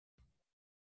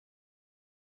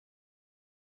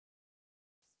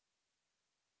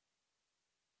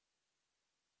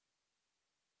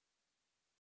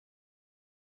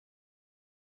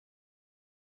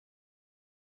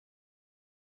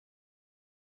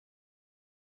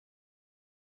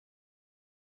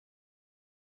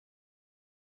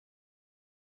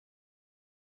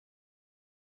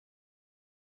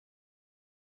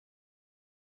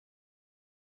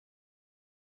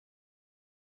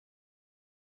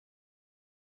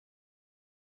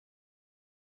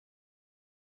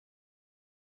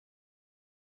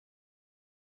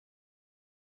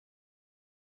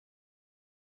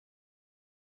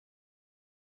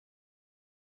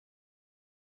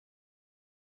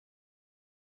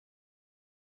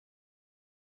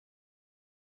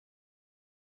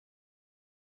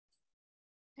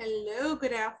Hello,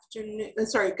 good afternoon.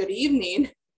 Sorry, good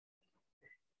evening.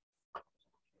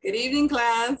 Good evening,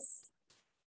 class.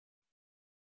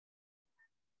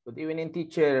 Good evening,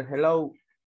 teacher. Hello.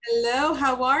 Hello,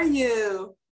 how are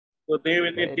you? Good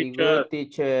evening, Very teacher. good,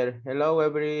 teacher. Hello,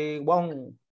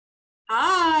 everyone.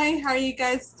 Hi, how are you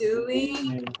guys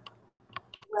doing?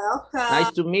 Welcome.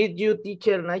 Nice to meet you,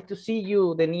 teacher. Nice to see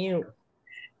you, the new.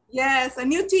 Yes, a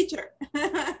new teacher.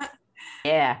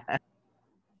 Yeah.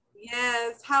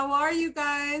 Yes, how are you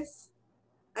guys?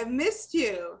 I've missed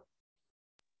you.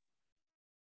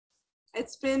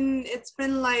 It's been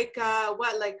like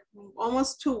what, like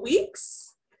almost 2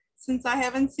 weeks since I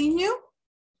haven't seen you?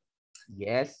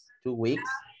 Yes, 2 weeks.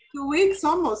 2 weeks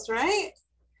almost, right?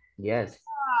 Yes.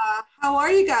 How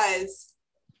are you guys?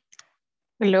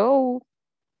 Hello.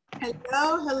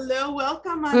 Hello, hello,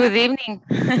 welcome. Ana. Good evening.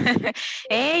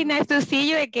 Hey, nice to see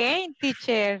you again,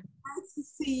 teacher. Nice to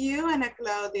see you, Ana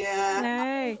Claudia.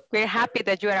 Hey, we're happy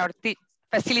that you are our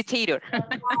facilitator.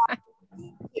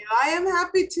 I am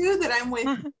happy too that I'm with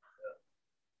you.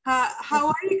 How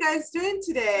are you guys doing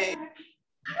today?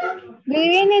 Good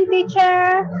evening,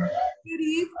 teacher. Good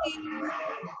evening.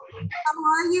 How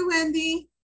are you, Wendy?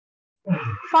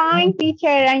 Fine, teacher.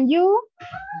 And you?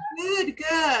 Good,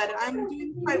 good. I'm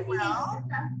doing quite well.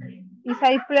 It's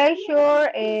a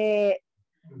pleasure.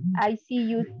 I see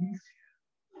you.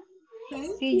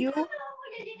 Thank See you.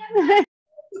 It's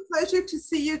a pleasure to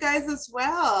see you guys as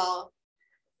well.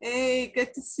 Hey,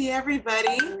 good to see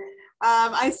everybody.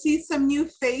 I see some new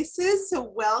faces, so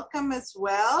welcome as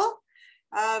well.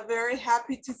 Very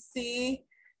happy to see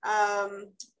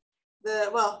I'm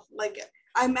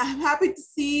happy to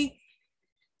see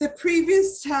the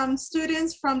previous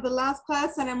students from the last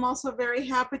class, and I'm also very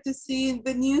happy to see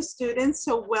the new students,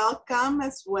 so welcome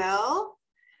as well.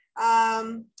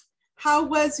 How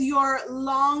was your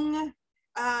long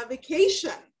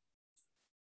vacation?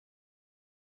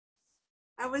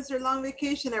 How was your long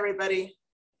vacation, everybody?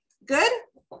 Good?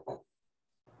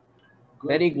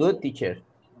 Very good, teacher.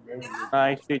 Yeah?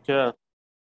 Nice, teacher.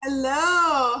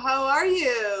 Hello, how are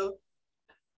you?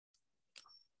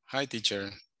 Hi, teacher.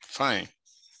 Fine.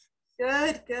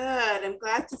 Good, good. I'm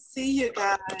glad to see you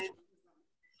guys.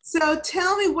 So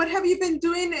tell me, what have you been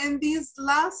doing in these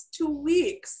last 2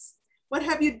 weeks? What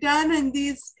have you done in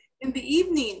the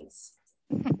evenings?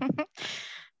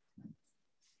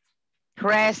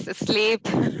 Rest, sleep.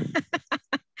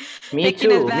 Me Taking too,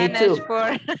 me advantage too.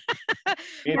 for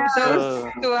It's those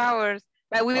 2 hours.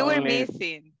 But we were only-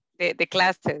 missing the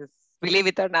classes, believe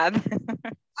it or not.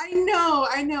 I know.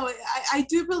 I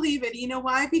do believe it. You know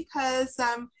why? Because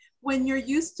when you're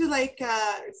used to like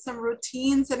some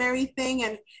routines and everything,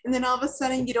 and then all of a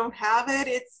sudden you don't have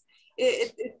it,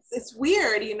 it's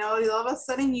weird, you know. All of a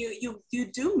sudden you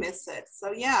do miss it.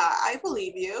 So yeah, I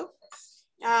believe you.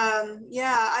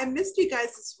 Yeah, I missed you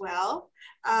guys as well.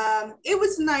 It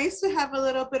was nice to have a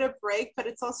little bit of break, but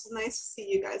it's also nice to see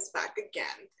you guys back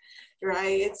again,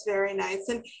 right? It's very nice.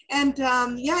 And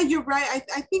yeah, you're right.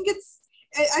 I think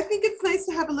it's nice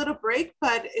to have a little break,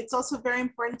 but it's also very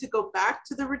important to go back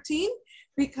to the routine,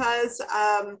 because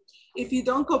if you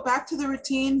don't go back to the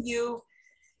routine, you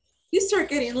start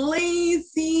getting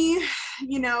lazy,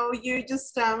 you know, you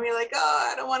just, you're like, oh,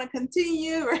 I don't want to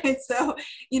continue, right? So,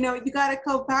 you know, you got to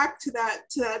go back to that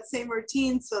same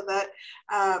routine so that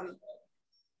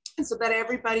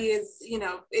everybody is, you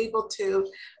know, able to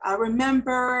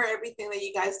remember everything that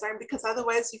you guys learned, because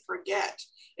otherwise you forget.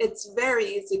 It's very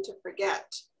easy to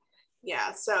forget.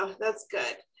 Yeah, so that's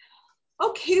good.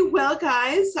 Okay, well,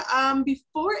 guys,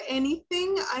 before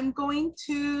anything, I'm going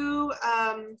to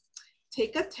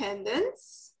take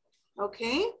attendance,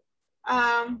 okay?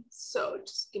 So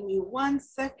just give me 1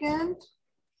 second.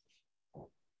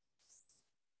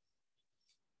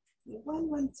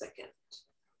 One second.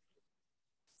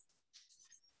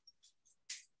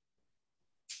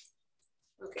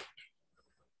 Okay.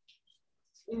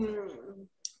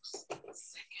 Just give me a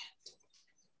second.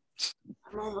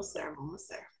 I'm almost there.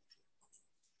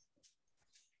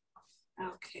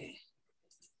 Okay.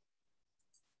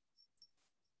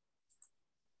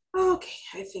 Okay,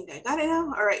 I think I got it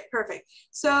now. All right, perfect.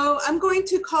 So I'm going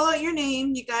to call out your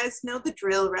name. You guys know the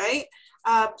drill, right?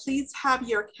 Please have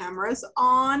your cameras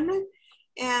on.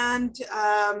 And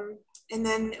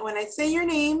then when I say your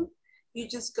name, you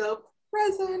just go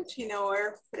present, you know,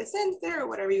 or presente, or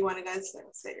whatever you want to guys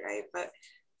say, right? But,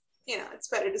 you know, it's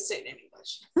better to say it in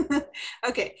English.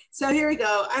 Okay, so here we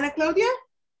go. Ana Claudia?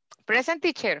 Present,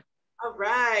 teacher. All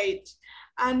right.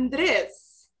 Andres?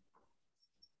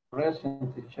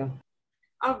 Present, teacher.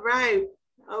 All right.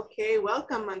 Okay,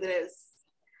 welcome, Andres.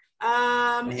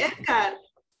 Edgar?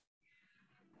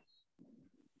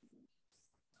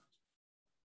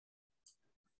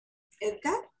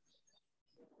 Edgar?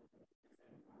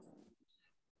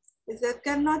 Is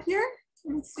Edgar not here?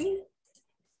 Let me see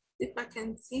if I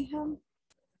can see him.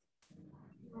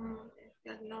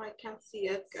 Edgar, no, I can't see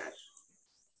Edgar.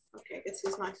 Okay, I guess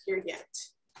he's not here yet.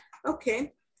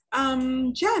 Okay,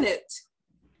 Janet.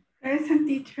 Present,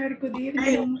 teacher. Good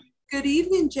evening. Good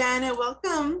evening, Janet.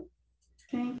 Welcome.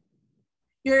 Thank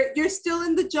You're still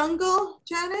in the jungle,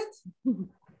 Janet?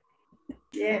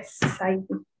 Yes, I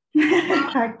do.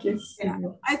 I can see Yeah.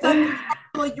 you. I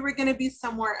thought you were going to be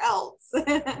somewhere else.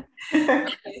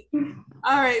 Okay.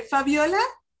 All right, Fabiola.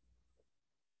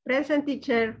 Present,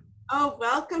 teacher. Oh,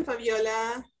 welcome,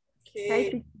 Fabiola. Okay. Hi,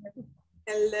 teacher.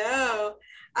 Hello.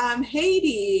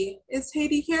 Haiti. Is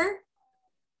Haiti here?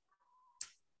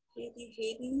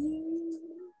 Haiti.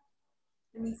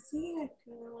 Let me see.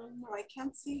 No, I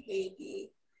can't see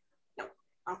Haiti. No.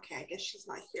 Okay, I guess she's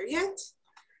not here yet.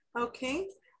 Okay.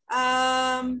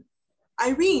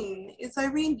 Irene. Is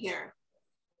Irene here?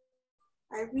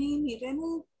 Irene,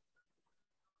 Irene?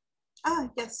 Ah,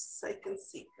 yes, I can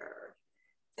see her.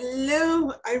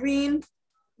 Hello, Irene.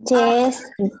 Yes,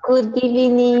 good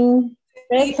evening.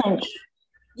 Present.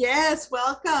 Yes,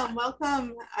 welcome,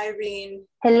 welcome, Irene.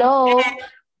 Hello.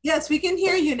 Yes, we can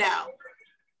hear you now.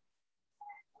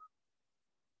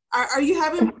 Are you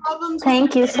having problems?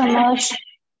 Thank you so much.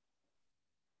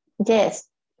 Yes.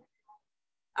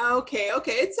 Okay,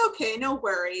 it's okay, no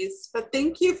worries. But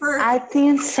thank you for. I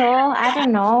think so. I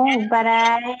don't know, but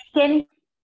I can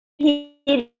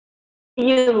hear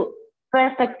you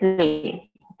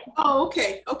perfectly. Oh,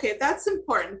 okay, that's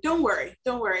important. Don't worry.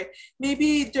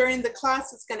 Maybe during the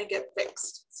class it's gonna get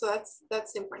fixed. So that's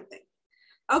the important thing.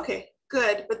 Okay,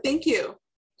 good, but thank you.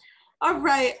 All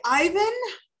right, Ivan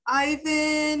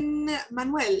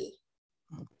Manuel.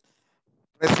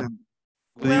 Present.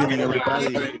 Good evening,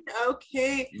 everybody.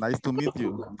 Okay. Nice to meet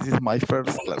you. This is my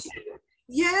first class.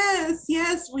 Yes.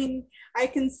 I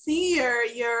can see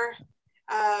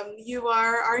you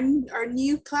are our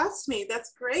new classmate.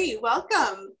 That's great.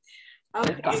 Welcome.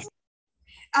 Okay.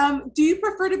 Do you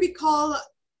prefer to be called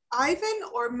Ivan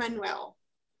or Manuel?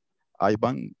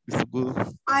 Ivan is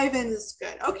good. Ivan is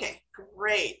good. Okay,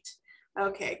 great.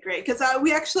 Okay, great. Because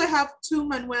we actually have 2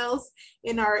 Manuels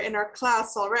in our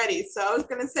class already. So I was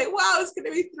going to say, wow, it's going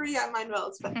to be 3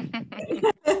 Manuels. But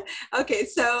okay,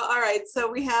 so all right. So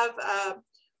we have,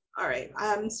 all right.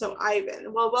 So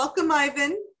Ivan. Well, welcome,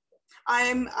 Ivan.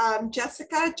 I'm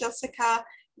Jessica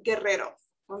Guerrero.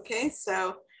 Okay,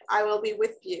 so I will be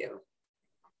with you.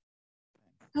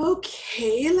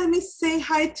 Okay, let me say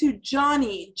hi to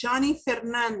Johnny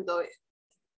Fernando.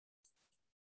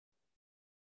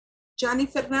 Johnny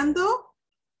Fernando?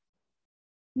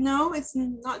 No, it's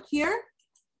not here.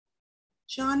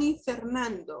 Johnny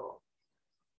Fernando.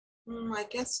 I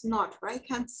guess not, right?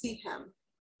 Can't see him.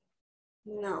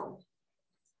 No.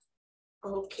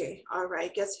 Okay, all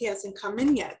right. Guess he hasn't come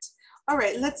in yet. All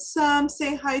right, let's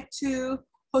say hi to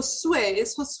Josue.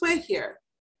 Is Josue here?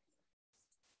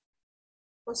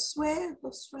 Josue,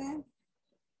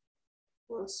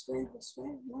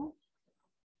 no?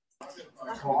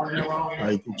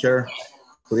 Hi, teacher.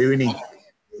 Good evening.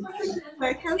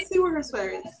 I can't see where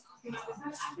Josue is.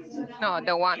 No,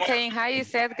 the one saying hi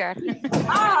is Edgar.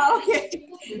 Ah, okay.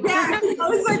 Yeah, I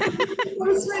was like,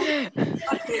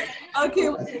 okay,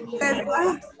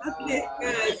 okay,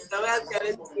 good. So Edgar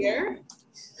is here.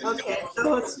 Okay, so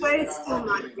Josue is still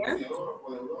not here.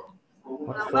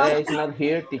 Josue is not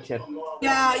here, teacher.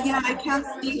 Yeah, I can't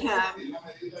see him.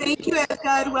 Thank you,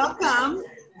 Edgar. Welcome.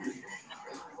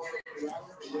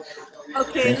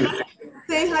 Okay, let's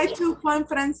say hi to Juan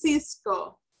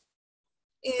Francisco.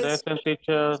 Present,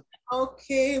 teacher.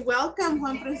 Okay, welcome,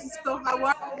 Juan Francisco. How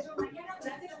are you?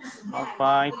 I'm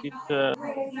fine, teacher.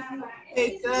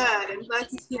 Okay, good. I'm glad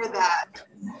to hear that.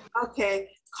 Okay,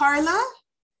 Carla?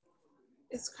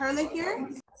 Is Carla here?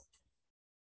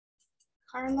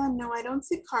 Carla? No, I don't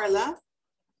see Carla.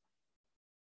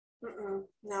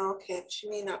 No, okay, she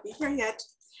may not be here yet.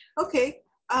 Okay,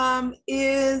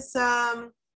 is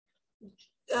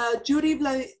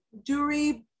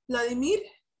Yuri Vladimir?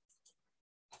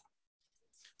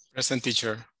 Present,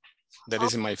 teacher. That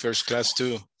is in my first class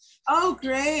too. Oh,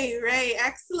 great,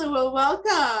 excellent. Well,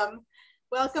 welcome.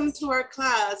 Welcome to our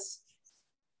class.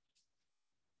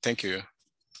 Thank you.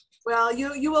 Well,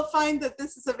 you will find that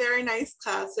this is a very nice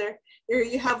class.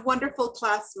 You have wonderful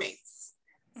classmates.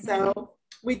 So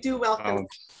we do welcome.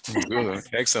 Good,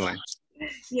 excellent.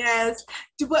 Yes.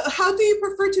 How do you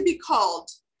prefer to be called?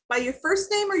 By your first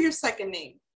name or your second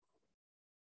name?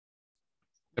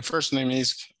 The first name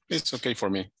is okay for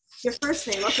me. Your first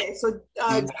name, okay. So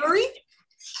Yuri?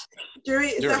 Yuri,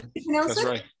 is that how you pronounce it? That's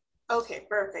right. Okay,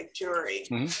 perfect, jewelry.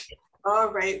 Mhm.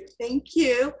 All right, thank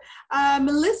you.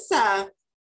 Melissa,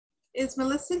 is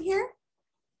Melissa here?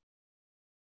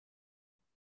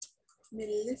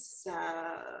 Melissa,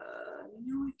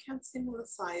 no, I can't see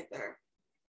Melissa either.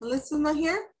 Melissa's not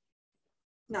here?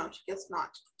 No, she guess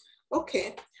not.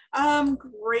 Okay,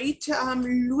 great.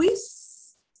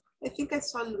 Luis, I think I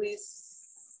saw Luis.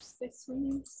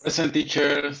 Present,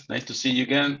 teacher. Nice to see you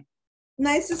again.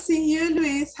 Nice to see you,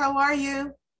 Luis. How are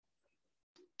you?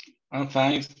 I'm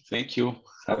fine. Thank you.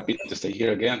 Happy to stay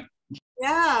here again.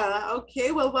 Yeah,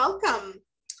 okay, well, welcome.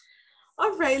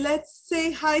 All right, let's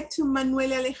say hi to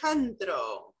Manuel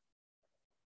Alejandro.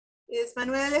 Is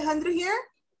Manuel Alejandro here?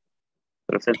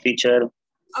 Present, teacher.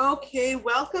 Okay,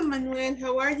 welcome, Manuel.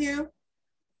 How are you?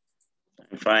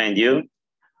 I'm fine. You?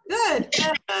 Good,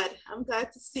 good. I'm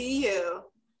glad to see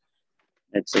you.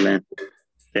 Excellent.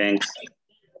 Thanks.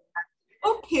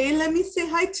 Okay, let me say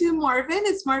hi to Marvin.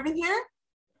 Is Marvin here?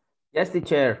 Yes,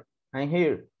 teacher. I'm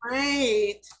here.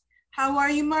 Great. How are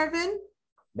you, Marvin?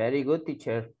 Very good,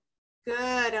 teacher.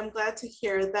 Good. I'm glad to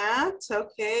hear that.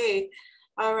 Okay.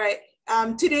 All right.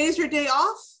 Today is your day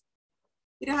off?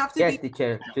 You don't have to Yes,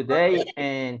 teacher. Today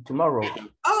and tomorrow.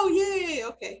 Oh, yay.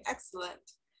 Okay, excellent.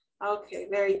 Okay,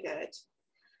 very good.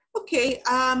 Okay,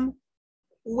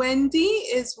 Wendy,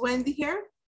 is Wendy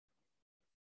here?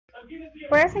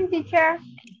 Present, teacher.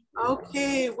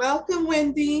 Okay, welcome,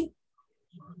 Wendy.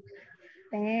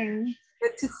 Thanks.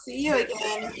 Good to see you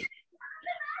again.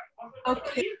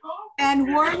 Okay,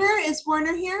 and Warner, is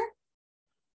Warner here?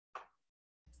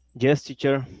 Yes,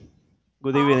 teacher.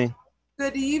 Good evening.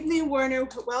 Good evening, Warner.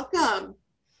 Welcome.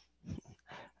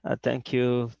 Thank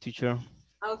you, teacher.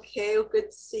 Okay, well, good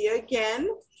to see you again.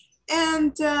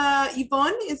 And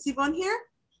Yvonne, is Yvonne here?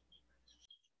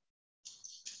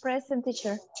 Present,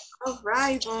 teacher. All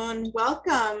right, Yvonne,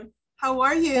 welcome. How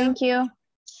are you? Thank you.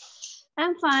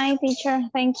 I'm fine, teacher.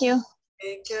 Thank you.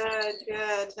 Okay, good,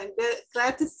 good. I'm good.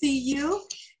 Glad to see you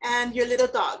and your little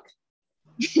dog.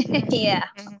 Yeah,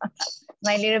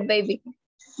 my little baby.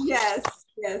 Yes,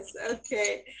 yes,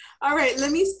 okay. All right,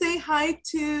 let me say hi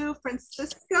to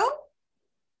Francisco.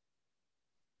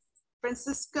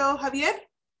 Francisco Javier?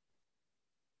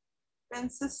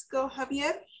 Francisco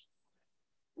Javier?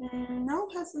 No,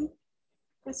 hasn't.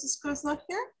 Francisco's not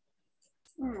here?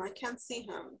 I can't see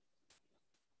him.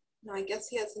 No, I guess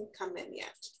he hasn't come in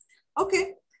yet.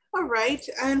 Okay, all right.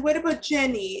 And what about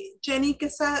Jenny? Jenny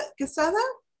Quesada?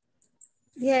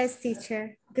 Yes,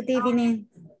 teacher. Good evening.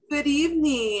 Good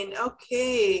evening.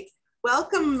 Okay.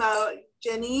 Welcome,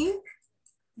 Jenny.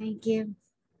 Thank you.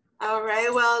 All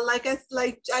right. Well, like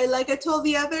I told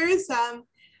the others,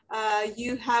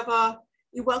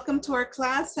 you're welcome to our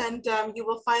class, and you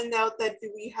will find out that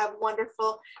we have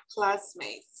wonderful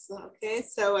classmates. Okay.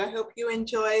 So I hope you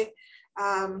enjoy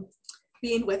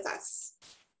being with us.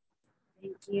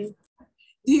 Thank you.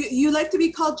 Do you like to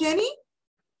be called Jenny?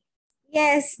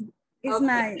 Yes, it's Okay.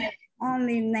 my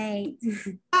only name.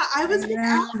 I was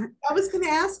gonna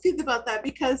ask you about that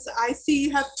because I see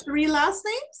you have 3 last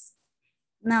names.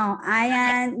 No,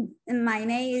 my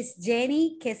name is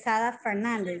Jenny Quesada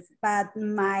Fernandez, but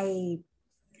I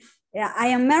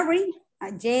am married,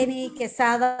 Jenny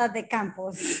Quesada de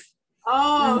Campos.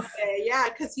 Oh, okay, yeah,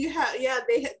 because you have,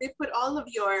 they put all of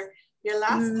your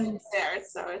last names there.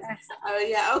 So,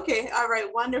 yeah, okay, all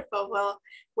right, wonderful. Well,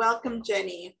 welcome,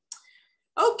 Jenny.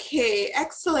 Okay,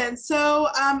 excellent. So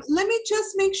let me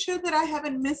just make sure that I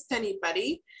haven't missed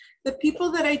anybody. The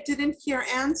people that I didn't hear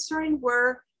answering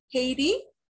were Haiti.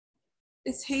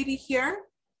 Is Haiti here?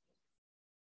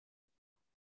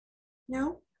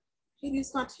 No,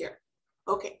 Haiti's not here.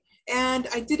 Okay, and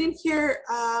I didn't hear,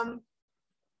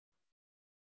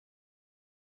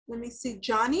 let me see,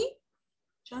 Johnny?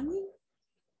 Johnny?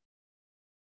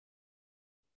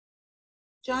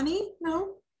 Johnny?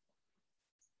 No?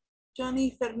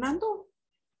 Johnny Fernando?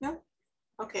 No?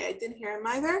 Okay, I didn't hear him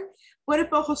either. What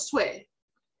about Josue?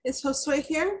 Is Josue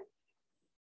here?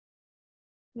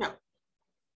 No.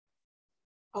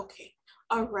 Okay,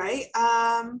 all right.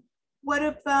 What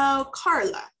about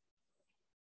Carla?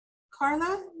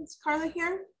 Carla, is Carla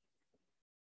here?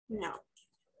 No.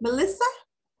 Melissa?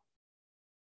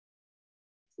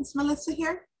 Is Melissa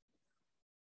here?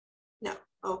 No,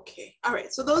 okay. All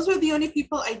right, so those are the only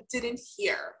people I didn't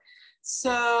hear.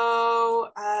 So,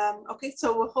 okay,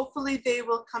 so hopefully they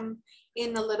will come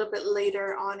in a little bit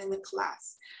later on in the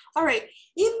class. All right,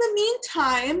 in the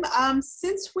meantime,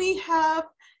 since we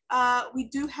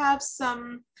do have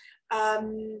some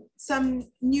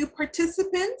new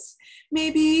participants,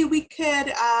 maybe we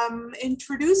could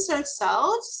introduce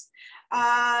ourselves.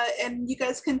 And you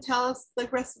guys can tell us, the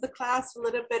rest of the class, a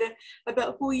little bit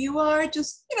about who you are.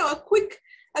 Just, you know, a quick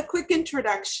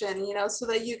introduction, you know, so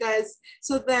that you guys,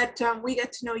 we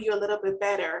get to know you a little bit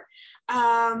better.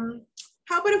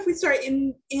 How about if we start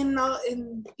in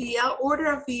the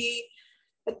order of the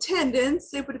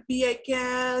attendance? It would be, I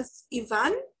guess,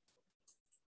 Ivan.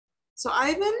 So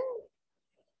Ivan.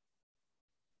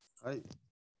 Hi.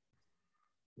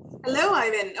 Hello,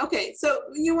 Ivan. Okay, so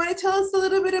you want to tell us a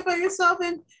little bit about yourself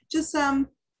and just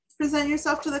present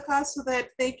yourself to the class so that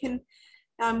they can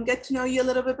get to know you a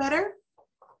little bit better?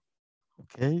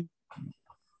 Okay.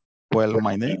 Well,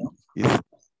 my name is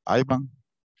Ivan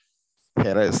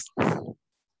Jerez.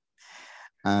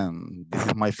 And this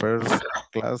is my first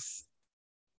class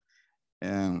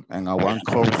and a one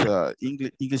course,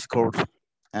 English course.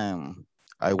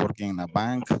 I work in a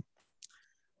bank.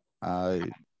 I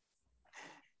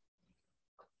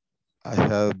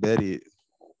have very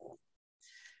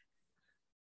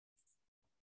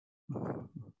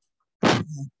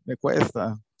me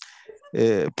cuesta,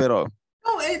 pero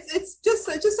Oh, it's just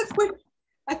a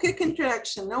quick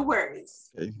introduction. No worries.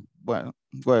 okay. Well,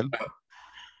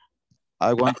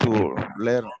 I want to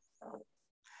learn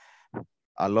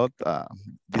a lot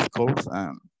this course,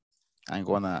 and I'm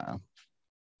gonna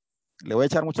le voy a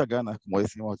echar muchas ganas, como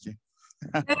decimos aquí.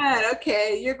 Good,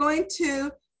 okay, you're going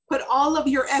to put all of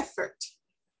your effort.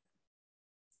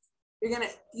 You're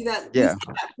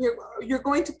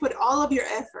going to put all of your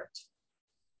effort.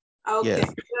 Okay, Yes.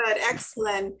 good,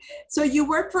 excellent. So you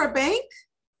work for a bank?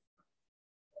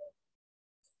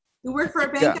 You work for a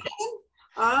bank? Yeah. Again?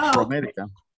 Oh, For okay. America.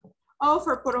 Oh,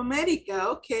 for ProAmerica,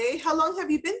 okay. How long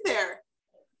have you been there?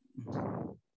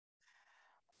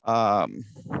 A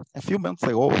few months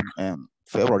ago in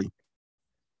February.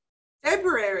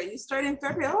 February, you started in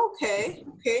February, okay,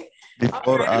 okay.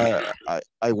 Before Alright.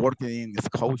 I worked in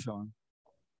Scotia.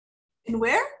 In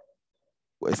where?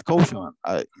 Scotia.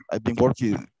 I've been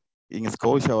working in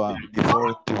Scotia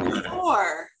before to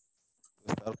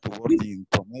start to work in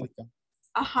America.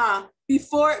 Uh-huh.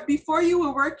 Before you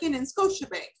were working in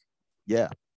Scotiabank. Yeah.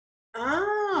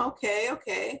 Ah, okay,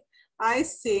 okay. I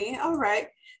see. All right.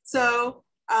 So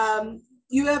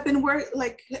you have been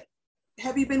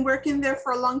have you been working there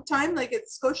for a long time, like at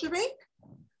Scotiabank?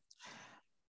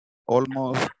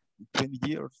 Almost 20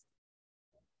 years.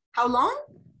 How long?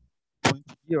 20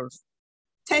 years.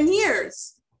 10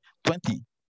 years. 20.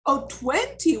 Oh,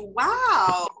 20.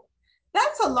 Wow.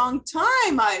 That's a long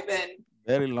time, Ivan.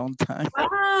 Very long time.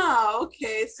 Wow.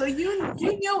 Okay. So you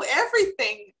know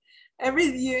everything.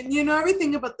 You know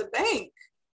everything about the bank.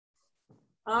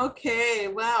 Okay.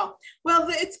 Wow. Well,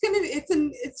 it's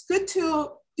good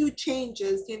to do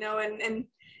changes, you know, and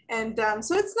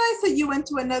so it's nice that you went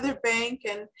to another bank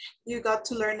and you got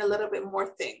to learn a little bit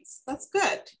more things. That's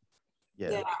good.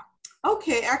 Yeah.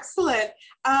 Okay, excellent.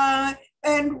 And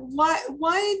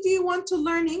why do you want to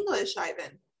learn English,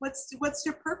 Ivan? What's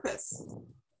your purpose?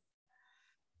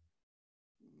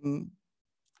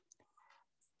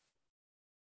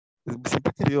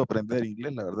 Siempre he querido aprender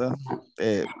inglés, la verdad.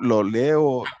 Lo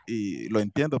leo y lo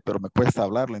entiendo, pero me cuesta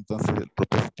hablarlo. Entonces, el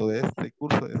propósito de este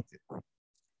curso es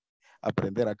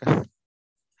aprender acá.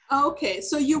 Okay,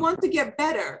 so you want to get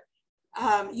better.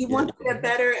 You want to get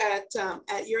better at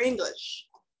your English.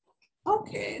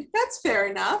 Okay, that's fair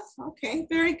enough. Okay,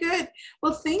 very good.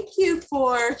 Well, thank you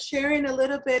for sharing a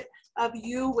little bit of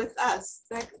you with us.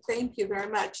 Thank you very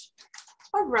much.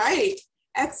 All right,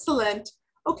 excellent.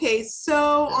 Okay,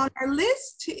 so on our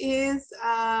list is,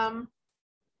 let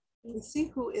me see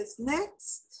who is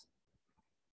next.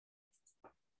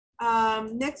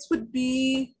 Next would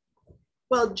be,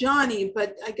 well, Johnny,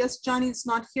 but I guess Johnny's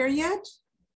not here yet.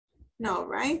 No,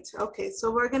 right? Okay,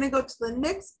 so we're gonna go to the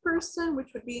next person,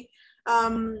 which would be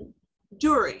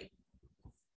Jury.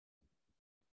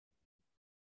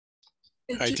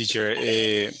 Hi, teacher.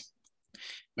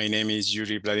 My name is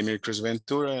Yuri Vladimir Cruz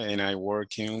Ventura, and I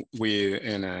work in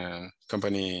a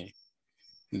company,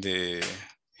 the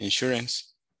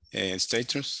insurance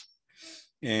status.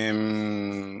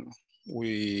 And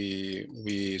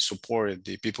we support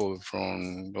the people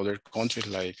from other countries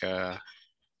like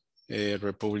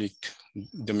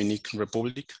Dominican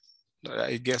Republic.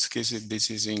 I guess this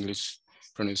is English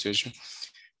pronunciation.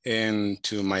 And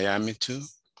to Miami too.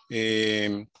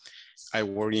 I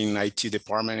work in IT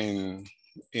department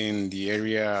in the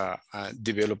area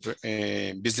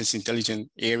business intelligence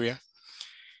area.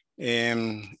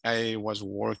 And I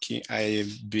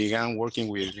began working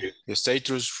with the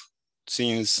status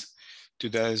since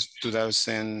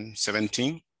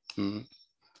 2017.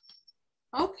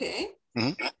 Okay.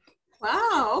 Mm-hmm.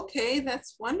 Wow, okay,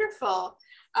 that's wonderful.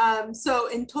 So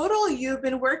in total, you've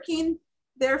been working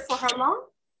there for how long?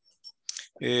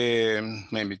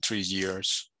 Maybe 3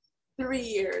 years. 3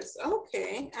 years.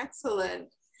 Okay,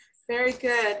 excellent. Very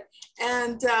good.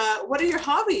 And what are your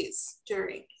hobbies,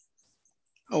 Jerry?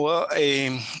 Well,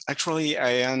 actually,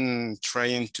 I am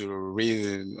trying to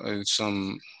read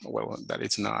some, well, that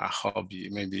is not a hobby.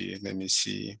 Maybe, let me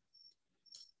see.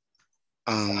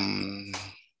 My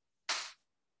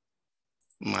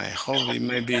hobby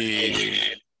maybe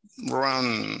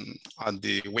run at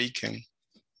the weekend.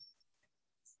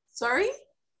 Sorry?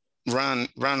 Run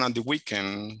at the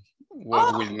weekend.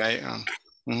 What with my,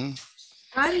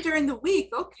 Run during the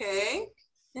week. Okay.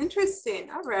 Interesting.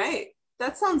 All right.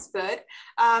 That sounds good.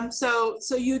 So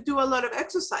you do a lot of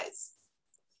exercise?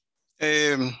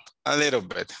 A little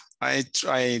bit. I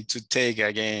try to take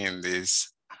again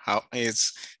this, how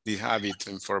it's the habit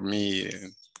for me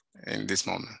in this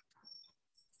moment.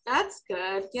 That's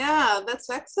good. Yeah, that's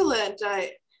excellent.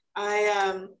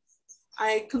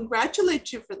 I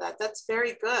congratulate you for that. That's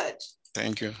very good.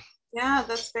 Thank you. Yeah,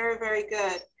 that's very, very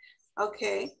good.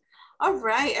 Okay. All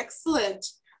right. Excellent.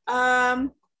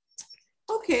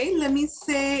 Okay, let me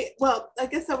say, well, I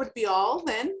guess that would be all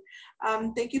then.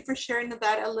 Thank you for sharing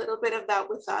that, a little bit of that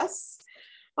with us.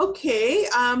 Okay,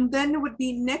 then it would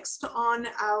be next on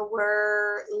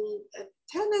our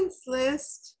attendance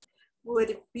list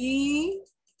would be,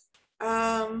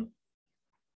 let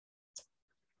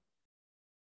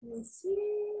me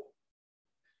see,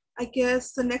 I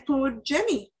guess the next one would be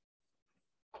Jenny.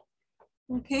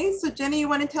 Okay, so Jenny, you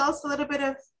want to tell us a little bit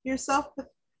of yourself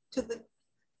to the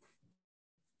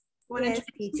Yes,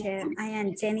 teacher. I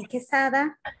am Jenny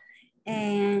Quesada,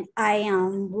 and I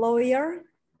am lawyer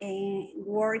and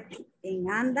work in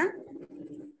ANDA.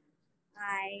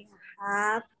 I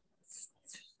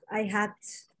had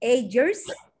 8 years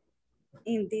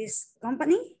in this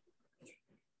company,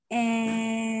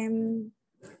 and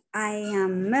I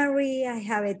am married. I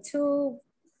have 2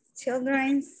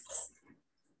 children,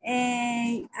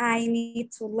 and I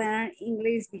need to learn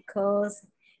English because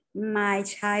my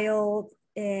child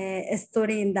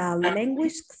studying the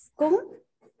language school,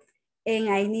 and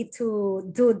I need to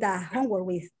do the homework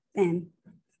with them.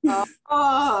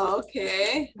 Oh,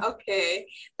 okay, okay.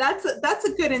 That's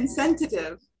a good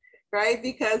incentive, right?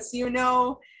 Because you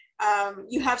know,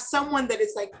 you have someone that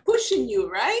is like pushing you,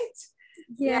 right?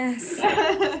 Yes.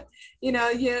 Yeah. You know,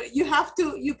 you have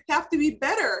to be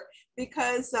better,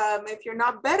 because if you're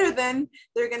not better, then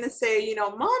they're gonna say, you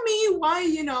know, mommy, why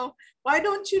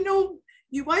don't you know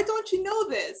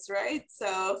this, right?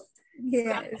 So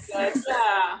yes,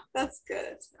 yeah, that's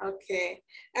good. Okay,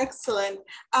 excellent.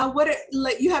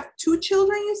 You have 2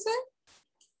 children, you said?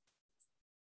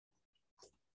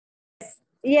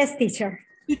 Yes, teacher.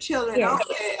 2 children. Yes.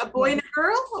 Okay, a boy and a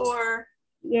girl, or?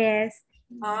 Yes.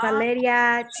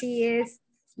 Valeria, she is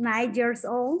 9 years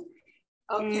old.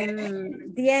 Okay.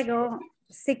 And Diego,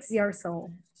 6 years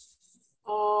old.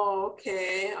 Oh,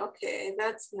 okay, okay,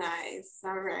 that's nice.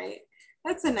 All right,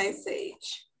 that's a nice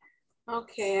age.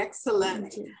 Okay,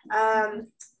 excellent. Yeah,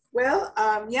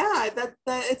 that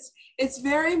it's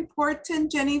very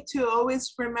important, Jenny, to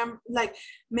always remember, like,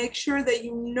 make sure that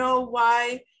you know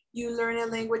why you learn a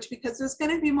language, because there's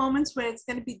going to be moments when it's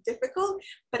going to be difficult.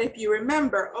 But if you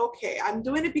remember, okay, I'm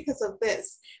doing it because of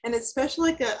this, and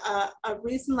especially like a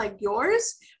reason like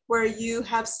yours, where you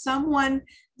have someone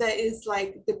that is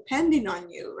like depending on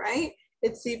you, right?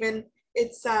 It's even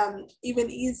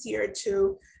easier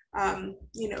to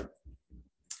you know,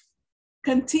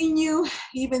 continue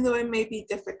even though it may be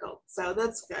difficult. So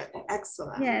that's good.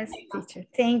 Excellent. Yes, teacher.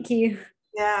 Thank you.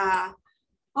 Yeah.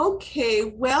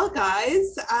 Okay, well,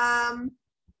 guys,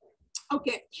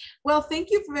 okay, well,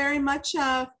 thank you very much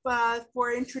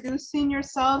for introducing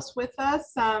yourselves with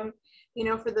us. You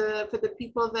know, for the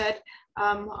people that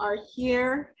are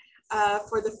here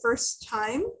for the first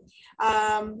time.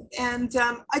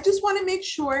 I just want to make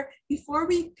sure, before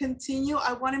we continue,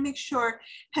 I want to make sure,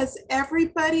 has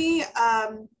everybody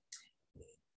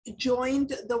joined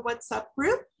the WhatsApp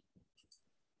group?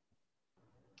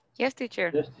 Yes,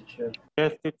 teacher. Yes, teacher.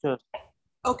 Yes, teacher.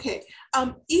 Okay,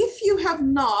 if you have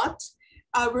not,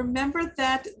 remember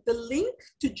that the link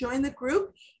to join the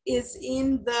group is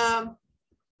in the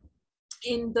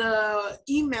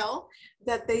email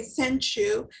that they sent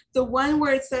you, the one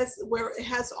where it says, where it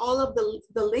has all of the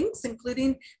links,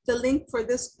 including the link for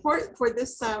this for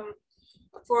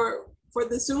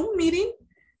the Zoom meeting.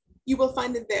 You will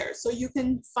find it there, so you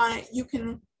can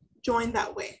join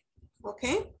that way.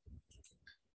 Okay.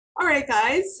 All right,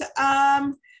 guys.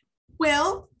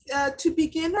 To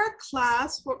begin our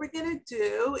class, what we're going to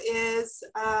do is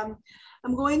I'm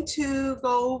going to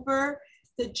go over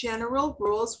the general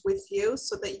rules with you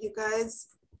so that you guys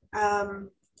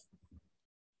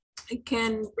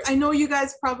I know you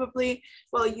guys probably,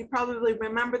 well, you probably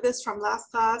remember this from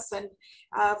last class, and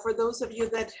for those of you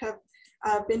that have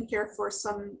been here for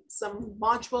some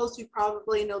modules, you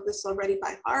probably know this already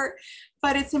by heart,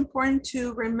 but it's important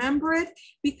to remember it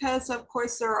because of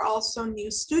course there are also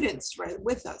new students right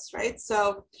with us, right?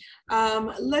 So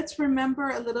let's remember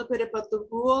a little bit about the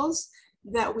rules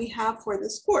that we have for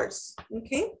this course,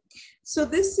 okay? So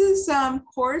this is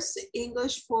course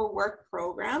English for Work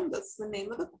program. That's the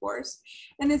name of the course.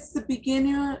 And it's the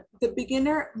beginner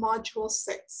module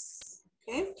 6,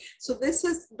 okay? So this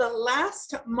is the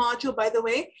last module, by the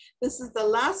way. This is the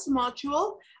last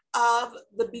module of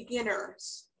the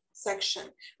beginners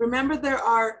section. Remember, there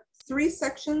are 3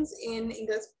 sections in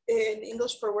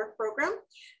English for Work program.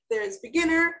 There's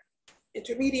beginner,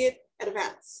 intermediate, and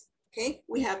advanced, okay?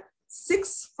 We have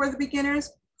 6 for the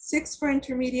beginners, 6 for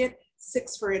intermediate,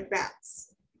 6 for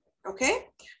advanced, okay?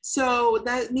 So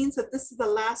that means that this is the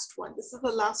last one. This is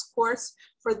the last course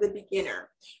for the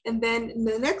beginner. And then in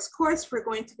the next course, we're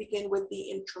going to begin with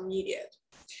the intermediate.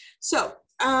 So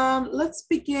let's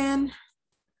begin.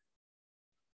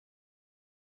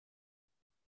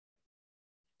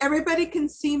 Everybody can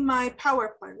see my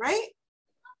PowerPoint, right?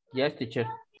 Yes, teacher.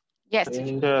 Yes.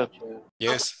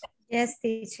 Yes. Yes,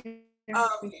 teacher.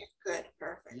 Okay, good,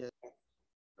 perfect. Yeah.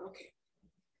 Okay.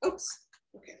 Oops.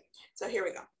 Okay. So here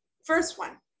we go. First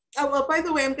one. Oh, well, by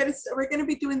the way, we're gonna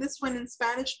be doing this one in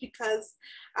Spanish because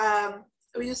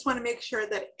we just want to make sure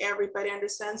that everybody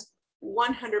understands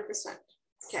 100%.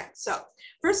 Okay. So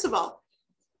first of all,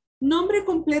 nombre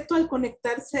completo al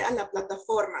conectarse a la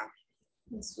plataforma.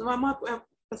 Vamos a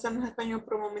pasarnos a español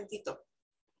por un momentito.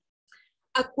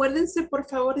 Acuérdense, por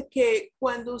favor, que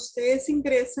cuando ustedes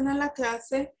ingresen a la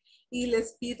clase y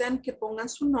les pidan que pongan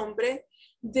su nombre,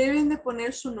 deben de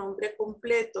poner su nombre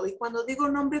completo. Y cuando digo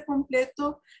nombre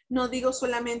completo, no digo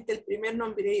solamente el primer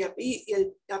nombre y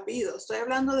el apellido. Estoy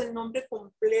hablando del nombre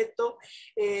completo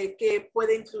que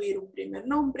puede incluir un primer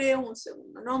nombre, un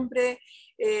segundo nombre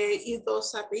y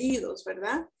 2 apellidos,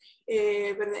 ¿verdad?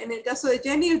 ¿verdad? En el caso de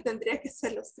Jenny tendría que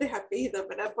ser los 3 apellidos,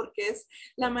 ¿verdad? Porque es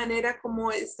la manera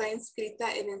como está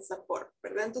inscrita en INSAFORP,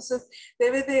 ¿verdad? Entonces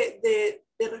debe de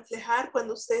reflejar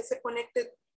cuando usted se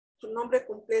conecte su nombre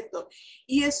completo.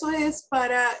 Y eso es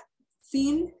para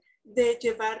fin de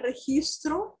llevar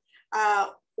registro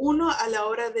uno a la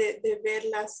hora de ver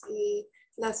la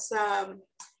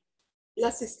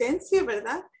asistencia,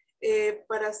 ¿verdad?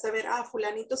 Para saber,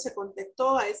 fulanito se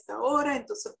contactó a esta hora,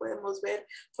 entonces podemos ver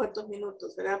cuántos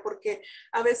minutos, ¿verdad? Porque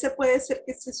a veces puede ser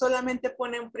que si solamente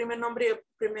pone un primer nombre y un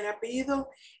primer apellido,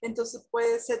 entonces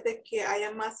puede ser de que haya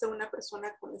más de una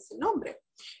persona con ese nombre.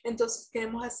 Entonces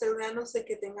queremos asegurarnos de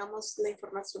que tengamos la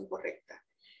información correcta.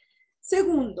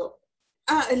 Segundo,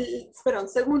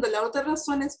 segundo, la otra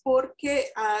razón es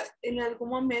porque en algún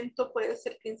momento puede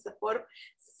ser que INSAFORP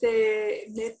se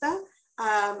meta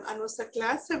a nuestra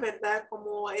clase, ¿verdad?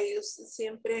 Como ellos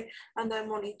siempre andan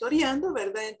monitoreando,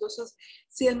 ¿verdad? Entonces,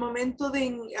 si el momento de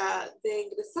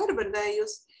ingresar, ¿verdad?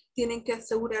 Ellos tienen que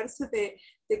asegurarse de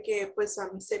que pues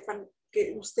sepan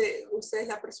que usted es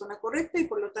la persona correcta y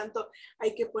por lo tanto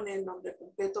hay que poner el nombre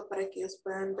completo para que ellos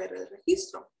puedan ver el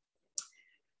registro.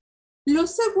 Lo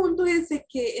segundo es de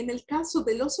que en el caso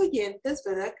de los oyentes,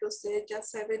 ¿verdad? Que ustedes ya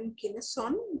saben quiénes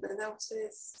son, ¿verdad?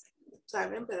 Ustedes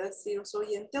saben, ¿verdad? Si es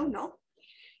oyente o no.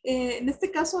 En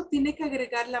este caso tiene que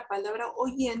agregar la palabra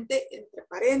oyente entre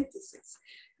paréntesis,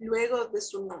 luego de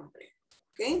su nombre.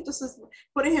 ¿Ok? Entonces,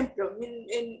 por ejemplo,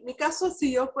 en mi caso,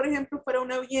 si yo, por ejemplo, fuera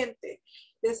una oyente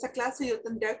de esta clase, yo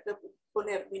tendría que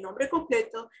poner mi nombre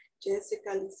completo,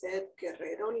 Jessica Lizeth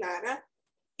Guerrero Lara,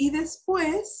 y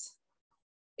después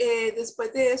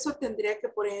de eso tendría que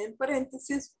poner en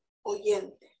paréntesis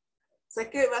oyente. O sea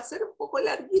que va a ser un poco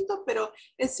larguito, pero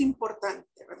es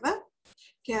importante, ¿verdad?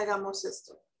 Que hagamos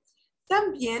esto.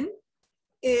 También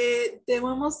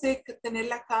debemos de tener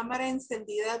la cámara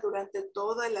encendida durante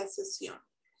toda la sesión,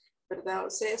 ¿verdad? O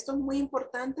sea, esto es muy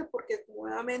importante porque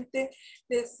nuevamente,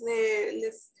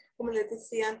 como les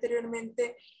decía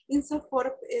anteriormente,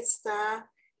 INSAFORP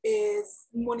está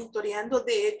monitoreando.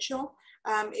 De hecho,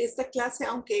 esta clase,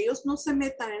 aunque ellos no se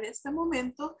metan en este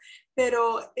momento,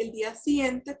 pero el día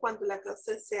siguiente, cuando la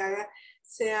clase sea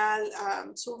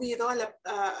subido a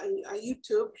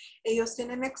YouTube, ellos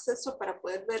tienen acceso para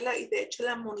poder verla y de hecho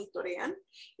la monitorean.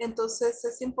 Entonces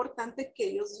es importante que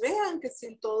ellos vean que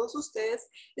si todos ustedes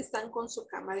están con su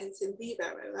cámara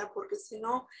encendida, ¿verdad? Porque si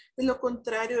no, de lo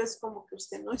contrario es como que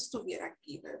usted no estuviera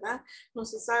aquí, ¿verdad? No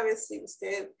se sabe si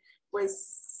usted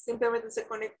pues simplemente se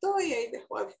conectó y ahí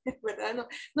dejó, ¿verdad? No,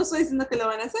 no estoy diciendo que lo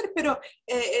van a hacer, pero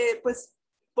pues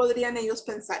podrían ellos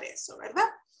pensar eso, ¿verdad?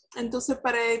 Entonces,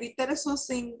 para evitar esos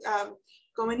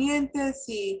inconvenientes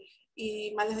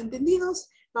y malos entendidos,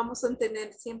 vamos a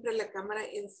tener siempre la cámara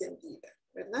encendida,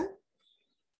 ¿verdad?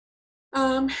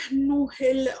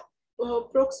 El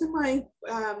próximo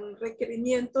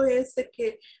requerimiento es de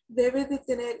que debe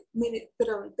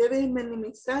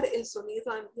minimizar el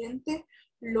sonido ambiente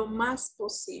lo más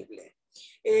posible.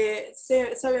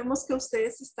 Sabemos que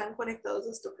ustedes están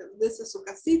conectados desde su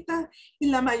casita y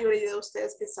la mayoría de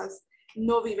ustedes quizás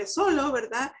no vive solo,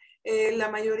 ¿verdad? La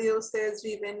mayoría de ustedes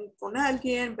viven con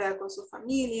alguien, ¿verdad? Con su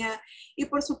familia, y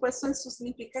por supuesto eso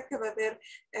significa que va a haber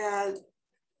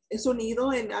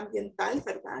sonido en ambiental,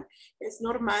 ¿verdad? Es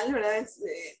normal, ¿verdad?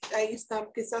 Ahí está,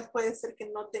 quizás puede ser que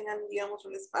no tengan, digamos,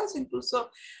 un espacio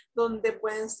incluso donde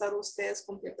pueden estar ustedes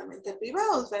completamente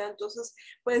privados, ¿verdad? Entonces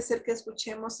puede ser que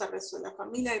escuchemos al resto de la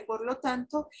familia y por lo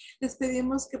tanto les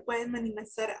pedimos que pueden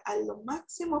minimizar a lo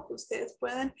máximo que ustedes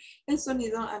puedan el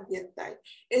sonido ambiental.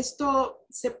 Esto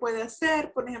se puede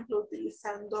hacer, por ejemplo,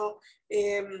 utilizando,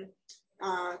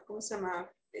 ¿cómo se llama?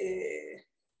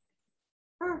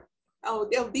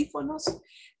 Audífonos,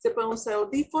 se pueden usar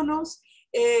audífonos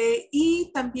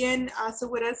y también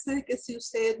asegurarse de que si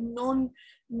usted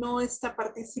no está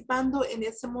participando en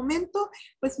ese momento,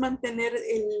 pues mantener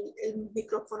el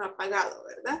micrófono apagado,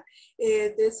 ¿verdad?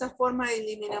 De esa forma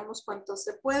eliminamos cuanto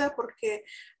se pueda porque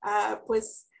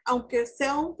pues aunque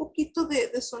sea un poquito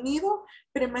de sonido,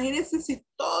 pero imagínense si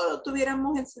todo lo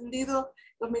tuviéramos encendido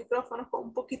los micrófonos con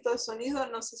un poquito de sonido,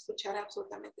 no se escuchará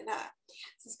absolutamente nada.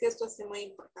 Así es que esto es muy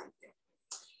importante.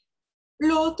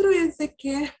 Lo otro es de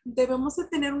que debemos de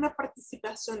tener una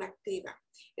participación activa.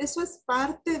 Eso es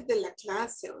parte de la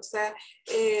clase, o sea,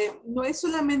 no es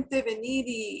solamente venir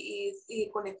y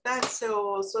conectarse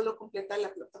o solo completar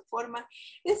la plataforma,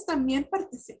 es también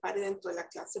participar dentro de la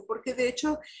clase, porque de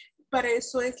hecho para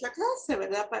eso es la clase,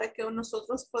 ¿verdad? Para que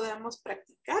nosotros podamos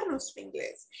practicar nuestro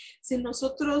inglés. Si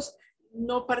nosotros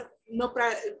no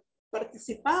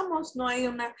participamos, no hay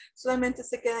solamente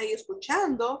se queda ahí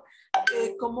escuchando,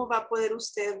 ¿cómo va a poder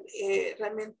usted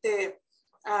realmente,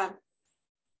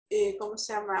 ¿cómo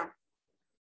se llama?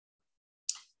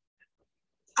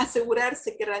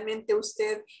 Asegurarse que realmente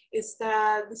usted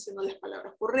está diciendo las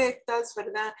palabras correctas,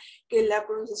 ¿verdad? Que la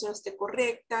pronunciación esté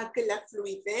correcta, que la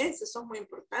fluidez, eso es muy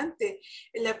importante.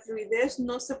 La fluidez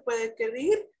no se puede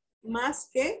adquirir más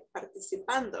que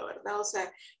participando, ¿verdad? O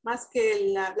sea, más que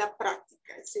la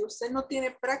práctica. Si usted no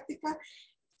tiene práctica,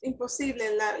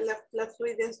 imposible, la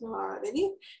fluidez no va a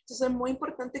venir. Entonces es muy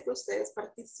importante que ustedes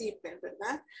participen,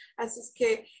 ¿verdad? Así es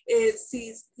que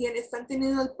si están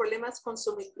teniendo problemas con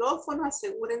su micrófono,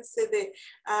 asegúrense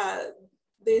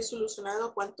de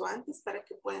solucionarlo cuanto antes para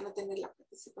que puedan tener la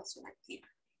participación activa.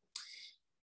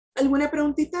 ¿Alguna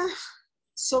preguntita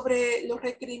sobre los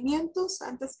requerimientos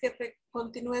antes que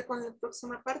continúe con la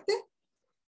próxima parte?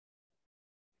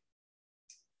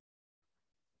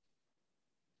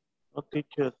 No,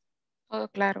 teacher. Todo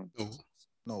claro.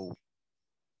 No.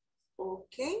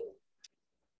 Ok.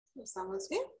 ¿Estamos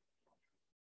bien?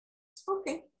 Ok.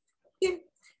 Bien.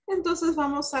 Entonces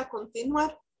vamos a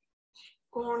continuar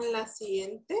con la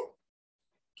siguiente,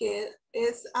 que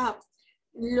es,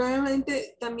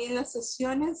 nuevamente también las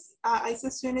sesiones, hay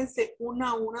sesiones de 1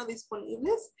 a 1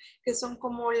 disponibles, que son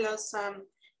como las,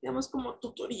 digamos, como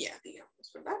tutoría,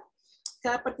 digamos, ¿verdad?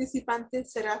 Cada participante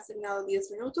será asignado 10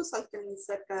 minutos al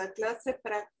finalizar cada clase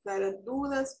para aclarar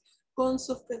dudas con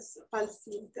su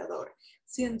facilitador,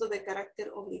 siendo de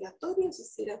carácter obligatorio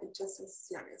asistir a dichas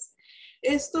sesiones.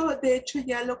 Esto, de hecho,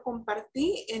 ya lo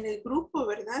compartí en el grupo,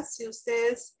 ¿verdad? Si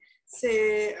ustedes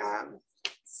se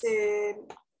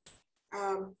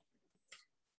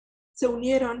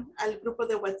unieron al grupo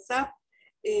de WhatsApp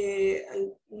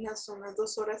unas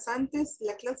 2 horas antes de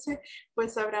la clase,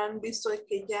 pues habrán visto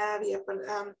que ya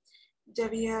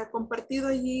había compartido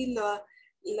allí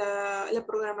la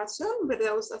programación,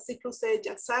 ¿verdad? Así que ustedes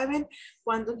ya saben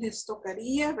cuándo les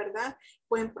tocaría, ¿verdad?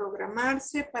 Pueden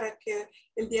programarse para que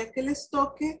el día que les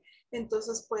toque,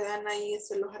 entonces puedan ahí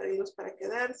hacer los arreglos para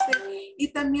quedarse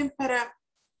y también para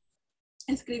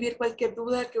escribir cualquier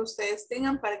duda que ustedes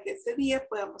tengan para que ese día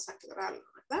podamos aclararlo,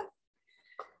 ¿verdad?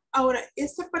 Ahora,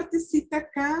 esta partecita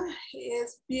acá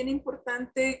es bien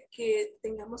importante que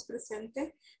tengamos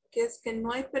presente, que es que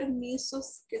no hay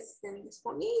permisos que estén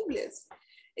disponibles.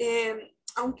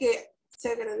 Aunque se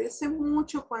agradece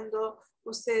mucho cuando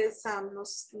ustedes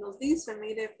nos dicen,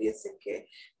 mire, fíjese que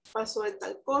pasó de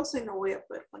tal cosa y no voy a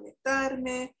poder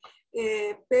conectarme,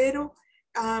 pero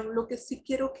lo que sí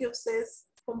quiero que ustedes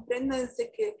comprenda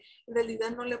desde que en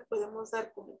realidad no le podemos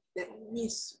dar como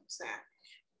permiso, o sea,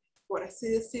 por así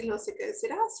decirlo, sé que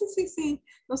decir, sí,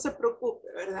 no se preocupe,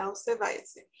 ¿verdad? Usted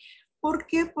váyase. ¿Por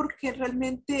qué? Porque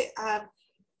realmente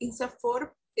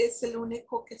INSAFORP es el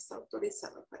único que está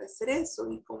autorizado para hacer eso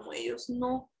y como ellos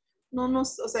no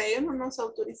nos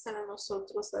autorizan a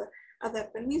nosotros a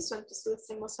dar permiso, entonces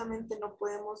lastimosamente no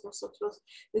podemos nosotros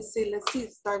decirle, sí,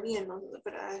 está bien, ¿no?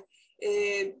 ¿Verdad?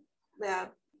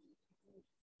 ¿Verdad?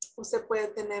 Usted puede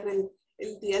tener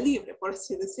el día libre, por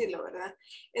así decirlo, ¿verdad?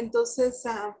 Entonces,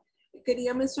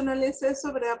 quería mencionarles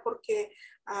eso, ¿verdad? Porque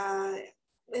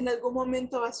en algún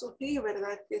momento va a surgir,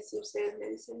 ¿verdad? Que si ustedes me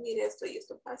dicen, mire, esto y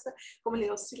esto pasa, como le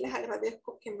digo, sí les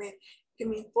agradezco que me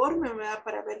informen, ¿verdad?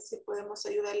 Para ver si podemos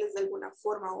ayudarles de alguna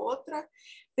forma u otra,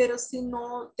 pero si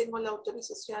no tengo la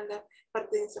autorización de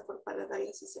parte de INSAFORP para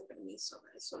darles ese permiso,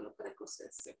 ¿verdad? Solo para que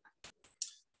ustedes sepan.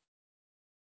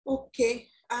 Ok,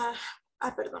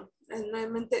 perdón,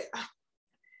 nuevamente,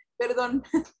 perdón,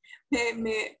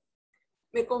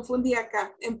 me confundí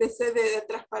acá, empecé de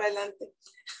atrás para adelante.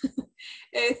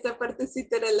 Esta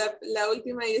partecita era la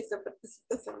última y esta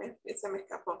partecita se me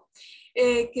escapó.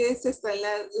 ¿Qué es esta?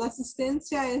 La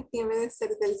asistencia debe de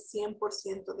ser del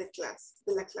 100% de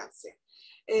la clase.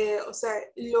 O sea,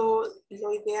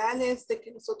 lo ideal es de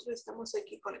que nosotros estamos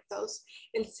aquí conectados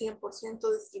el 100%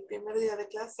 desde el primer día de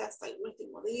clase hasta el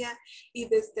último día y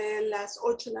desde las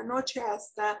 8 de la noche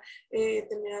hasta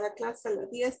terminar la clase a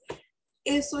las 10.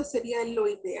 Eso sería lo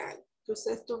ideal, que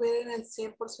ustedes tuvieran el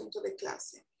 100% de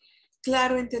clase.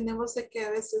 Claro, entendemos de que a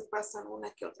veces pasan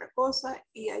una que otra cosa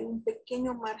y hay un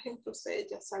pequeño margen que ustedes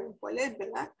ya saben cuál es,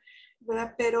 ¿verdad?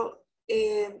 Pero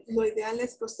lo ideal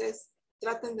es que ustedes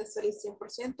traten de hacer el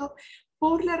 100%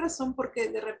 por la razón porque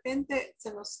de repente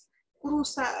se nos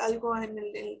cruza algo en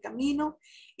el camino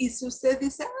y si usted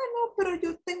dice, no, pero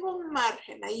yo tengo un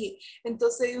margen ahí,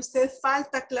 entonces usted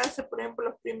falta clase, por ejemplo,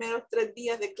 los primeros 3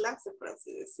 días de clase, por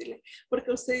así decirle,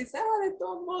 porque usted dice, de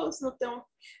todos modos no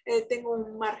tengo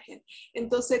un margen.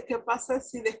 Entonces, ¿qué pasa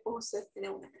si después usted tiene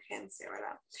una emergencia,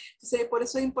 verdad? Entonces, por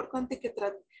eso es importante que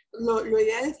lo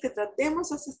ideal es que tratemos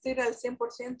de asistir al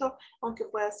 100%, aunque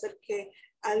pueda ser que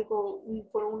algo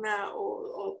por una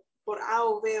o por A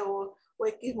o B o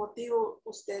X motivo,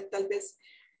 usted tal vez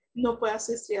no pueda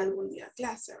asistir algún día a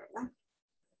clase, ¿verdad?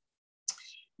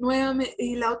 Nuevamente,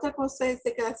 y la otra cosa es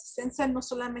de que la asistencia no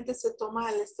solamente se toma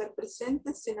al estar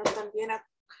presente, sino también a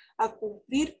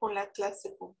cumplir con la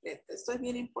clase completa. Esto es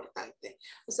bien importante.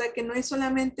 O sea, que no es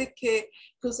solamente que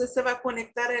usted se va a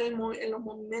conectar en los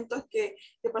momentos que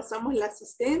pasamos la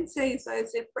asistencia y se va a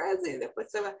decir present y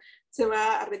después se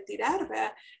va a retirar,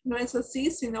 ¿verdad? No es así,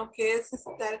 sino que es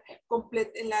estar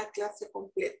en la clase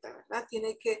completa, ¿verdad?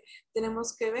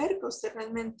 Tenemos que ver que usted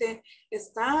realmente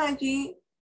está allí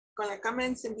con la cámara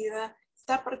encendida,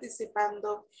 está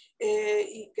participando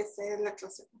y que sea la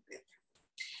clase completa.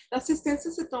 La asistencia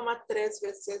se toma 3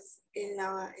 veces en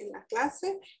la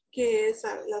clase, que es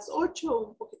a las 8,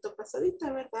 un poquito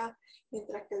pasadita, ¿verdad?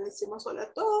 Mientras que decimos hola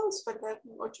a todos, ¿verdad?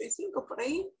 8 y 5 por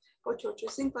ahí, 8 y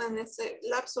 5 en ese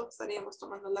lapso estaríamos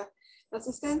tomando la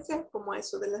asistencia, como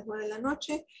eso de las 9 de la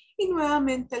noche, y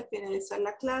nuevamente al finalizar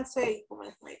la clase y como a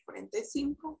las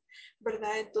 9:45,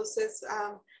 ¿verdad? Entonces,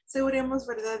 aseguremos,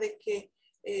 ¿verdad? De que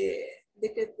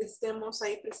estemos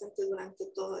ahí presentes durante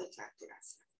toda la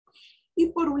clase. Y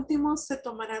por último, se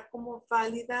tomará como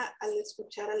válida al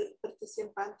escuchar al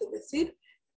participante decir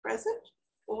present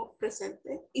o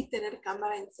presente y tener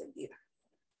cámara encendida.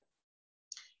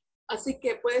 Así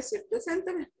que puede decir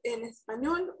presente en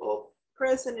español o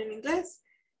present en inglés,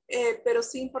 pero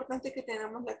sí importante que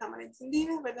tengamos la cámara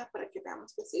encendida, ¿verdad? Para que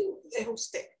veamos que sí, es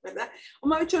usted, ¿verdad? O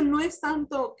más dicho, no es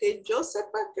tanto que yo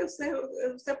sepa que usted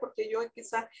es usted, porque yo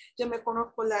quizá ya me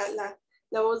conozco la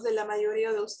voz de la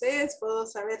mayoría de ustedes, puedo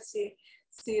saber si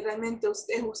realmente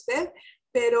usted es usted,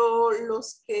 pero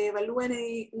los que evalúen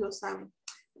y los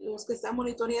que están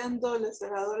monitoreando, los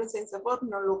cerradores de INSAFORP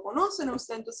no lo conocen a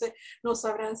usted, entonces no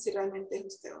sabrán si realmente es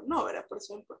usted o no, ¿verdad? Por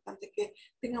eso es importante que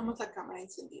tengamos la cámara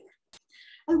encendida.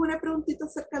 ¿Alguna preguntita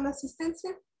acerca de la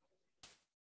asistencia?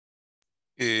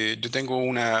 Yo tengo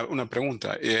una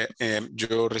pregunta.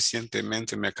 Yo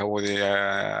recientemente me acabo de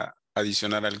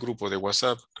adicionar al grupo de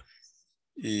WhatsApp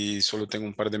y solo tengo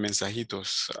un par de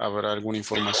mensajitos. ¿Habrá alguna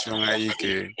información ahí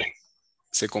que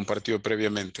se compartió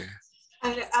previamente?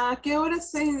 ¿A qué hora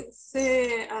se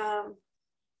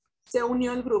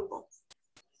unió el grupo?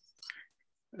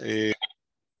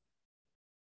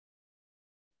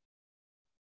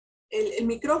 El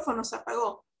micrófono se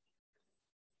apagó.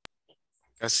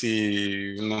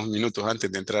 Casi unos minutos antes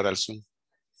de entrar al Zoom.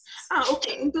 Ok.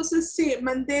 Entonces sí,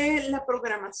 mandé la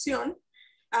programación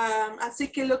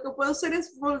Así que lo que puedo hacer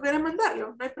es volver a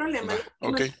mandarlo, no hay problema.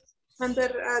 Ok,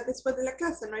 Mandar después de la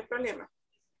clase, no hay problema.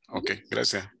 ok,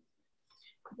 gracias.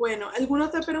 Bueno, ¿alguna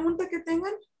otra pregunta que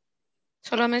tengan?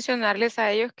 Solo mencionarles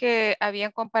a ellos que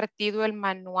habían compartido el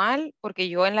manual, porque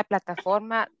yo en la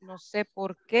plataforma, no sé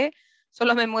por qué,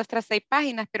 solo me muestra 6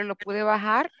 páginas, pero lo pude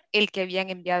bajar el que habían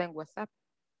enviado en WhatsApp.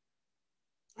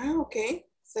 Ah, ok,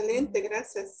 excelente,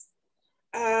 gracias.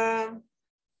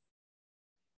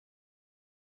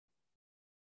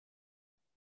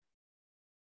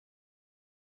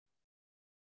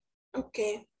 Ok.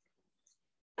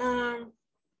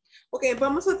 Ok,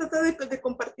 vamos a tratar de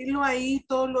compartirlo ahí,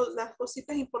 todas las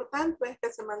cositas importantes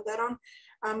que se mandaron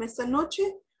esta noche.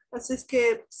 Así es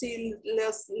que si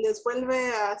les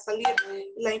vuelve a salir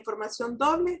la información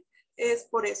doble, es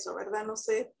por eso, ¿verdad? No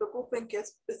se preocupen que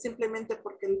es simplemente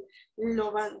porque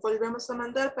volvemos a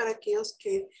mandar para aquellos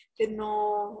que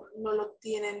no lo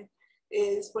tienen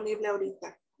disponible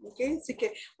ahorita. ¿Okay? Así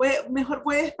que mejor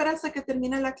voy a esperar hasta que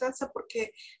termine la clase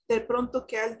porque de pronto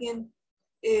que alguien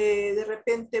de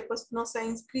repente pues no se ha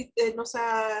inscrito, no se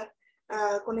ha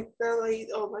conectado ahí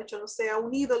o hecho, no se ha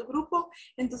unido al grupo,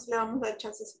 entonces le vamos a dar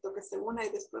chancecito que se una y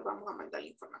después vamos a mandar la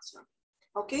información.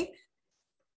 ¿Ok?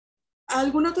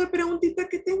 ¿Alguna otra preguntita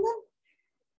que tengan?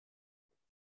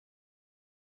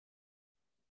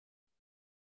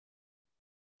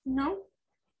 ¿No?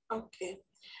 Ok.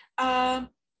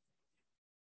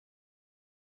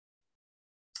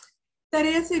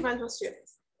 Tareas y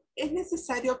evaluaciones. Es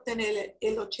necesario obtener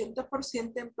el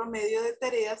 80% en promedio de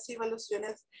tareas y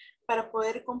evaluaciones para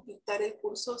poder completar el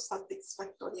curso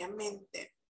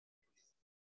satisfactoriamente.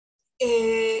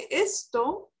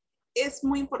 Esto es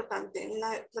muy importante. En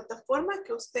la plataforma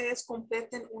que ustedes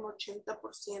completen un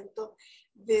 80%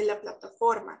 de la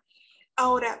plataforma.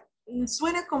 Ahora,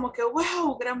 suena como que,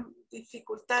 wow, gran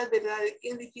dificultad, ¿verdad?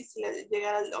 Es difícil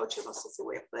llegar al 8, no sé si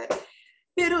voy a poder.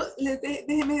 Pero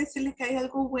déjeme decirles que hay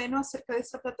algo bueno acerca de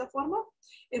esta plataforma.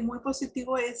 Es muy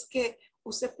positivo, es que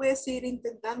usted puede seguir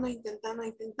intentando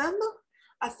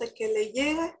hasta que le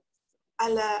llegue a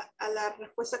la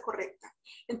respuesta correcta.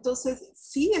 Entonces,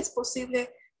 sí es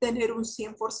posible tener un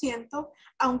 100%,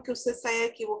 aunque usted se haya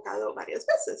equivocado varias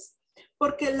veces.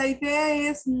 Porque la idea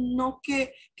es no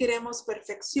que queremos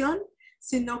perfección,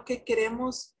 sino que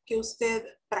queremos que usted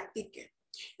practique.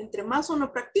 Entre más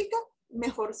uno practica,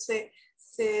 mejor se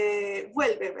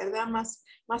vuelve, ¿verdad? Más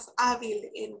hábil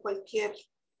en cualquier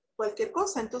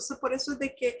cosa. Entonces, por eso es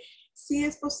de que sí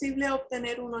es posible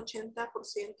obtener un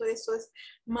 80%, eso es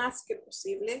más que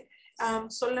posible.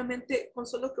 Solamente con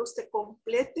solo que usted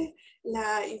complete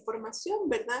la información,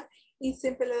 ¿verdad? Y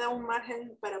siempre le da un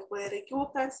margen para poder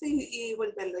equivocarse y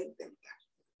volverlo a intentar,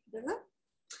 ¿verdad?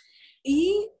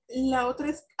 Y la otra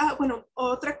es, bueno,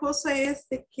 otra cosa es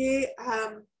de que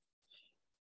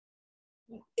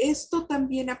esto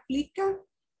también aplica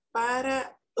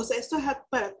para, o sea, esto es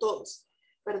para todos,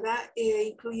 ¿verdad?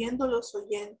 Incluyendo los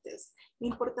oyentes.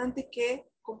 Importante que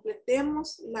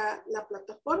completemos la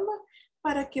plataforma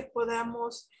para que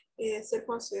podamos ser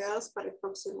considerados para el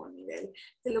próximo nivel.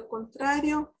 De lo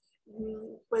contrario,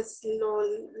 pues lo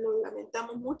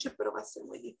lamentamos mucho, pero va a ser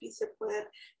muy difícil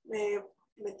poder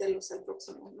meterlos al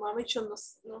próximo.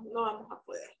 No vamos a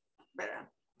poder, ¿verdad?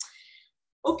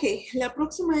 Ok, la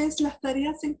próxima es las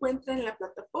tareas se encuentran en la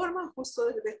plataforma justo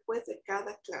después de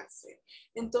cada clase.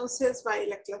 Entonces va a ir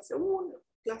la clase 1,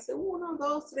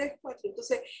 2, 3, 4.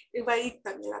 Entonces va a ir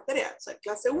también la tarea. O sea,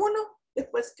 clase 1,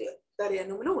 después tarea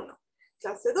número 1.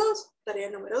 Clase 2,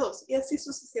 tarea número 2. Y así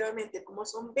sucesivamente. Como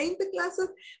son 20 clases,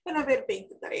 van a haber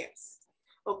 20 tareas.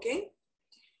 ¿Ok?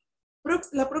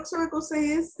 La próxima cosa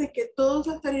es de que todas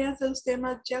las tareas de los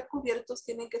temas ya cubiertos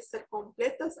tienen que ser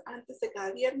completas antes de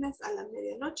cada viernes a la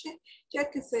medianoche, ya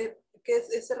que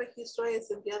ese registro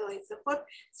es enviado a INSAFORP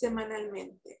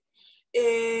semanalmente.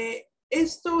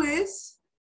 Esto es,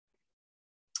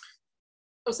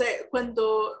 o sea,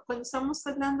 cuando estamos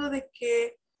hablando de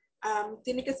que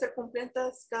tienen que ser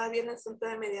completas cada viernes antes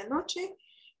de medianoche,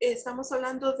 estamos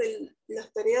hablando de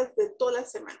las tareas de toda la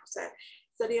semana, o sea,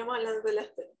 estaríamos hablando de las,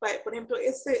 por ejemplo,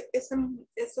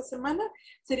 esta semana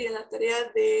sería la tarea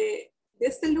de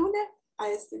este lunes a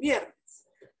este viernes.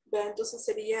 ¿Verdad? Entonces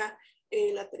sería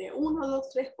la tarea 1, 2,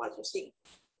 3, 4, 5.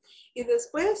 Y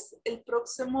después, el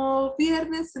próximo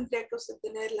viernes tendría que usted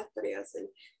tener las tareas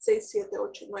del 6, 7,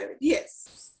 8, 9,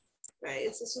 10. ¿Verdad?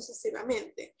 Eso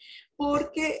sucesivamente.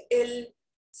 Porque el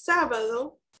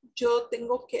sábado yo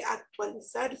tengo que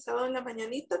actualizar, el sábado en la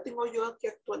mañanita tengo yo que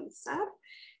actualizar,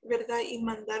 ¿verdad? Y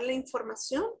mandar la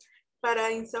información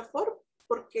para INSAFORP,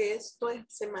 porque esto es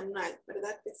semanal,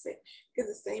 ¿verdad? Que se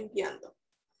está enviando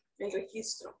el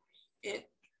registro.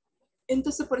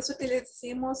 Entonces, por eso que le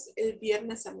decimos el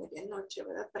viernes a medianoche,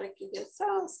 ¿verdad? Para que ya el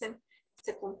sábado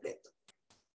se completo.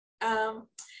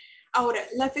 Ahora,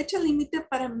 la fecha límite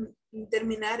para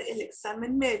terminar el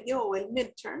examen medio o el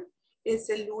midterm es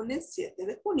el lunes 7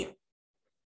 de junio.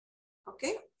 ¿Ok?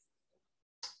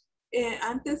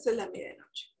 Antes de la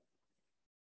medianoche.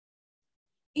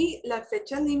 Y la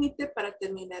fecha límite para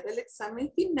terminar el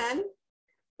examen final,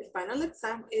 el final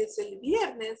exam, es el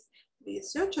viernes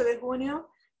 18 de junio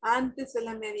antes de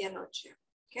la medianoche.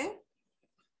 ¿Ok?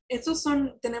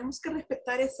 Tenemos que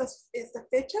respetar estas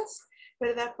fechas,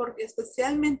 ¿verdad? Porque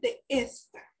especialmente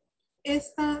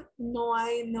esta no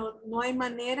hay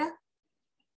manera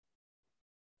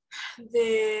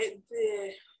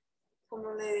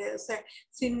o sea,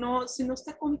 si no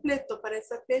está completo para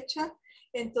esa fecha,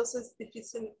 entonces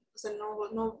difícil, o sea,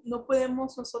 no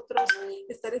podemos nosotros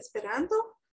estar esperando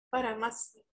para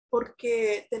más,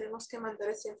 porque tenemos que mandar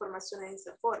esa información a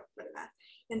INSAFORP, ¿verdad?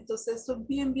 Entonces, es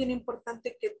bien, bien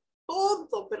importante que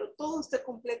pero todo esté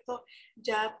completo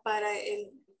ya para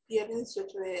el viernes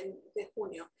 18 de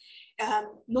junio.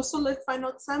 No solo el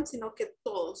final exam, sino que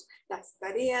todos, las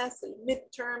tareas, el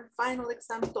midterm, final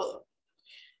exam, todo.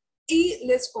 Y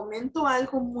les comento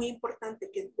algo muy importante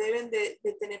que deben de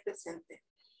tener presente.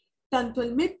 Tanto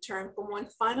el midterm como el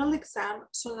final exam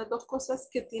son las dos cosas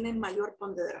que tienen mayor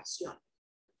ponderación.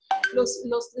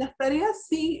 Las tareas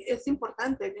sí es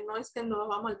importante, no es que nos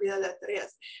vamos a olvidar de las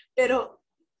tareas, pero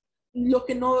lo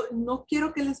que no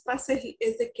quiero que les pase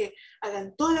es de que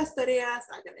hagan todas las tareas,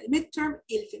 hagan el midterm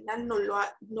y al final no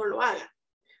lo hagan.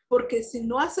 Porque si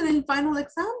no hacen el final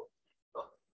exam,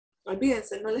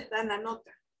 olvídense, no les dan la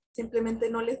nota. Simplemente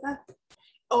no les dan.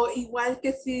 O igual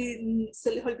que si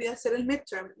se les olvida hacer el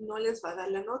midterm, no les va a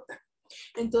dar la nota.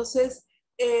 Entonces,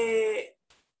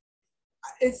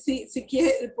 si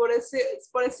quiere, por así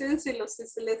decirlo, si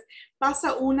se les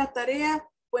pasa una tarea,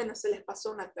 bueno, se les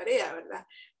pasó una tarea, ¿verdad?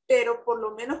 Pero por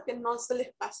lo menos que no se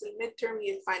les pase el midterm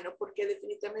y el final, porque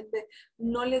definitivamente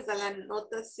no les da la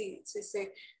nota si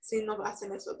no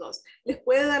hacen esos dos. Les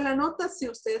puede dar la nota si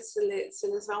a ustedes se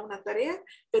les va una tarea,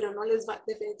 pero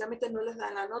definitivamente no les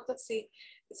da la nota si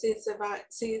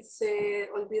se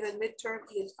olvida el midterm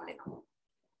y el final.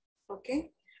 ¿Ok?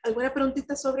 ¿Alguna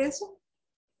preguntita sobre eso?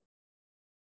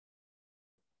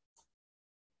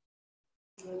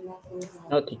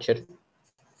 No, teacher.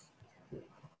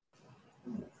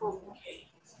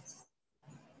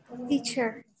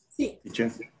 Teacher. Sí.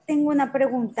 Teacher. Tengo una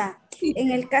pregunta. En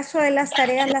el caso de las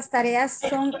tareas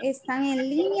están en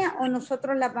línea o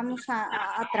nosotros las vamos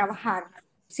a trabajar?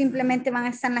 Simplemente van a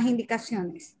estar las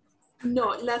indicaciones.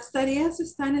 No, las tareas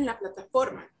están en la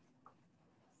plataforma.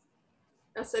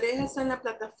 Las tareas están en la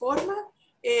plataforma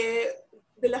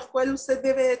de las cuales usted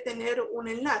debe de tener un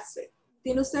enlace.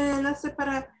 ¿Tiene usted el enlace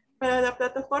para la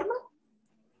plataforma?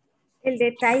 El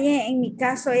detalle en mi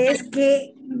caso es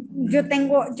que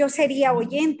yo sería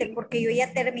oyente porque yo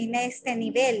ya terminé este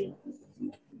nivel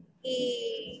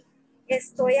y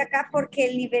estoy acá porque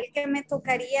el nivel que me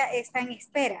tocaría está en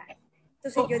espera.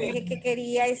 Entonces yo dije que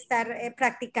quería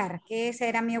practicar, que ese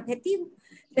era mi objetivo,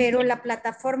 pero la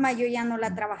plataforma yo ya no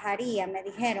la trabajaría, me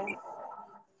dijeron.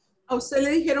 ¿A usted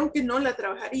le dijeron que no la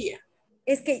trabajaría?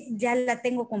 Es que ya la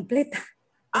tengo completa.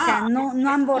 O sea, no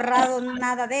han borrado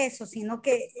nada de eso, sino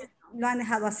que lo han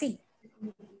dejado así.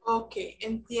 Ok,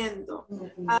 entiendo.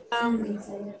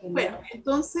 Bueno,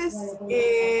 entonces,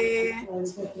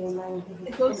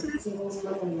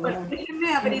 bueno,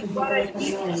 déjenme averiguar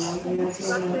allí.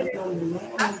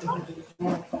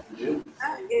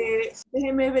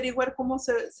 Déjenme averiguar cómo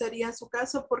sería en su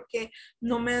caso porque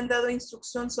no me han dado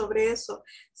instrucción sobre eso.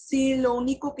 Sí, lo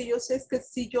único que yo sé es que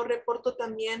sí yo reporto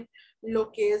también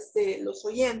lo que es de los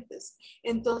oyentes.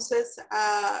 Entonces,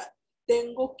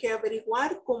 tengo que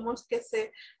averiguar cómo es que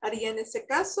se haría en ese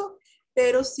caso,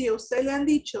 pero si a usted le han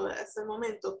dicho hasta el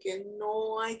momento que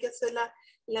no hay que hacer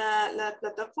la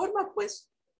plataforma, pues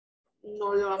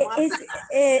no lo vamos a hacer.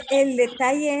 El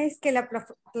detalle es que la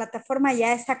plataforma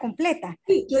ya está completa.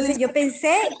 Entonces yo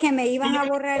pensé que me iban a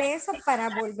borrar eso para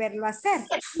volverlo a hacer,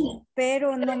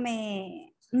 pero no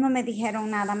me dijeron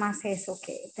nada más eso,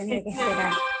 que tenía que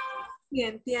esperar. Sí,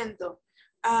 entiendo.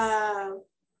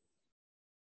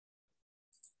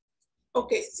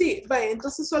 Ok, sí, vaya,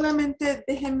 entonces solamente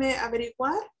déjenme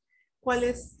averiguar cuál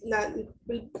es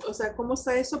o sea, cómo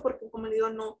está eso, porque como le digo,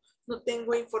 no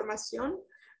tengo información.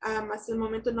 Hasta el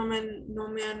momento no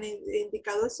me han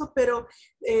indicado eso, pero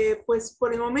pues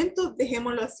por el momento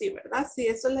dejémoslo así, ¿verdad? Si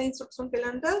esa es la instrucción que le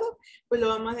han dado, pues lo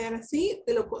vamos a dejar así,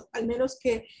 al menos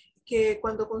que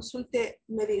cuando consulte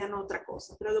me digan otra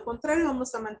cosa. Pero de lo contrario,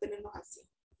 vamos a mantenernos así.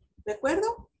 ¿De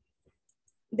acuerdo?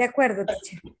 De acuerdo,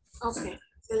 teacher. Ok,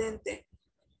 excelente.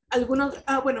 Algunos,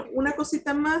 bueno, una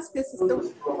cosita más que es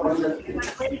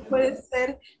puede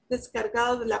ser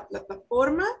descargado de la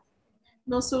plataforma.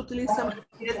 No se utiliza una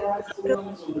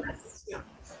sesión.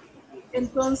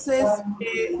 Entonces,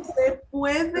 usted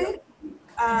puede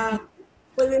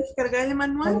descargar el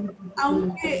manual,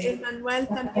 aunque el manual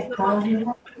también lo vamos a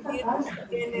compartir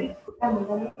en el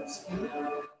grupo.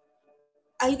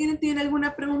 ¿Alguien tiene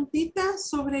alguna preguntita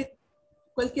sobre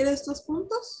cualquiera de estos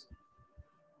puntos?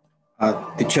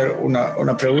 Teacher,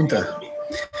 una pregunta.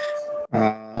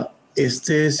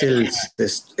 Este es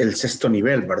el sexto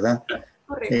nivel, ¿verdad?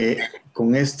 Correcto.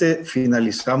 ¿Con este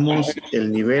finalizamos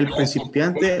el nivel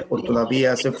principiante o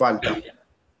todavía hace falta?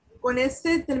 Con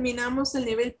este terminamos el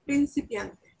nivel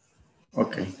principiante.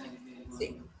 Ok.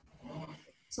 Sí.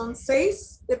 Son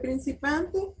 6 de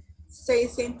principiante,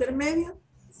 6 de intermedio,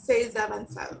 6 de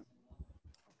avanzado.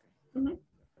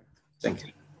 Thank you.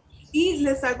 Y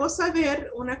les hago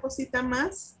saber una cosita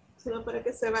más, solo para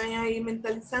que se vayan ahí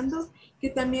mentalizando, que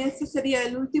también este sería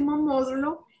el último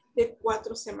módulo de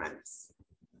 4 semanas.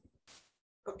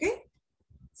 ¿Ok?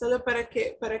 Solo para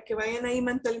que vayan ahí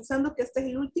mentalizando que este es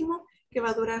el último que va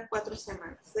a durar 4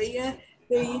 semanas. De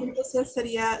ahí entonces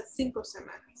sería 5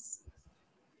 semanas.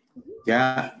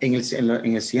 Ya en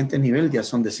el siguiente nivel ya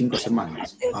son de 5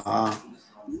 semanas.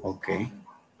 Ok.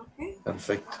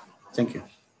 Perfecto. Thank you.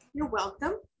 You're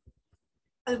welcome.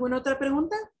 ¿Alguna otra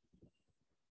pregunta?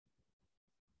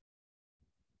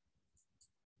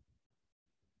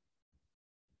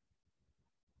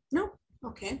 No.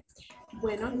 Ok.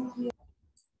 Bueno.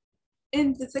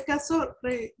 En ese caso,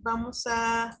 vamos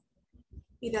a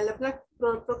ir a la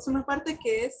próxima parte,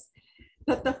 que es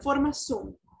plataforma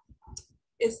Zoom.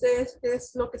 Este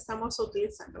es lo que estamos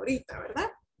utilizando ahorita,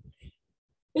 ¿verdad?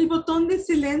 El botón de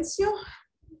silencio,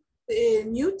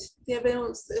 mute,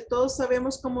 todos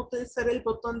sabemos cómo utilizar el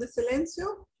botón de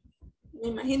silencio. Me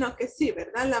imagino que sí,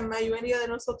 ¿verdad? La mayoría de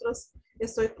nosotros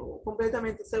estoy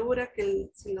completamente segura que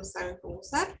sí lo saben cómo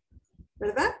usar,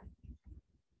 ¿verdad?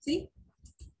 ¿Sí?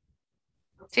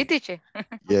 Sí, teacher.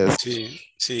 Yes.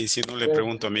 Sí, si no le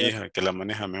pregunto a mi hija que la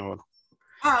maneja mejor.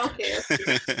 Ok.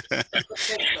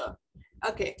 Perfecto.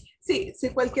 Ok. Sí, si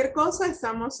cualquier cosa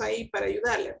estamos ahí para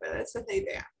ayudarle, ¿verdad? Esa es la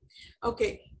idea. Ok.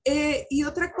 Y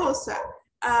otra cosa.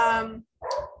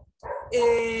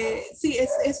 Sí,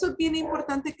 eso es bien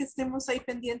importante que estemos ahí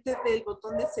pendientes del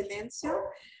botón de silencio,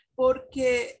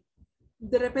 porque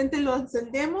de repente lo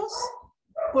encendemos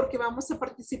porque vamos a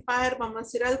participar, vamos a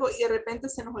hacer algo y de repente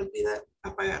se nos olvida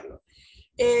apagarlo.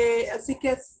 Así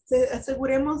que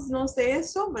asegurémonos de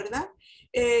eso, ¿verdad?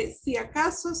 Si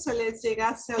acaso se les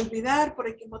llegase a olvidar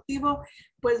por qué motivo,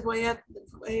 pues voy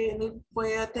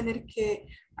a tener que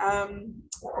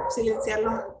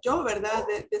silenciarlo yo, ¿verdad?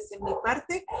 Desde mi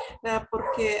parte,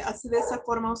 porque así de esa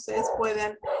forma ustedes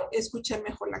puedan escuchar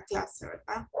mejor la clase,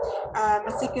 ¿verdad?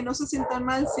 Así que no se sientan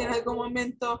mal si en algún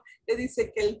momento le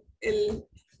dice que el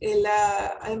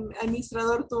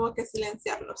administrador tuvo que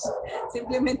silenciarlos.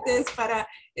 Simplemente es para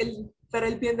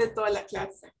el bien de toda la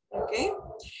clase. ¿Ok?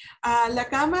 La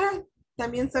cámara,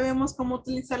 también sabemos cómo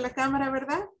utilizar la cámara,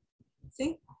 ¿verdad?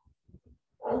 ¿Sí?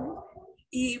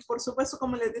 Y por supuesto,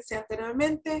 como les decía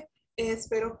anteriormente,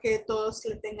 espero que todos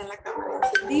le tengan la cámara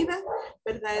encendida,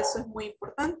 ¿verdad? Eso es muy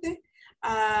importante.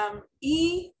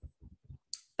 Y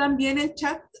también el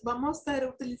chat, vamos a estar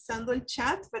utilizando el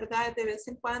chat, ¿verdad? De vez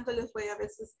en cuando les voy a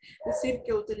veces decir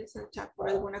que utilicen el chat por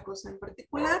alguna cosa en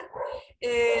particular.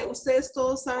 ¿Ustedes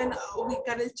todos saben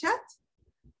ubicar el chat?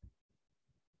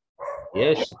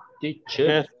 Yes,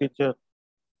 teacher. Yes, teacher.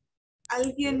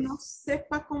 ¿Alguien no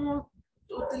sepa cómo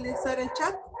utilizar el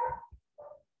chat?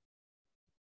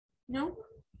 ¿No?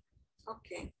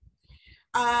 Ok.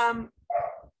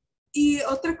 Y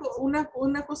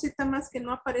una cosita más que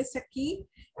no aparece aquí,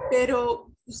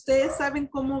 pero ustedes saben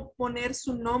cómo poner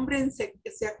su nombre en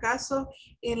si acaso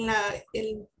en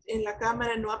la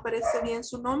cámara no aparece bien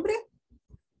su nombre.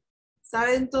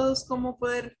 ¿Saben todos cómo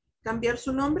poder cambiar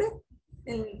su nombre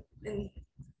en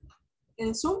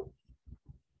Zoom?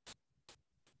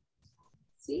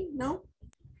 ¿Sí? ¿No?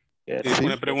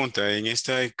 Una pregunta, en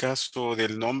este caso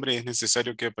del nombre, ¿es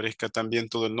necesario que aparezca también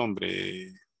todo el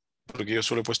nombre? Porque yo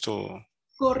solo he puesto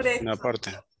una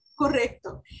parte.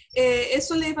 Correcto.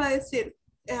 Eso le iba a decir.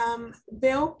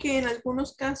 Veo que en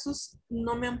algunos casos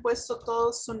no me han puesto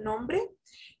todo su nombre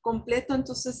completo,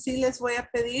 entonces sí les voy a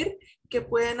pedir que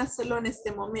puedan hacerlo en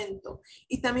este momento.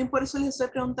 Y también por eso les estoy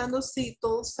preguntando si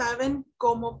todos saben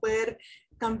cómo poder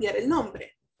cambiar el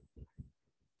nombre.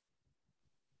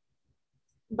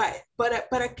 Vale,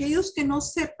 para aquellos que no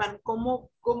sepan cómo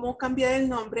cambiar el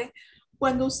nombre,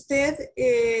 cuando usted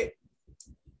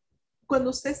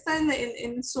cuando usted está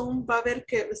en Zoom va a ver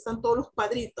que están todos los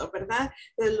cuadritos, ¿verdad?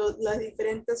 De las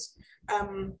diferentes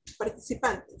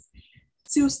participantes.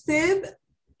 Si usted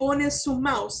pone su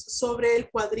mouse sobre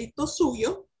el cuadrito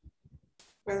suyo,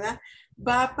 ¿verdad?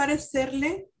 Va a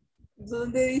aparecerle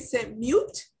donde dice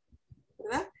mute,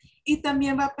 ¿verdad? Y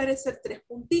también va a aparecer 3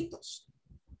 puntitos.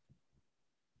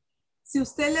 Si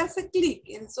usted le hace clic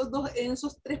en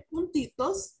esos 3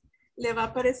 puntitos, le va a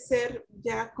aparecer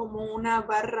ya como una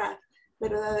barra,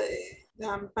 ¿verdad?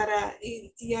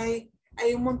 Y hay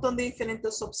un montón de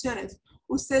diferentes opciones.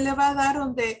 Usted le va a dar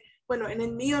donde, bueno, en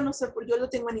el mío, no sé, yo lo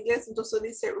tengo en inglés, entonces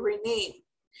dice rename.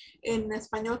 En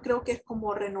español creo que es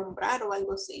como renombrar o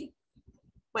algo así.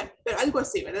 Bueno, pero algo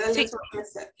así, ¿verdad? Sí.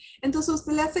 Entonces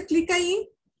usted le hace clic ahí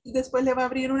y después le va a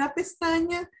abrir una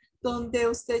pestaña donde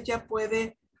usted ya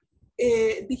puede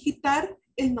digitar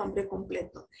el nombre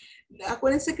completo.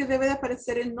 Acuérdense que debe de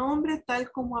aparecer el nombre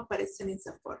tal como aparece en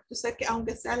INSAFORP. O sea que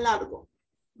aunque sea largo,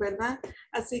 ¿verdad?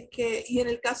 Así que, y en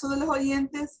el caso de los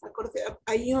oyentes,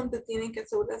 ahí donde tienen que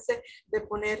asegurarse de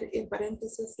poner en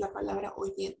paréntesis la palabra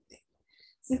oyente.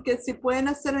 Así que si pueden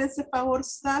hacer ese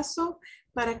favorzazo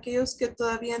para aquellos que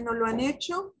todavía no lo han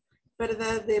hecho,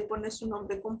 ¿verdad? De poner su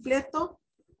nombre completo,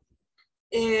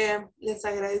 les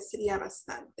agradecería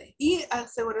bastante. Y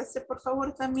asegúrese por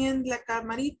favor también la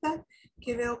camarita,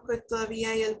 que veo que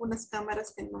todavía hay algunas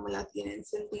cámaras que no me la tienen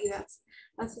encendidas.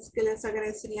 Así es que les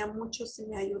agradecería mucho si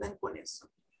me ayudan con eso.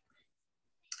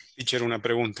 Teacher, una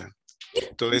pregunta.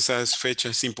 ¿Todas esas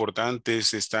fechas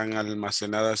importantes están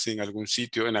almacenadas en algún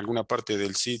sitio, en alguna parte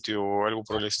del sitio o algo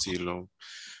por el estilo?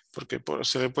 Porque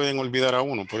se le pueden olvidar a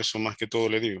uno, por eso más que todo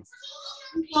le digo.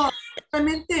 No,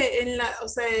 realmente en la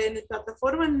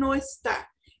plataforma no está.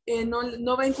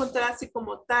 No va a encontrar así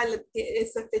como tal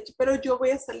esa fecha, pero yo voy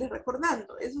a estarles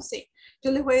recordando, eso sí.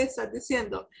 Yo les voy a estar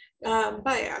diciendo,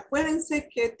 vaya, acuérdense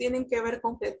que tienen que haber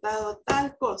completado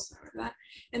tal cosa, ¿verdad?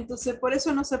 Entonces, por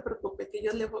eso no se preocupe, que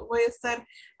yo les voy a estar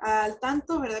al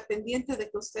tanto, ¿verdad? Pendiente de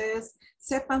que ustedes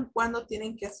sepan cuándo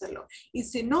tienen que hacerlo. Y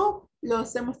si no, lo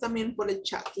hacemos también por el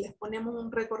chat. Les ponemos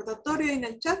un recordatorio en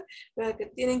el chat para que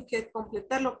tienen que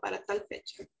completarlo para tal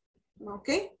fecha. ¿Ok?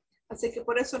 Así que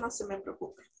por eso no se me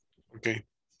preocupe. Ok.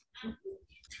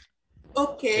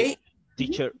 Ok.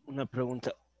 Teacher, una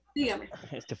pregunta. Dígame.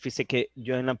 Fíjese que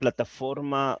yo en la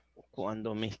plataforma,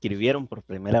 cuando me inscribieron por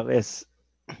primera vez,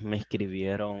 me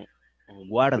escribieron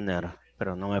Warner,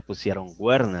 pero no me pusieron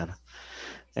Werner.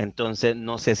 Entonces,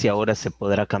 no sé si ahora se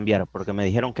podrá cambiar, porque me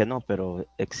dijeron que no, pero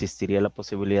existiría la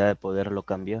posibilidad de poderlo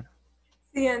cambiar.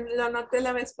 Sí, lo anoté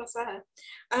la vez pasada.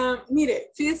 Mire,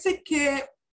 fíjese que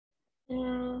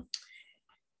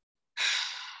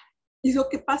y lo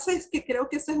que pasa es que creo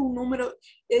que ese es un número,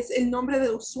 es el nombre de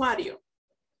usuario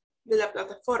de la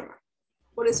plataforma.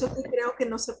 Por eso que creo que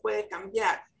no se puede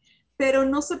cambiar. Pero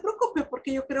no se preocupe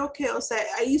porque yo creo que, o sea,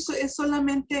 ahí es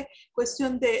solamente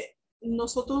cuestión de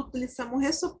nosotros utilizamos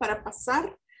eso para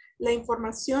pasar la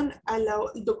información al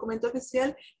documento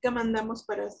oficial que mandamos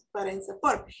para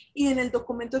INSAFORP. Y en el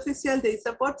documento oficial de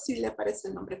INSAFORP sí le aparece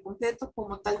el nombre completo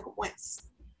como tal como es.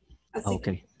 Así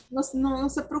que no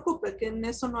se preocupe, que en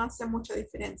eso no hace mucha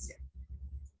diferencia.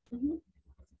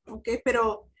 Ok,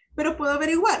 pero puedo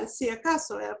averiguar si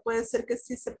acaso, ¿verdad? Puede ser que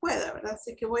sí se pueda, ¿verdad?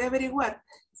 Así que voy a averiguar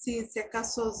si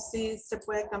acaso sí se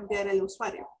puede cambiar el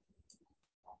usuario,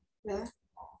 ¿verdad?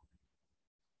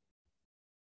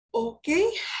 Ok,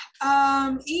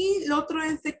 y lo otro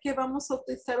es de que vamos a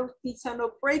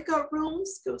utilizando breakout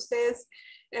rooms, que ustedes,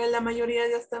 la mayoría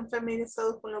ya están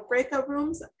familiarizados con los breakout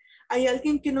rooms. ¿Hay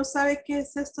alguien que no sabe qué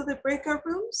es esto de breakout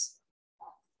rooms?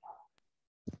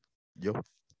 Yo.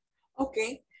 Ok.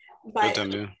 Bye. Yo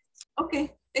también. Ok,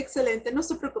 excelente. No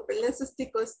se preocupen, les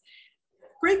explico.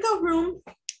 Breakout room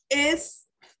es,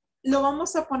 lo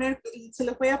vamos a poner, se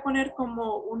les voy a poner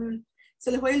como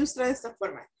se les voy a ilustrar de esta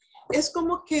forma. Es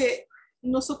como que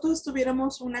nosotros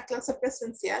estuviéramos una clase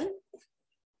presencial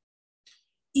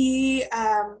y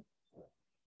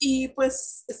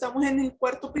pues estamos en el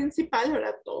cuarto principal,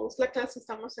 ¿verdad? Todos la clase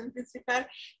estamos en el principal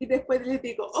y después les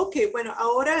digo, ok, bueno,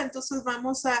 ahora entonces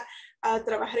vamos a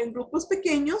trabajar en grupos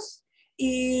pequeños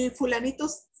y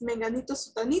fulanitos, menganitos,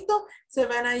 sutanito se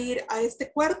van a ir a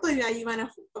este cuarto y ahí van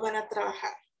a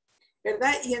trabajar,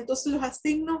 ¿verdad? Y entonces los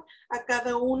asigno a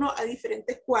cada uno a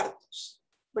diferentes cuartos,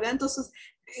 ¿verdad? Entonces,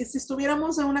 si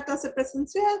estuviéramos en una clase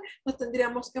presencial, nos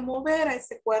tendríamos que mover a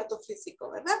ese cuarto físico,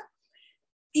 ¿verdad?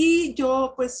 Y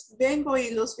yo pues vengo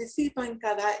y los visito en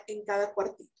cada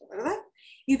cuartito, ¿verdad?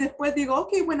 Y después digo,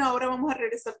 ok, bueno, ahora vamos a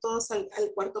regresar todos al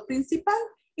cuarto principal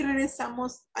y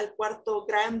regresamos al cuarto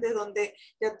grande donde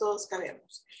ya todos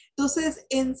cabemos. Entonces,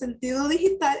 en sentido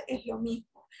digital es lo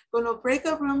mismo. Con los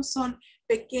breakout rooms son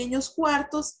pequeños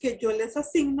cuartos que yo les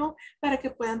asigno para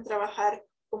que puedan trabajar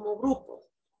como grupos,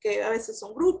 que a veces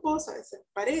son grupos, a veces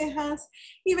parejas,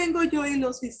 y vengo yo y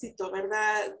los visito,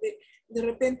 ¿verdad? De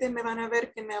repente me van a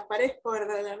ver que me aparezco,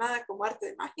 ¿verdad? De la nada, como arte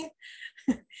de magia,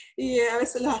 y a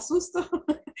veces los asusto,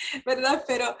 ¿verdad?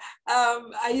 Pero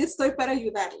ahí estoy para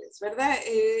ayudarles, ¿verdad?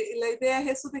 La idea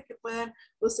es eso de que puedan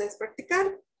ustedes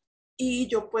practicar y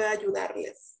yo pueda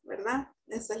ayudarles, ¿verdad?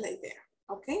 Esa es la idea,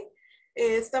 ¿ok?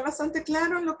 ¿Está bastante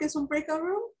claro en lo que es un breakout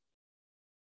room?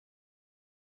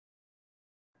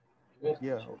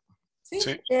 Yeah. ¿Sí?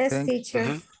 Yes,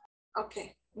 teacher. Ok,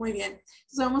 muy bien.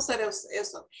 Entonces vamos a hacer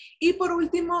eso. Y por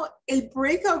último, el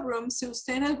breakout room, si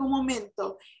usted en algún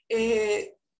momento,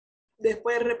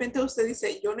 después de repente usted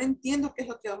dice, yo no entiendo qué es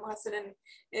lo que vamos a hacer,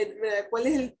 cuál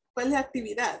es la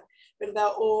actividad,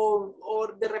 ¿verdad? O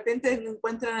de repente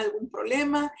encuentran algún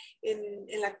problema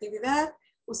en la actividad,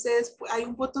 ustedes, hay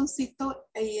un botoncito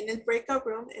ahí en el breakout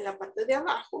room, en la parte de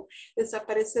abajo, les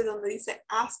aparece donde dice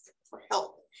Ask for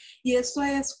Help. Y eso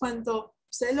es cuando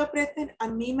ustedes lo aprieten, a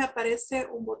mí me aparece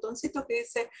un botoncito que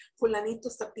dice fulanito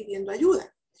está pidiendo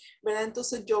ayuda, ¿verdad?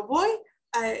 Entonces yo voy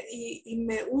y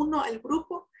me uno al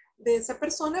grupo de esa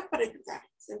persona para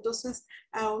ayudarles. Entonces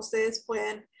ustedes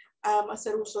pueden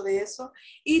hacer uso de eso.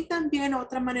 Y también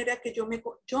otra manera que yo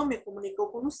me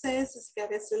comunico con ustedes es que a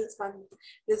veces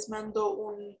les mando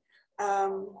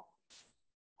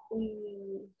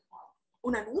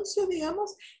un anuncio,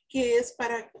 digamos, que es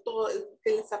para todo,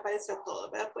 que les aparece a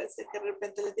todo, ¿verdad? Puede ser que de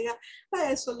repente les diga,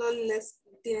 solo les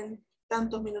tienen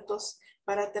tantos minutos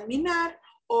para terminar,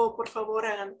 o por favor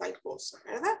hagan tal cosa,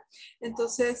 ¿verdad?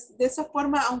 Entonces, de esa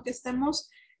forma, aunque estemos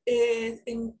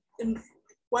en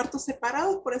cuartos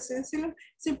separados, por así decirlo,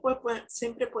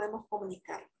 siempre podemos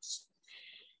comunicarnos.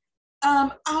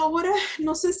 Ahora,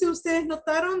 no sé si ustedes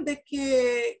notaron de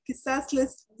que quizás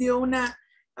les dio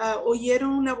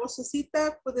oyeron una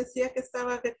vocecita, pues decía que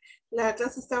la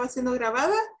clase estaba siendo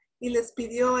grabada y les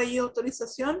pidió ahí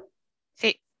autorización.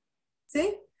 Sí.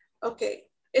 ¿Sí? Ok.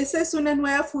 Esa es una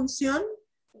nueva función,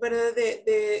 ¿verdad?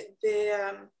 De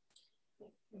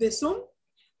Zoom.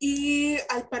 Y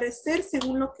al parecer,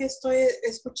 según lo que estoy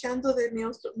escuchando de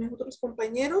mis otros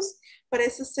compañeros,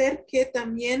 parece ser que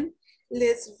también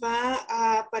les va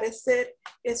a aparecer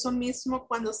eso mismo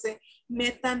cuando se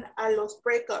metan a los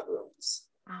breakout rooms.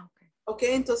 Ok,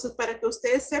 entonces para que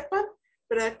ustedes sepan,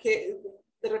 ¿verdad? Que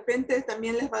de repente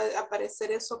también les va a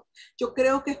aparecer eso. Yo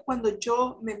creo que es cuando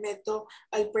yo me meto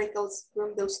al breakout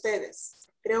room de ustedes.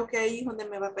 Creo que ahí es donde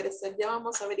me va a aparecer. Ya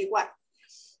vamos a averiguar.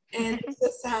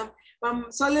 Entonces,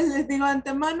 solo les digo de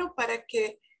antemano para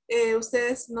que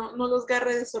ustedes no los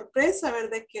agarre de sorpresa,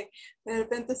 ¿verdad? Que de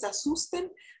repente se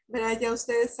asusten, ¿verdad? Ya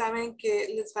ustedes saben que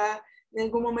en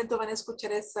algún momento van a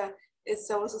escuchar esa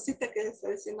vocecita que les está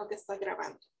diciendo que está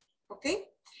grabando. ¿Ok?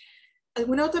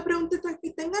 ¿Alguna otra preguntita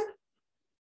que tengan?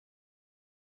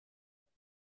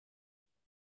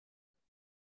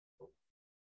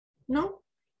 ¿No?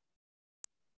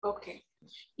 Ok.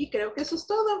 Y creo que eso es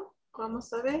todo.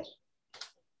 Vamos a ver.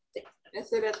 Sí,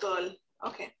 ese era todo.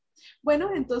 Ok.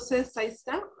 Bueno, entonces ahí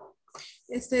está.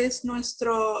 Este es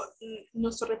nuestro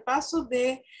repaso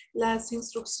de las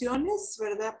instrucciones,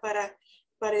 ¿verdad? Para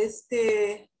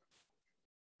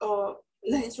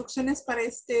las instrucciones para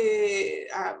este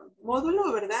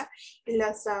módulo, ¿verdad? Y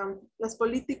las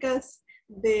políticas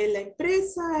de la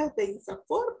empresa, de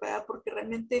INSAFORP, ¿verdad? Porque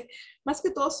realmente, más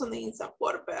que todo son de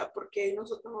INSAFORP, ¿verdad? Porque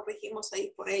nosotros nos regimos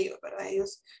ahí por ellos, ¿verdad?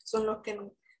 Ellos son los que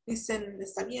dicen,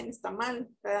 está bien, está mal,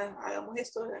 ¿verdad? Hagamos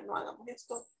esto, ¿verdad? No hagamos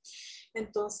esto.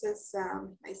 Entonces,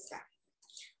 ahí está.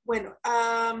 Bueno,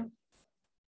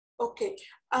 ok.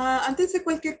 Antes de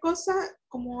cualquier cosa,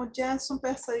 como ya son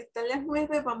pasaditas las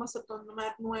 9, vamos a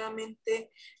tomar nuevamente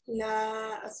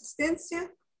la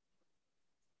asistencia.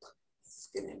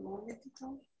 Esperen un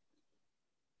momentito.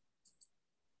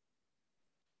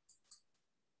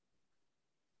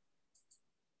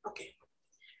 Okay.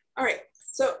 All right.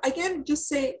 So again, just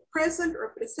say present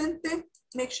or presente.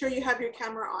 Make sure you have your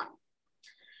camera on.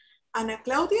 Ana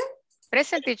Claudia?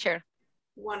 Present, teacher.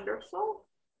 Wonderful.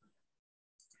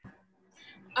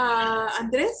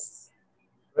 Andrés?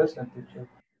 Present, teacher.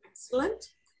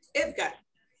 Excellent. Edgar?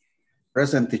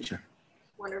 Present, teacher.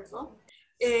 Wonderful.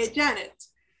 Janet?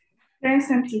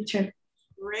 Present, teacher.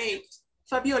 Great.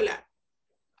 Fabiola?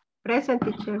 Present,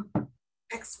 teacher.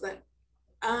 Excellent.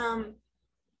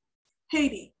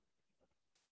 Haiti?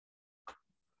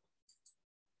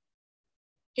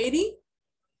 Haiti?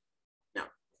 No.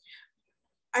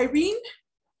 Irene?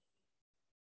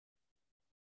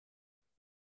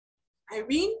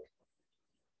 Irene?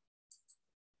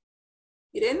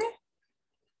 Irene?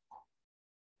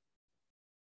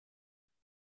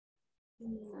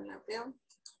 veo.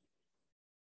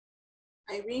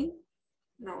 Irene,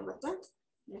 no, ¿verdad?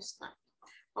 No está.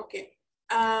 Okay.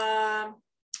 Ivan.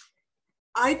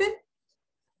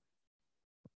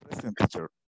 Present, teacher.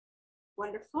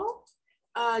 Wonderful.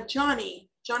 Johnny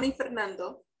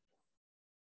Fernando.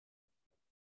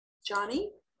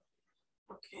 Johnny.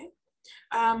 Okay.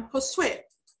 Josué.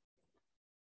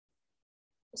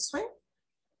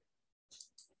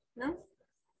 No?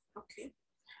 Okay.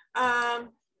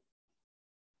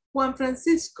 Juan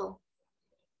Francisco.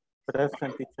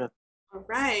 Present, teacher. All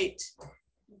right.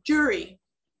 Jury.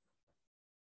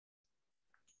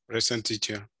 Present,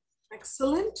 teacher.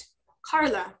 Excellent.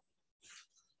 Carla.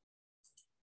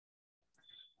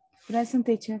 Present,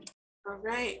 teacher. All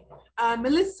right.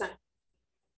 Melissa.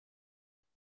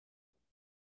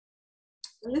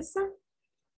 Melissa?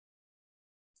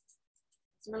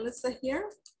 Is Melissa here?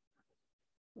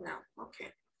 No.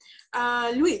 Okay.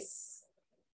 Luis.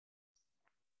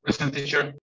 Present,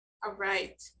 teacher. All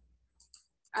right.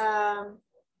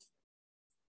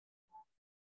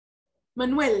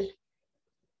 Manuel.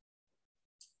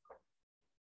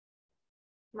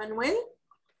 Manuel?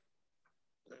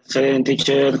 Present,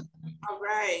 teacher. All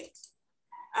right.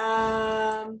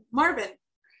 Marvin.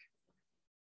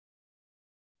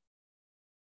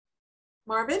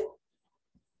 Marvin?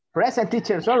 Present,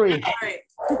 teacher, sorry. All right.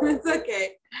 It's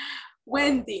okay.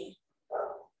 Wendy.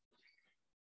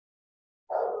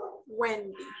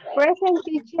 Wendy. Present,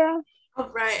 teacher. All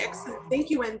right, excellent. Thank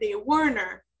you, Wendy.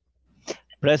 Warner.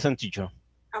 Present, teacher.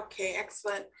 Okay,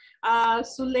 excellent.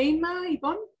 Suleima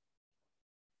Yvonne.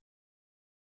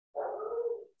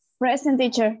 Present,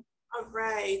 teacher. All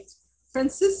right.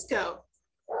 Francisco.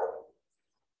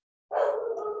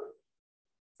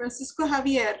 Francisco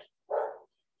Javier.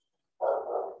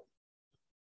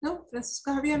 No,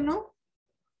 Francisco Javier, no.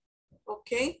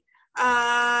 Okay.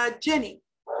 Jenny.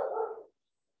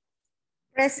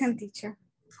 Present, teacher.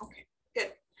 Okay,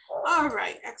 good. All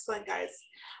right, excellent, guys.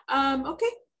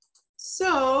 Okay,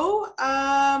 so,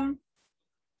 all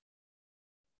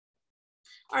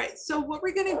right, so what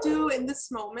we're gonna do in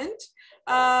this moment,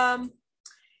 I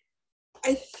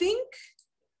think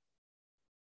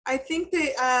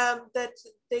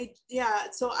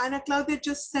so Ana Claudia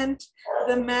just sent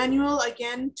the manual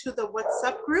again to the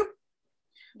WhatsApp group.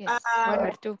 Yes,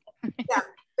 Warner too. Yeah,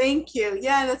 thank you.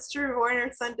 Yeah, that's true.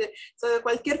 Warner sent it. So de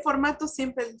cualquier formato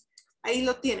siempre ahí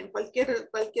lo tienen. Cualquiera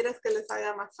que les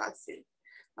haga más fácil.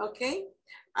 Okay.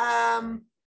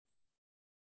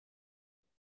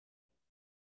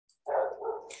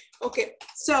 Okay.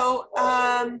 So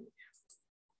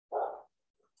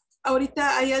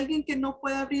ahorita hay alguien que no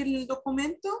puede abrir el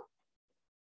documento.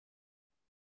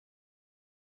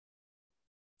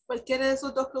 Cualquiera de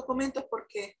esos dos documentos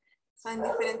porque está en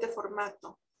diferente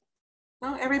formato.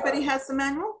 No, everybody has the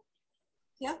manual?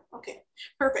 Yeah, okay,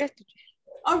 perfect.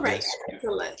 All right,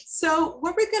 excellent. So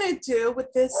what we're gonna do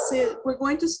with this is we're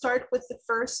going to start with the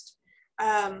first,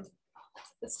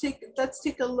 let's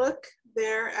take a look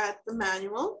there at the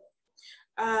manual.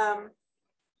 A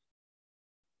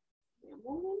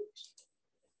moment.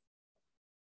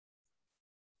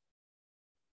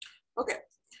 Okay,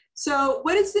 so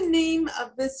what is the name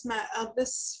of this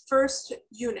first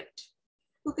unit?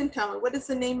 Who can tell me? What is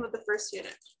the name of the first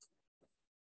unit?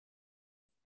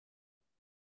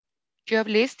 Job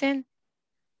listing.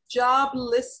 Job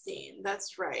listing,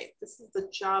 that's right. This is the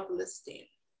job listing.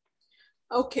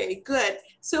 Okay, good.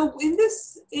 So in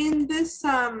this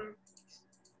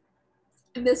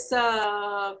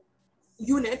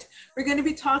unit, we're going to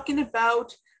be talking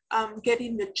about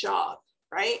getting the job,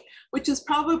 right? Which is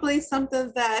probably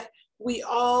something that we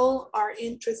all are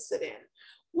interested in.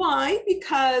 Why?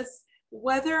 Because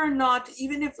whether or not,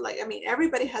 even if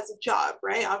everybody has a job,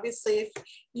 right? Obviously,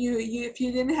 if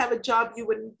you didn't have a job, you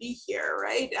wouldn't be here,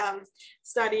 right?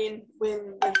 Studying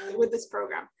with this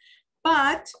program.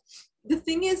 But the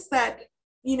thing is that,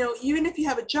 even if you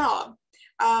have a job,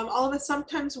 all of us,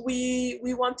 sometimes we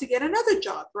want to get another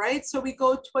job, right? So we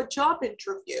go to a job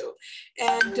interview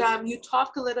and you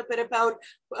talk a little bit about,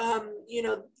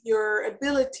 your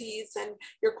abilities and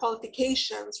your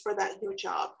qualifications for that new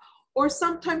job. Or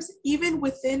sometimes even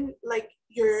within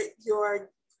your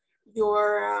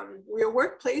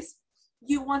workplace,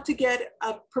 you want to get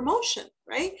a promotion,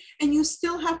 right? And you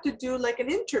still have to do an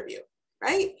interview,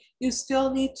 right? You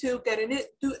still need to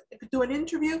do an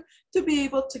interview to be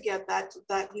able to get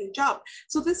that new job.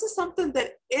 So this is something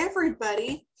that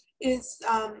everybody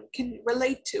can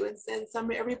relate to and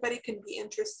everybody can be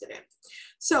interested in.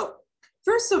 So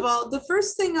first of all, the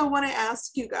first thing I want to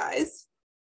ask you guys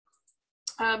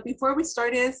before we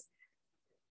start is,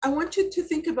 I want you to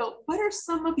think about what are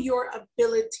some of your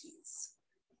abilities?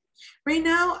 Right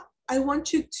now, I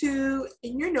want you to,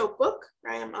 in your notebook,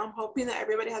 right? I'm hoping that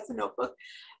everybody has a notebook.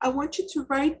 I want you to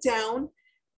write down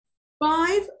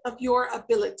 5 of your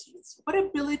abilities. What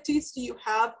abilities do you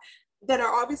have that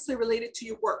are obviously related to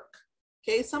your work?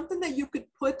 Okay, something that you could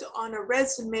put on a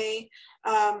resume,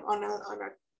 on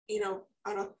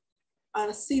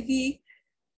a CV.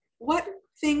 What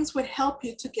things would help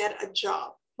you to get a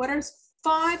job? What are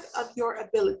 5 of your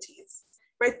abilities?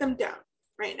 Write them down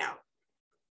right now.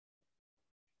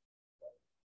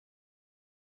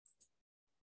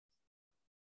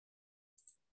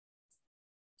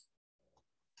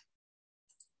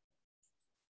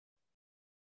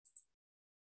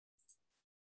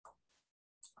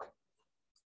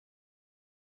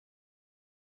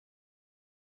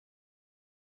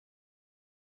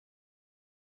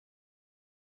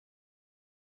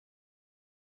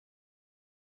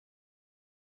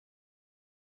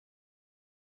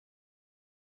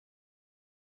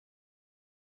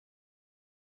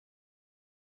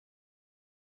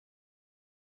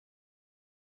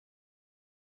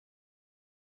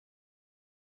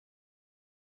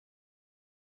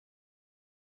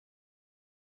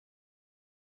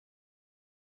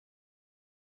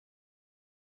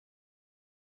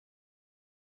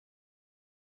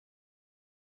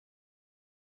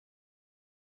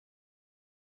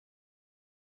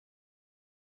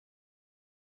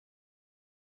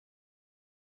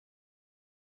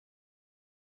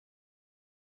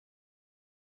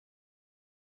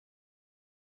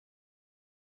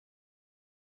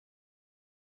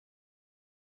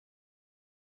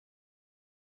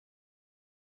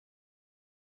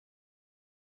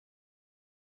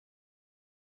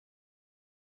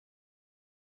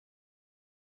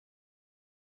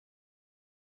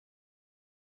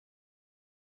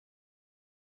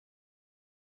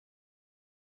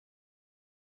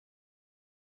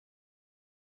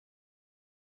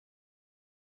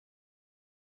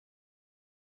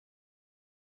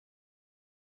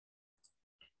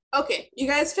 Okay, you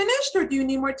guys finished or do you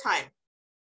need more time?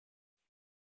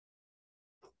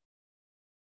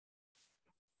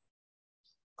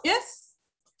 Yes?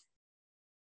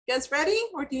 You guys ready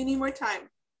or do you need more time?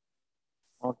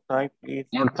 More time, please.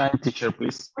 More time, teacher,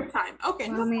 please. More time. Okay.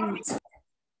 One minute.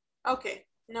 Okay,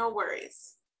 no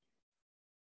worries.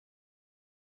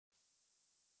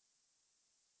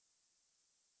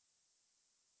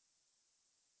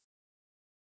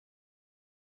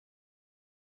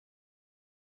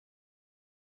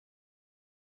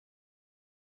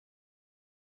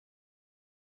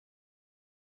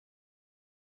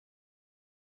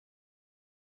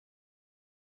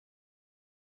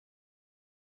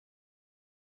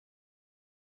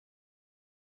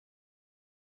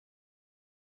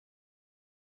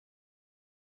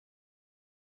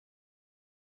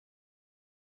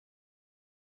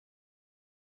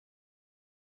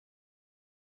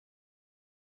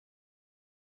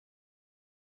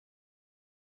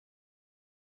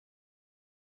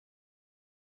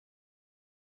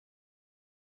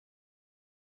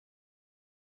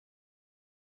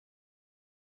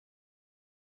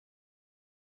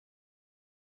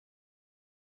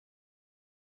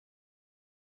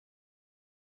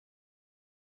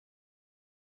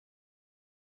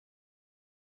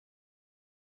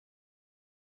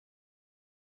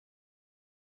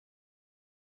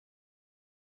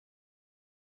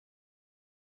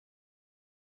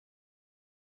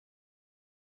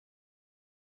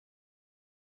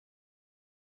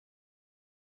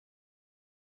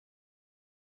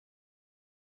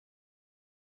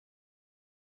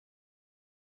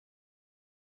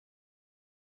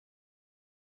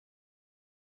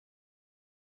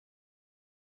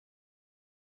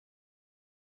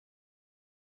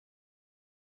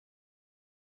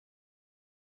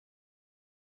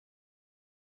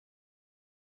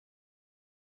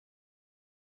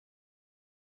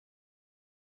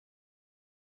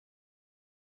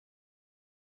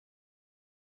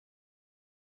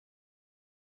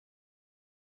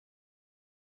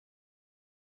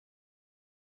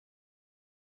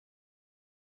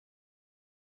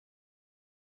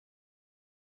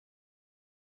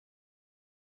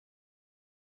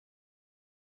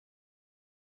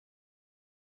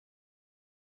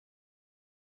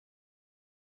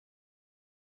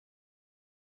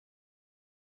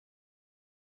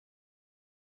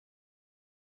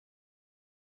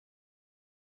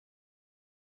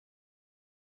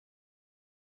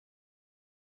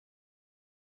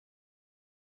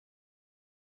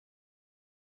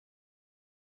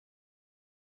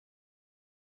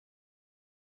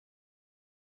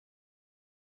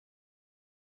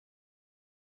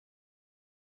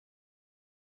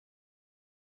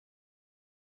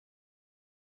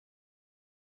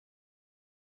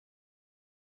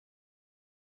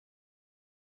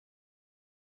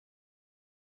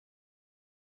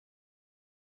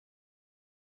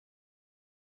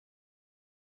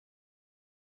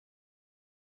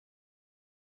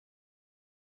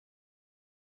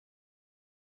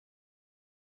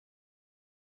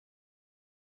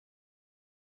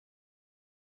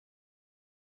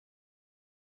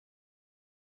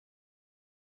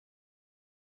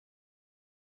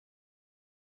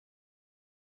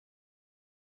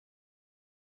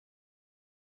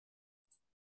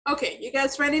 Okay, you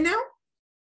guys ready now?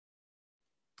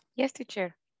 Yes,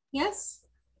 teacher. Yes?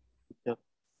 Yep.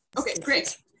 Okay,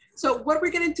 great. So what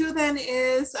we're gonna do then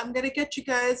is I'm gonna get you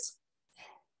guys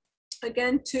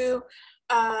again to,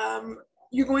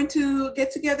 you're going to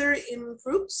get together in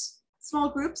groups, small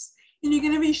groups, and you're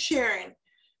gonna be sharing.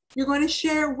 You're going to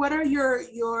share what are your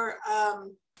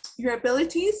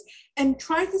abilities and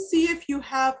try to see if you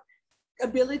have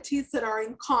abilities that are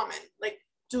in common. Like,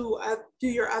 do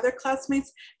your other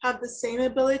classmates have the same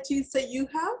abilities that you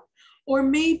have? Or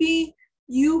maybe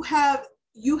you have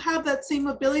that same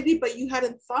ability, but you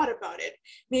hadn't thought about it.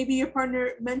 Maybe your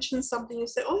partner mentioned something, you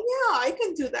say, oh yeah, I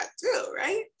can do that too,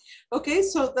 right? Okay,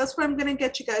 so that's what I'm gonna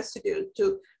get you guys to do,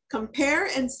 to compare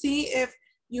and see if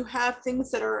you have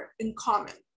things that are in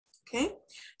common, okay?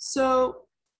 So,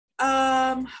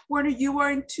 Warner, you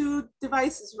are in 2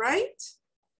 devices, right?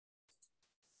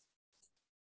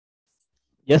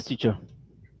 Yes, teacher.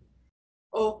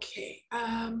 Okay,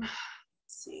 let's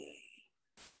see.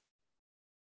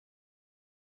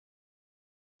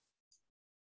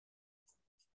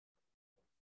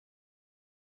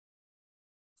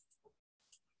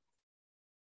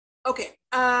 Okay,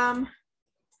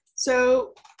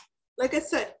 so like I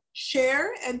said,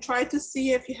 share and try to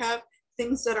see if you have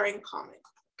things that are in common,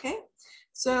 okay?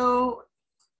 So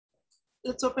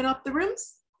let's open up the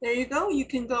rooms. There you go. You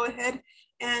can go ahead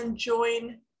and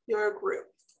join your group.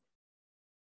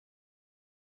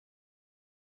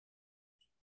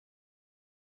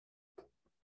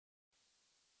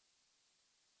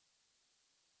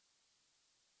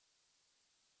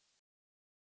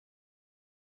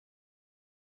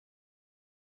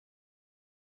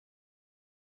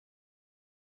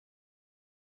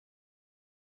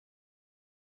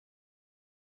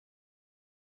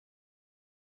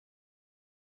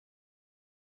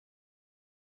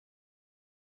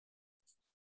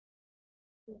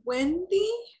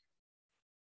 Wendy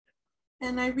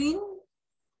and Irene.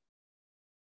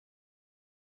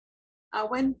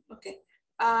 Okay.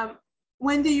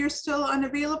 Wendy, you're still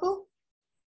unavailable?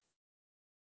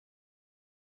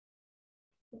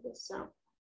 I guess so.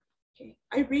 Okay.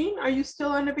 Irene, are you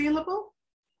still unavailable?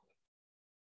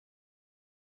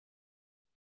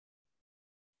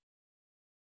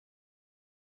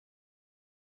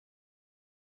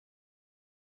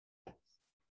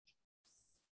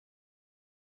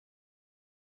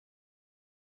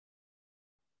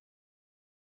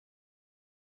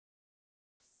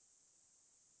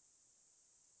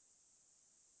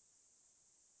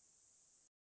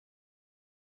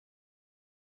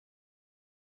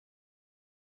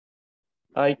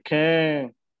 I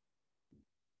can.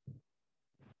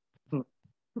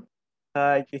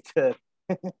 Hi, teacher.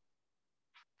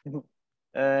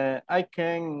 I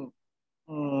can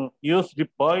use the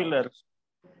boilers.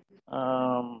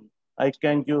 I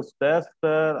can use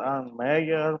tester and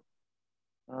measure.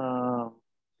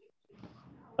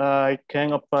 I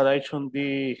can operation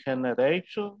the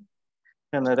generator.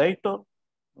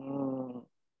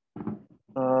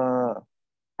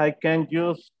 I can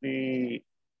use the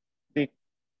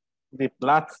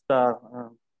black star.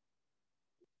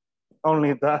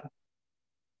 Only that.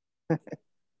 Okay.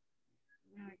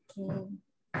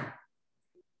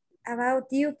 About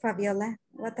you, Fabiola,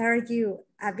 what are your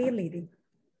ability?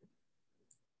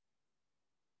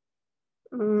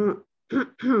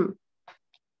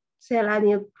 Sell a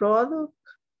new product,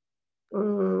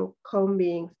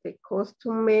 convince the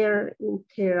customer,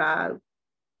 interact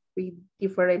with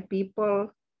different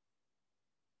people.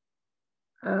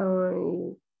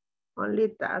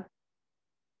 Only that.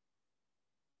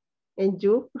 And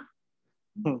you?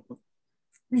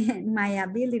 My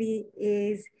ability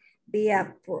is be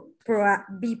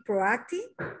proactive,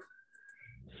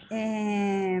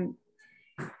 and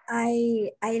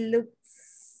I look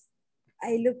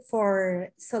for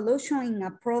solution in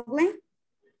a problem,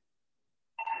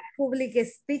 public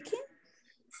speaking,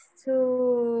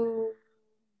 to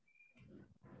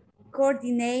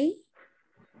coordinate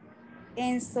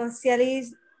and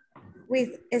socialize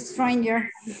with a stranger.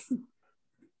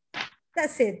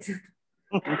 That's it.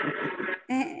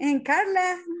 And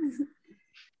Carla?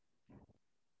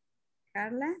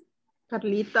 Carla?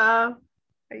 Carlita?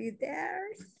 Are you there?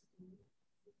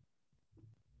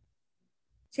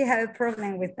 She had a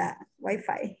problem with that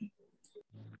Wi-Fi.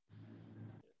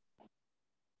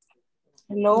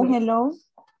 Hello, hello.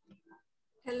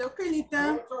 Hello,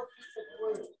 Carlita.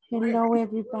 Hello,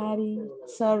 everybody.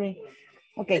 Sorry.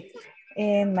 Okay.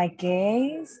 In my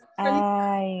case,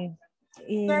 Carla.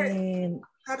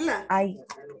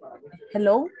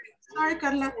 Hello? Sorry,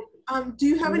 Carla. Do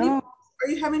you have any, are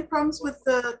you having problems with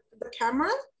the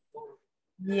camera?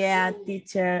 Yeah,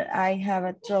 teacher, I have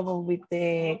a trouble with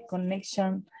the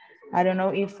connection. I don't know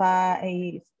if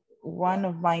one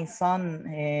of my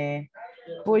son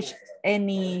push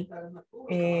any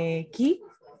key.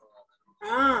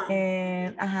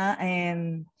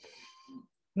 And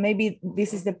maybe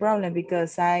this is the problem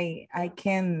because I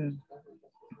can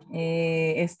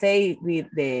stay with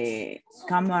the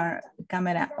camera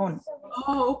on.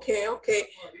 Oh, okay, okay.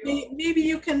 Maybe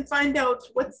you can find out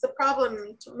what's the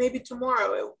problem. Maybe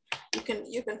tomorrow you can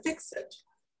fix it.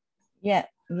 Yeah,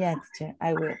 teacher,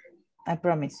 I will. I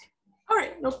promise. All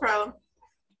right, no problem.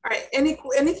 All right,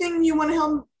 anything you want to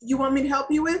help? You want me to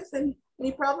help you with?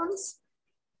 Any problems?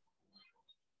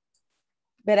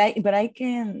 But I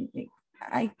can.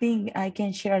 I think I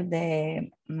can share the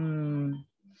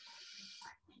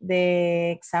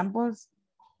examples.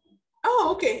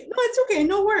 Oh, okay. No, it's okay.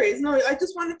 No worries. No, I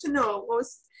just wanted to know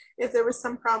if there was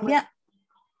some problem. Yeah.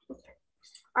 Okay.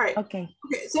 All right. Okay.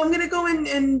 Okay. So I'm gonna go in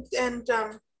and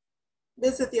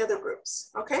visit the other groups.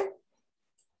 Okay.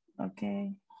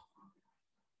 Okay.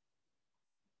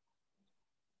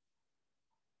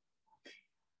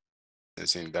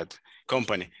 In that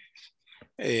company.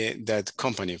 That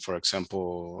company, for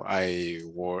example, I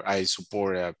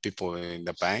support people in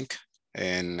the bank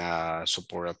and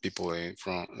support people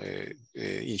from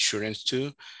insurance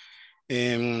too.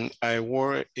 And I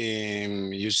work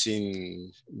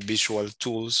using visual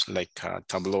tools like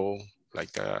Tableau,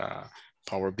 like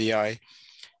Power BI,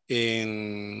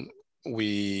 and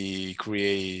we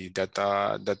create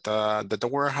data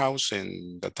warehouse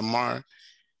and data mart.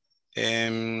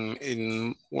 And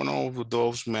in one of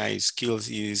those, my skills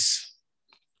is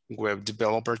web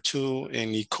developer too,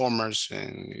 and e-commerce.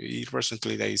 And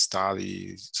recently I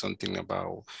studied something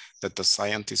about data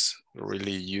scientists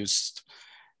really used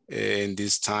in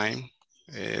this time.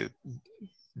 That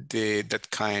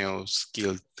kind of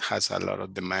skill has a lot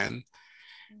of demand.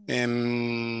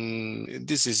 And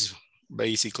this is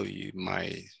basically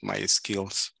my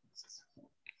skills.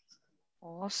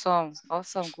 Awesome,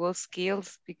 good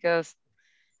skills because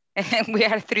we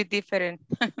are three different.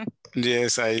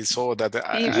 Yes, I saw that.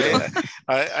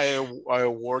 I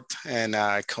worked in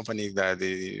a company that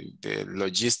the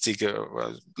logistic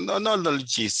was not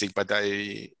logistic, but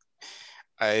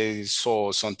I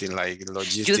saw something like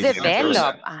logistic. You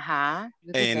develop,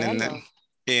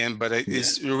 but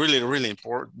it's really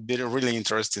important, really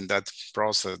interesting, that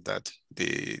process, that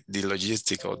the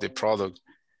logistic of the product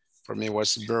for me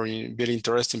was very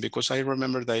interesting, because I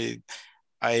remember that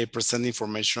I present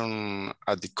information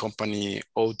at the company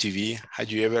OTV.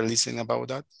 Had you ever listened about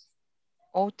that?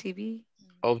 OTV?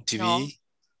 OTV No.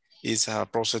 is a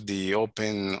process, the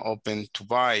open to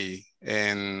buy.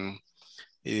 And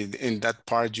in that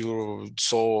part, you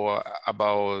saw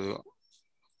about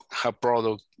how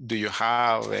product do you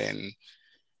have, and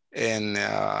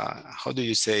how do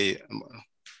you say,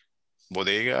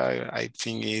 bodega, I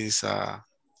think is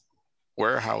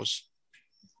warehouse.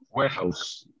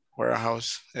 Warehouse.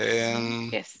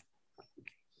 Yes.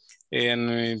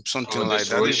 And something like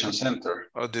that. Distribution center.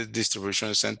 Or the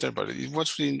distribution center, but it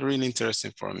was really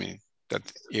interesting for me, that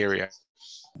area.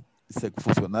 Se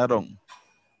fusionaron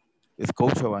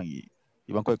Scotiabank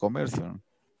y Banco de Comercio.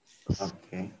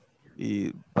 Okay.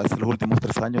 Y pasé los últimos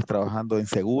 3 años trabajando en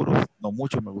seguros, no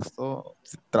mucho, me gustó.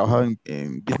 Trabajaba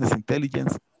en Business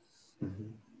Intelligence.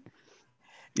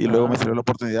 Y luego me salió la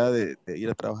oportunidad de ir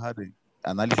a trabajar en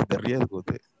análisis de riesgo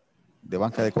de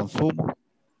banca de consumo.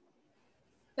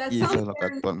 Y eso es lo que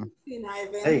actualmente.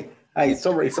 Hey,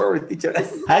 sorry, teacher.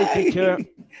 Hi, teacher.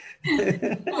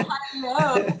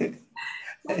 Hello.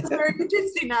 That's very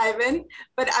interesting, Ivan.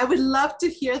 But I would love to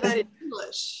hear that in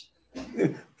English.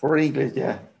 For English,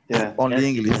 yeah. Only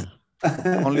English.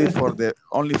 only for the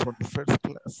first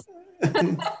class.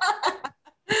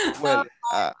 Well,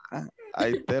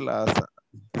 I tell us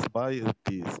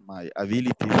my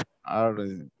abilities are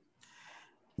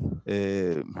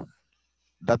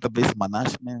database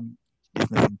management,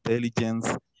 business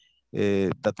intelligence,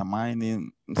 data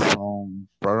mining, some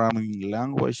programming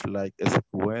language like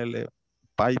SQL,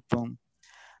 Python,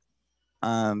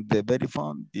 and the very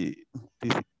fun,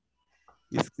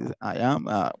 I am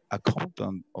an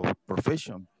accountant of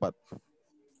profession, but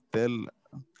tell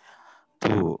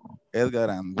to Edgar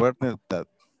and Werner that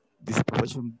this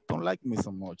profession don't like me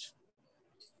so much.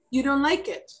 You don't like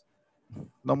it?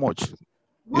 Not much.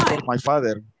 Why? It's for my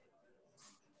father.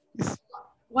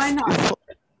 Why not?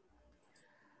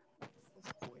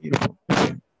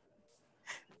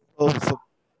 So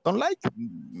don't like it.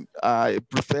 I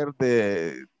prefer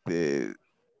the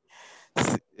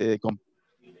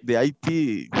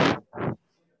IT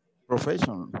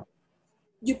profession.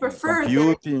 You prefer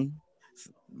computing.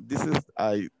 this is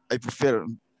I prefer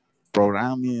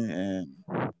programming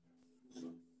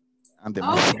and the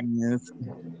machines,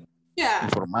 Yeah.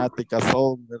 informatica,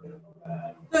 software.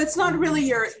 So it's not really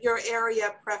your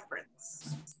area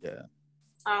preference. Yeah.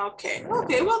 Okay.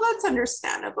 Okay. Well, that's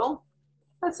understandable.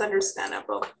 That's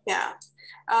understandable. Yeah.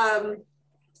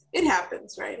 It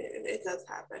happens, right? It does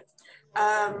happen.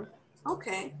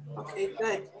 Okay. Okay.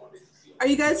 Good. Are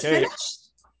you guys Okay.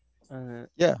 finished?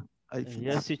 Yeah.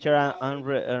 Yes, teacher.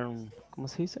 ¿Cómo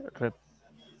se dice?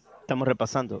 Estamos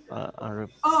repasando.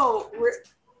 Oh,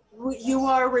 you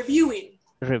are reviewing.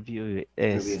 Review.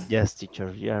 Yes,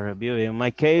 teacher. Yeah, reviewing. In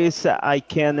my case, I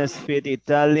can speak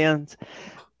Italian.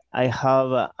 I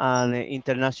have an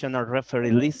international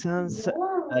referee license.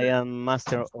 I am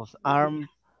master of arms.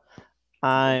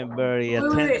 I'm very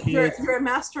attentive. Wait. You're a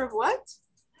master of what?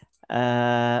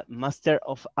 Master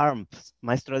of arms.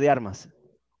 Maestro de armas.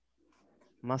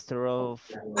 Master of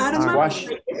Armas?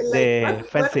 the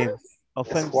fencing.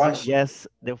 Offensive. Yes.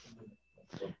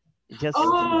 Just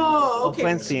okay.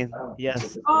 offensive.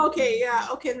 Yes. Okay. Yeah.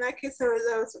 Okay. In that case, there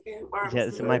was okay. Arms.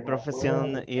 Yes. My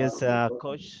profession is a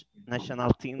coach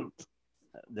national team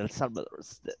del Salvador.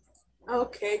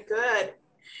 Okay. Good.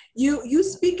 You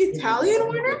speak Italian,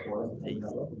 Werner?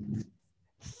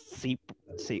 Sì,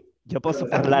 sì. Io posso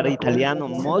parlare italiano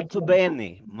molto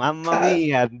bene. Mamma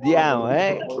mia, andiamo,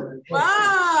 eh?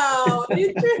 Wow,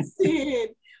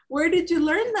 interesting. Where did you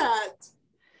learn that?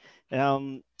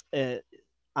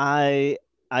 I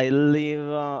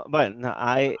live,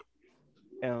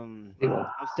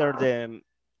 after the,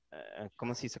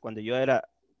 ¿cómo se dice? Cuando yo era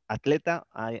atleta,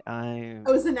 I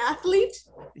was an athlete?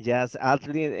 Yes,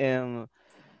 athlete,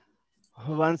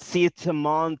 one seat a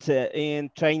month in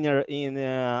trainer in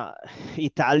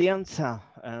Italians,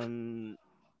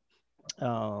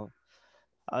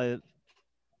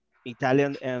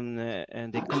 Italian and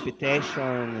the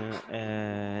competition,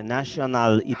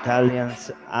 national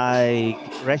Italians,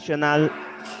 regional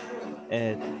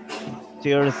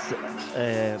tiers,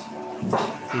 se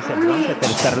dice bronce,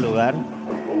 tercer lugar.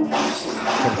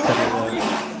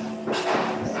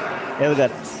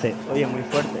 Edgar, se oye muy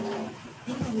fuerte.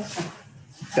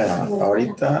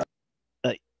 Ahorita.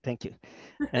 Thank you.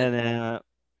 And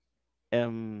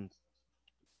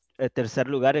el tercer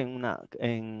lugar en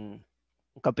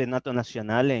un campeonato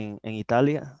nacional en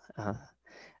Italia.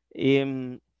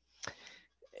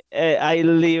 I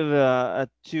live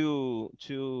 2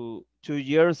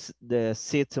 years the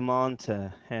 6 months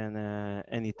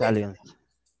in Italian.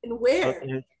 And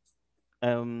where?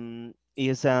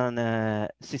 Is on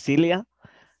Sicilia.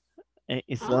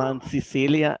 Island,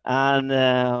 Sicilia, and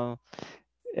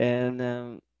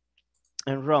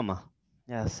Roma.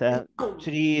 Yes,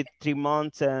 3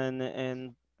 months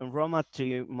in Roma,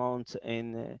 3 months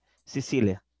in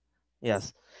Sicilia.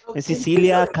 Yes, in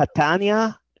Sicilia,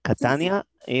 Catania,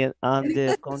 and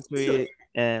the country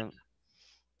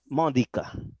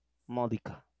Modica.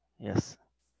 Yes.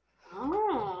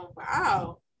 Oh,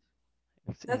 wow.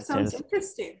 That sounds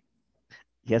interesting.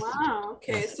 Yes. Wow.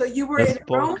 Okay. Yes. So you were in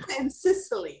Rome and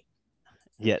Sicily.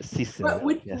 Yes,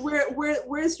 Sicily. Yes.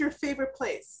 Where's your favorite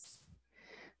place?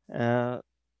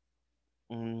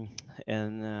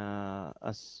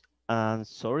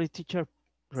 Sorry, teacher.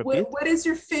 Repeat. What is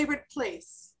your favorite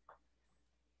place?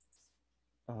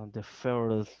 The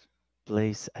favorite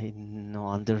place, I no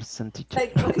understand, teacher.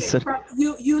 Like, okay,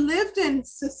 you lived in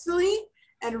Sicily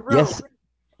and Rome. Yes.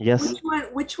 Yes.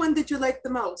 Which one did you like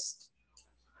the most?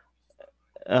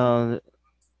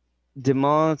 The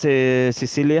month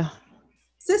Sicilia.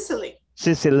 Sicily,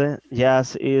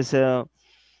 yes, is a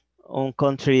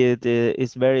country that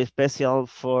is very special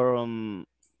for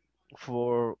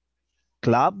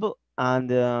club and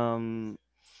the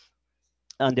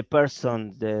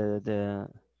person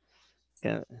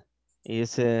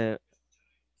is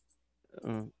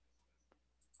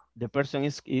the person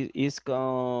is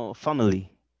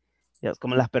family. Yes,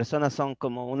 como las personas son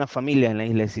como una familia en la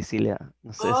isla de Sicilia.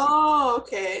 No sé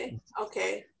okay.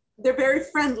 Okay. They're very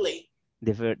friendly.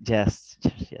 They're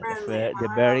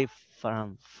very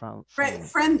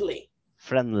friendly.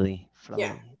 Friendly.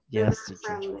 Yeah. Yes.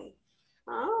 Friendly.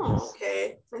 Oh, yes.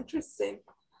 Okay. Interesting.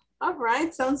 All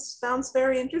right. Sounds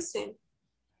very interesting.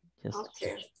 Yes.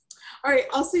 Okay. All right.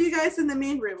 I'll see you guys in the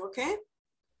main room. Okay.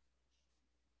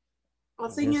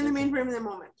 I'll see you in the main room in a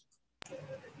moment.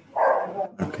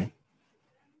 Okay.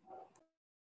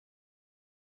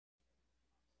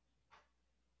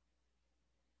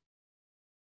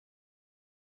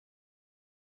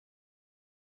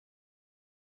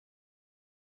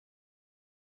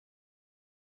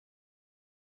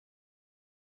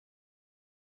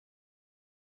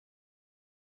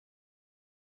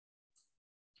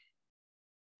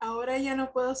 Ahora ya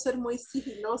no puedo ser muy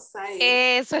sigilosa.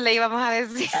 Eso le íbamos a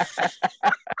decir.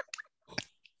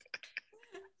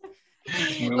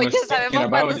 We Pues were ya thinking sabemos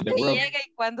cuándo about se the group. llega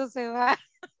y cuándo se va.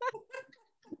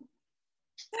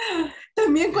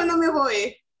 También cuando me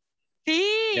voy.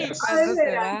 Sí, Yes. cuando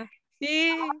se va.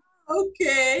 Sí.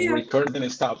 Okay. Recording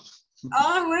stop.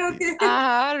 Oh, well, okay.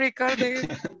 Ajá, recording.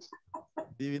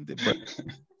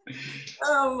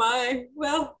 Oh my.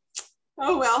 Well.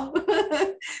 Oh well.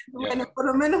 Bueno, por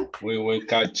lo menos. We will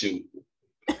catch you.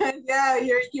 Yeah,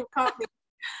 you caught me.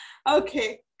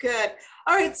 Okay, good.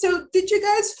 All right, so did you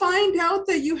guys find out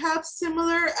that you have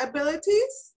similar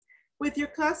abilities with your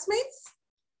classmates?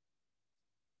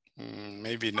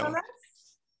 Maybe no.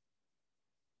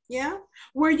 Yeah.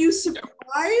 Were you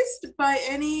surprised by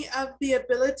any of the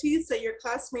abilities that your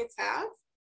classmates have?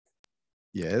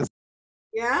 Yes.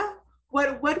 Yeah.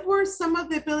 What were some of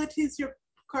the abilities your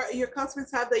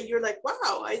classmates have that you're like,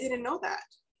 wow, I didn't know that?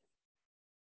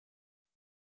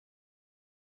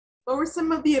 What were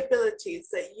some of the abilities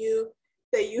that you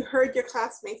heard your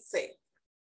classmates say?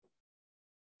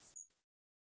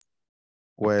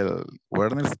 Well,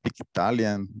 Werner speaks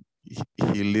Italian.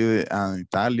 He lives in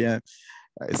Italian.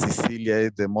 Sicilia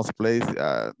is the most place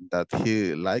that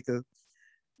he likes.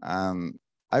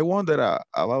 I wonder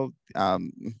about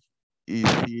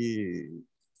if he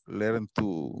learned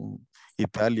to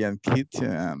Italian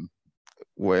kitchen.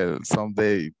 Well,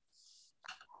 someday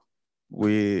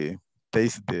we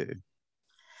taste that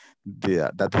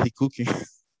he cooking.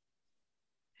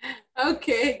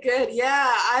 Okay, good.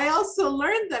 Yeah, I also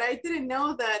learned that. I didn't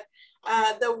know that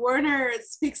the Werner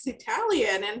speaks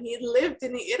Italian and he lived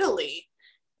in Italy.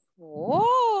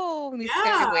 Oh,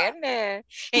 Mr. Werner.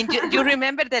 And you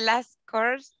remember the last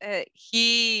course?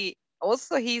 He's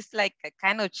like a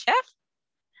kind of chef.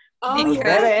 Oh,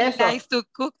 because yeah. he likes to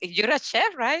cook. You're a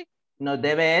chef, right? Nos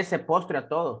debe ese postre a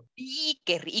todos. Y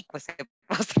qué rico ese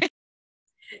postre.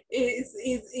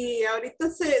 Y ahorita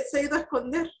se ha ido a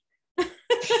esconder.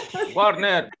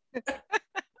 Warner.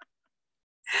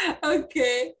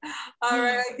 Okay. All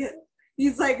right.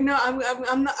 He's like, no,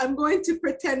 I'm going to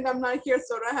pretend I'm not here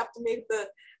so I don't have to make the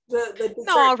dessert.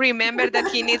 No, remember that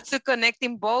he needs to connect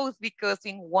in both because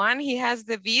in one he has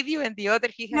the video and the other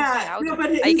he has the audio. No,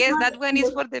 but I guess that one is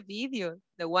for the video,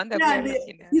 the one that we're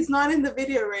looking at. He's not in the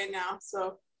video right now,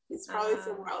 so he's probably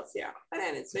somewhere else. Yeah, but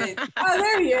anyway. Oh,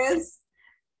 there he is.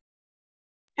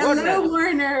 Hello,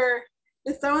 Werner.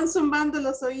 Estaban zumbando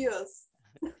los oídos.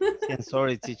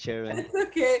 Sorry, teacher. It's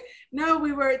okay. No,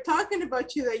 we were talking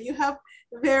about you that you have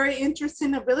very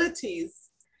interesting abilities.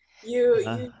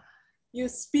 You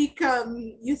speak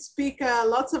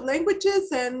lots of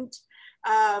languages and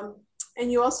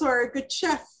you also are a good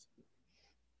chef.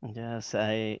 Yes,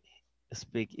 I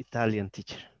speak Italian,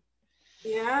 teacher.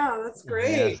 Yeah, that's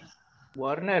great. Yes.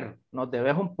 Warner, nos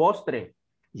debes un postre.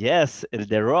 Yes,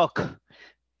 the rock.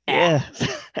 Yes,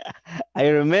 I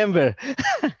remember.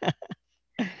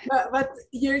 But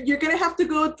you're gonna have to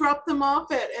go drop them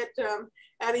off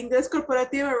at Ingles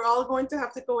Corporativo. We're all going to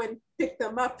have to go and pick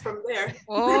them up from there.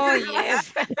 Oh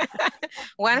yes,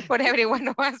 one for every one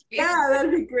of us. Yeah,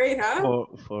 that'd be great, huh?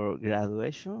 For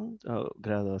graduation,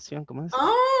 graduación, ¿cómo es?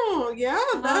 Oh yeah,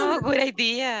 good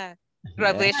idea.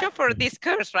 Graduation for this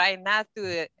course, right? Not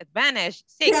to advantage.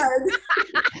 6. Yeah.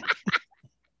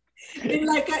 In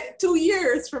like 2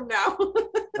 years from now.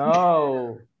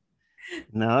 No.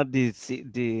 No, this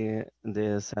teacher,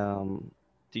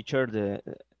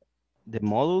 the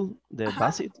model, the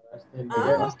basic.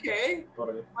 Oh, okay.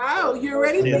 Wow, you're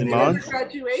ready This for month.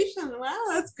 graduation. Wow,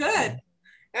 that's good.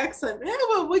 Excellent. Yeah,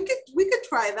 well, we could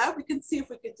try that. We can see if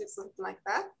we could do something like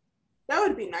that. That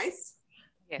would be nice.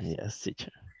 Yes,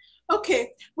 teacher.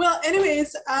 Okay. Well,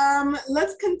 anyways,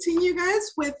 let's continue,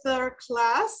 guys, with our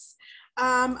class.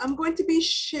 I'm going to be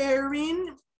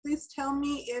sharing. Please tell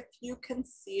me if you can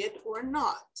see it or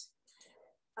not.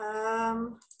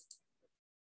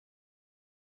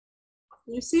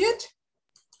 You see it?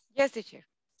 Yes, teacher.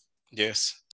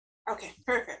 Yes. Okay,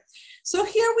 perfect. So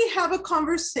here we have a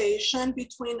conversation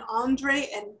between Andre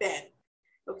and Ben.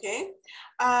 Okay.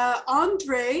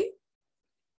 Andre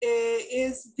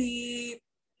is the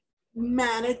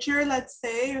manager, let's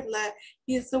say.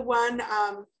 He's the one,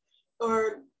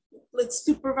 or let's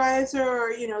supervisor,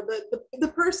 or the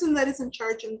person that is in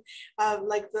charge of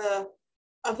like the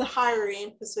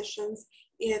hiring positions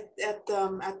at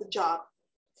the job.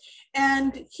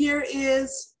 And here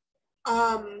is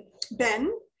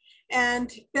Ben,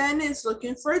 and Ben is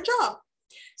looking for a job.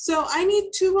 So I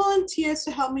need 2 volunteers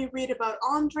to help me read about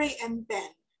Andre and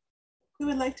Ben. Who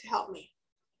would like to help me?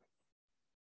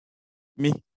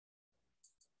 Me.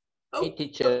 Oh, Hey,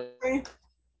 teacher. sorry.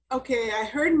 Okay, I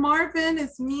heard Marvin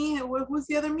is me. Who's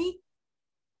the other me?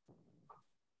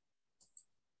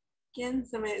 ¿Quién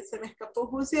se me escapó?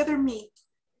 Who's the other me?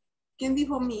 ¿Quién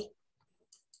dijo me?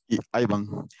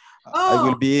 Ivan. Oh, I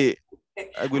will be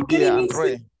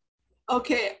Andre.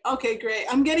 Okay, great.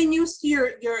 I'm getting used to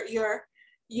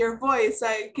your voice.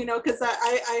 Because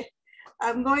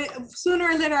I'm going, sooner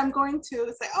or later I'm going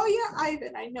to say, oh yeah,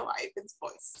 Ivan. I know Ivan's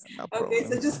voice. No okay,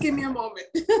 problem. so just give me a moment.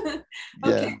 Yeah.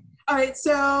 Okay. All right,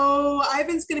 so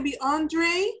Ivan's going to be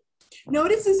Andre.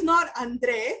 Notice it's not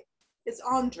Andre, it's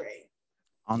Andre.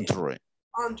 Andre.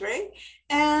 Andre,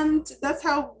 and that's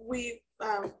how we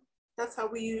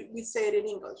say it in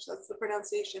English. That's the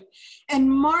pronunciation. And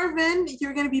Marvin,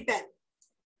 you're going to be Ben.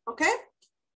 Okay.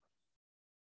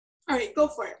 All right, go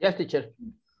for it. Yes, teacher.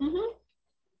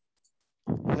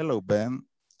 Hello, Ben,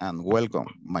 and welcome.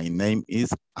 My name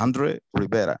is Andre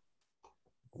Rivera.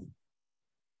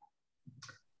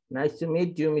 Nice to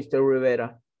meet you, Mr.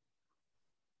 Rivera.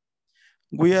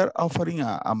 We are offering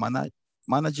a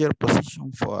manager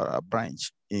position for a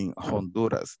branch in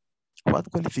Honduras.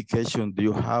 What qualification do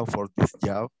you have for this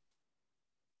job?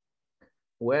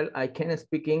 Well, I can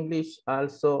speak English.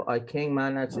 Also, I can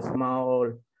manage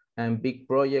small and big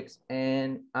projects,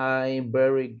 and I'm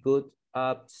very good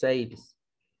at sales.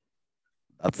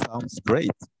 That sounds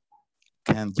great.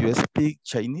 Can you speak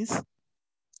Chinese?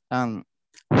 And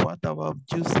what about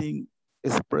using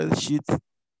spreadsheets?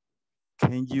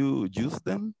 Can you use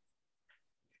them?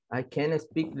 I can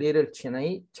speak little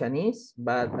Chinese,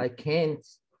 but I can't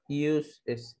use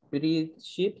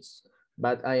spreadsheets,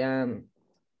 but I am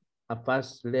a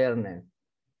fast learner.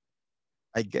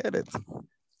 I get it.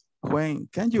 When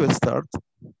can you start?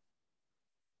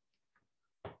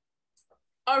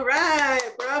 All right,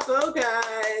 bravo,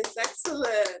 guys.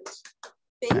 Excellent.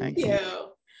 Thank you.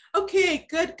 Okay,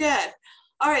 good.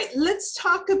 All right, let's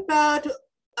talk about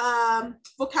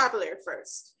vocabulary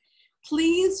first.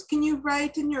 Please, can you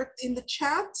write in the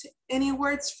chat any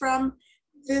words from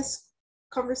this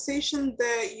conversation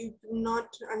that you do not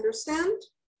understand?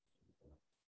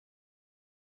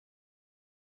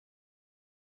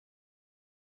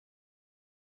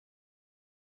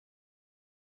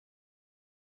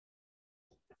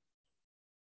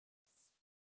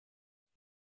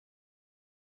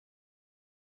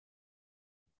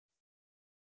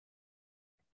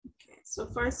 Okay, so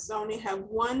first I only have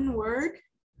one word.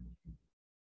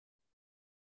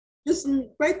 Just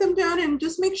write them down and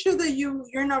just make sure that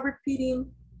you're not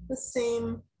repeating the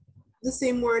same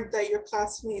word that your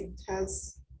classmates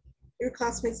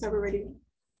have already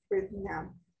written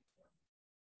down.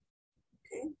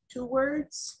 Okay, 2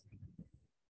 words.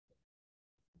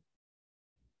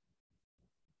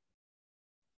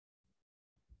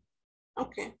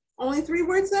 Okay, only 3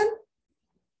 words then?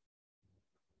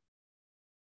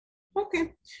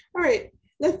 Okay, all right.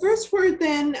 The first word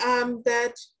then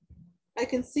that I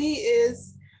can see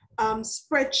is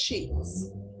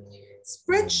spreadsheets.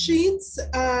 Spreadsheets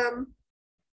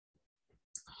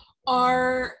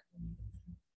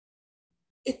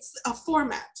it's a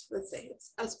format, let's say.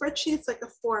 A spreadsheet's like a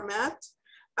format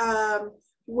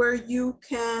where you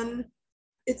can,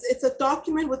 it's a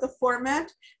document with a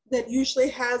format that usually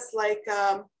has like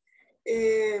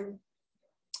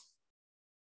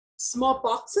small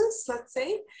boxes, let's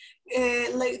say.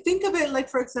 Like think of it like,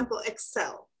 for example,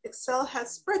 Excel. Excel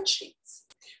has spreadsheets,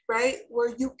 right?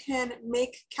 Where you can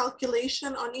make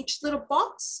calculation on each little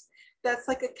box. That's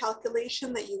like a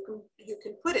calculation that you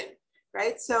can put in,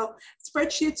 right? So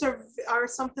spreadsheets are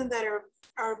something that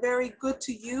are very good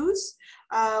to use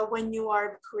when you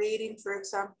are creating, for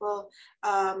example,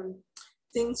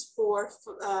 things for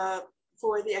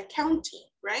the accounting,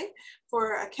 right?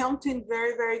 For accounting,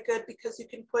 very, very good because you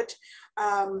can put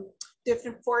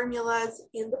different formulas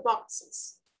in the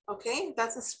boxes. Okay,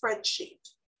 that's a spreadsheet.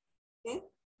 Okay,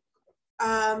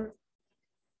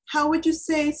 how would you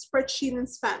say spreadsheet in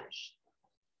Spanish?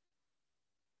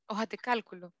 Hoja de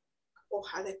cálculo.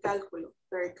 Hoja de cálculo,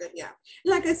 very good, yeah.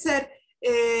 Like I said,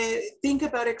 think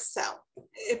about Excel.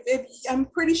 I'm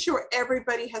pretty sure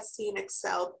everybody has seen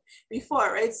Excel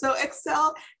before, right? So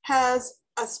Excel has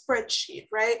a spreadsheet,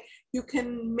 right? You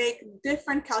can make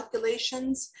different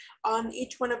calculations on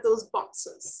each one of those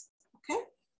boxes, okay?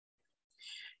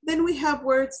 Then we have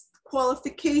words,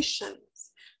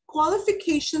 qualifications.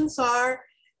 Qualifications are,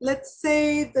 let's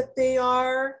say that they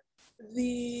are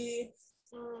the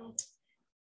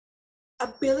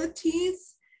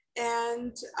abilities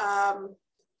and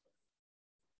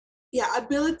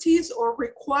abilities or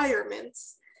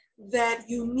requirements that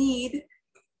you need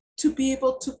to be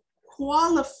able to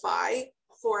qualify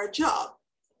for a job,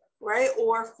 right?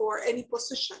 Or for any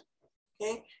position,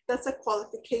 Okay, that's a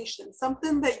qualification,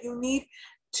 something that you need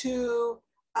to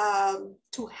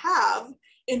have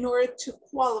in order to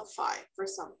qualify for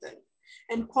something.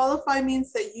 And qualify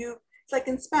means that it's like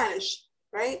in Spanish,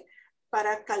 right?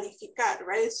 Para calificar,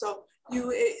 right? So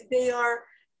they are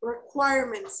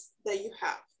requirements that you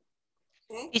have.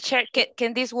 Okay. Teacher,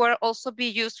 can this word also be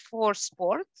used for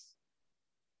sports?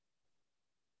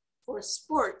 For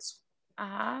sports.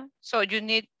 So you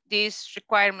need these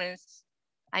requirements.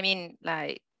 I mean,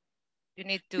 like you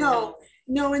need to.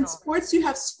 No, in sports you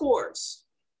have scores.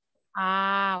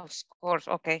 Scores.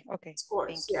 Okay.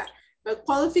 Scores, yeah. But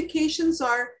qualifications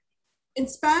are in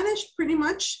Spanish pretty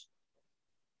much.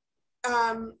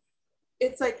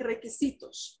 It's like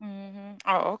requisitos.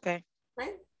 Oh, okay.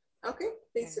 Right? Okay,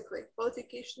 basically,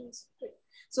 qualifications.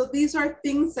 So these are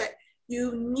things that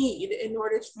you need in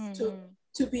order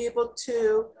to be able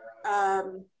to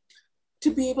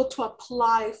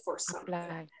apply for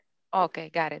something. Okay,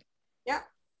 got it. Yeah.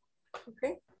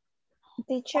 Okay.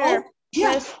 Teacher,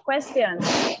 first question.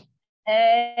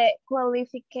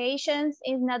 Qualifications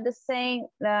is not the same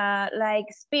like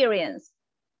experience.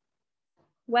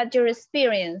 What's your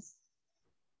experience?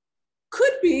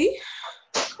 Could be.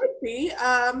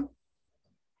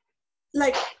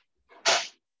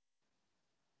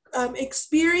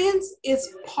 Experience is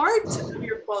part of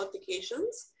your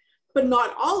qualifications, but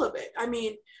not all of it. I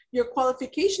mean, your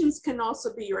qualifications can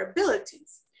also be your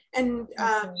abilities. And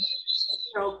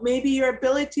maybe your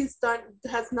abilities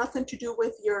has nothing to do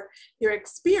with your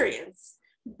experience,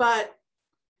 but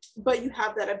you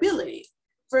have that ability.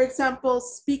 For example,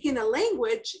 speaking a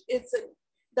language,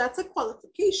 that's a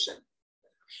qualification.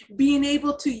 Being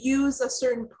able to use a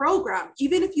certain program,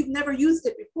 even if you've never used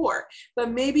it before,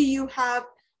 but maybe you have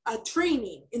a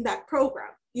training in that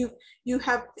program. You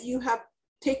have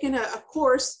taken a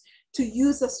course to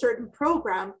use a certain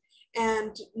program,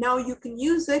 and now you can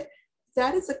use it.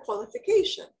 That is a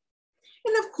qualification.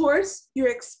 And of course, your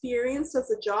experience as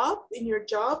in your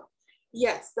job,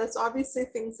 yes, that's obviously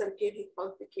things that give you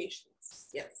qualifications.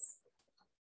 Yes.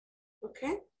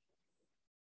 Okay.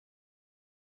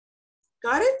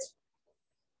 Got it?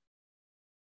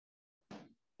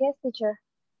 Yes, teacher.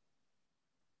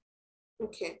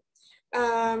 Okay.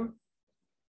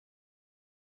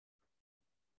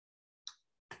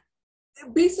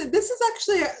 Basically, this is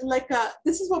actually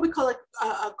this is what we call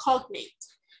a cognate.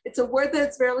 It's a word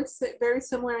that's very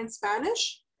similar in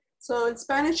Spanish. So in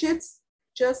Spanish, it's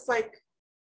just like,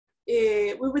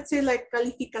 we would say like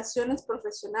calificaciones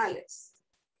profesionales.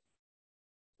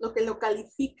 Lo que lo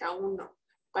califica uno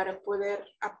para poder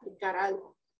aplicar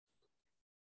algo.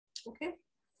 Okay.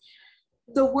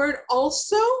 The word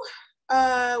also,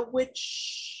 where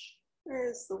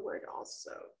is the word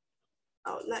also?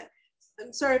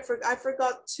 I'm sorry, I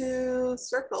forgot to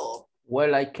circle.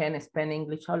 Well, I can speak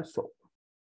English also.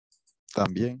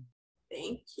 También.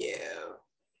 Thank you.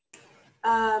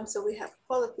 So we have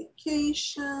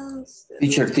qualifications.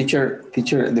 Teacher,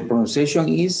 the pronunciation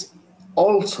is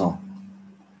also.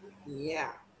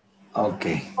 Yeah.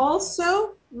 Okay.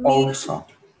 Also means, also.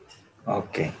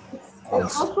 Okay.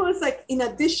 Also is like in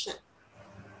addition.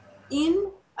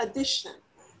 In addition.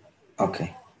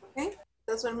 Okay. Okay.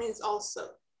 That's what it means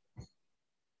also.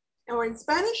 Or in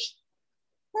Spanish,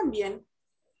 también.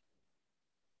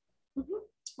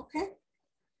 Okay.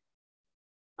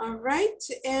 All right.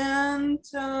 And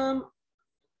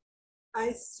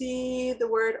I see the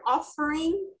word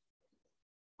offering.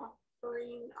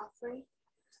 Offering.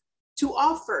 To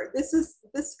offer.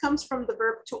 This comes from the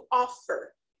verb to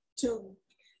offer. To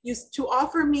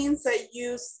offer means that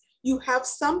you have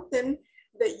something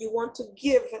that you want to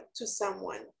give to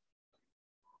someone.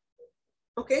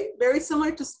 Okay, very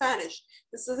similar to Spanish.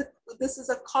 This is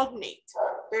a cognate,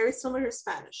 very similar to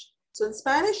Spanish. So in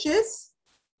Spanish is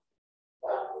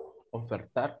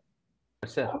ofertar.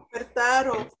 Ofertar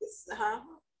o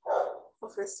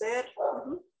ofrecer.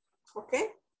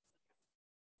 Okay.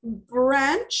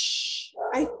 Branch.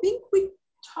 I think we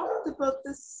talked about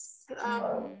this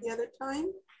the other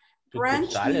time.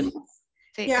 Branch means,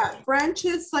 branch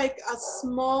is like a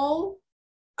small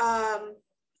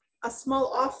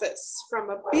office. From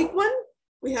a big one,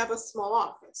 we have a small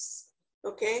office.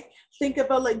 Okay, think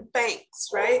about like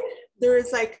banks, right?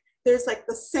 There's like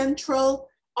the central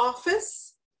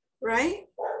office, right?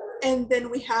 And then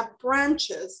we have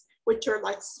branches, which are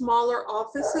like smaller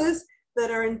offices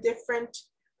that are in different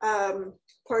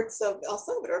parts of El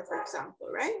Salvador, for example,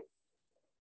 right?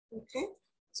 Okay,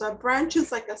 so a branch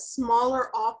is like a smaller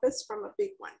office from a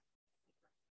big one.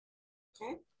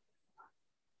 Okay.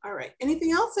 All right.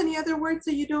 Anything else? Any other words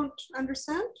that you don't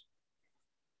understand?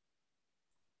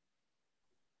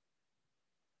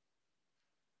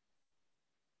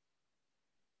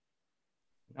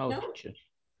 No, No? teacher.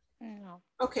 No.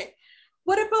 Okay.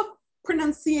 What about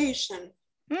pronunciation?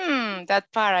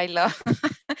 That part I love.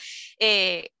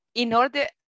 In order,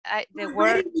 the Write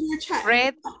word it in your chat.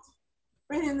 spread.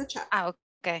 Write it in the chat. Ah,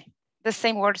 okay. The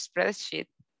same word, spreadsheet.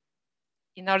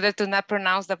 In order to not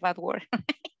pronounce the bad word.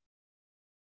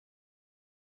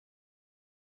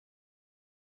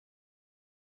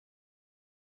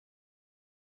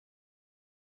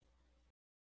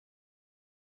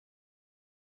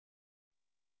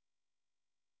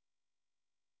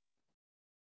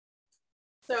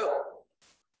 So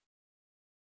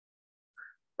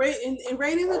write in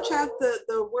the chat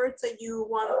the words that you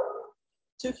want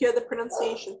to hear the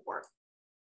pronunciation for.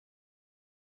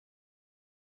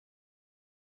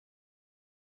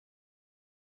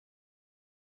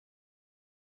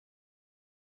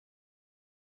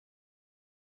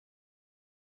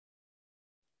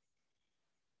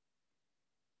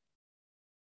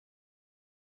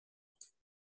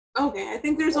 Okay, I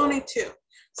think there's only two.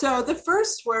 So the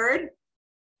first word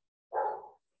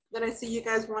that I see you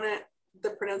guys wanted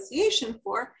the pronunciation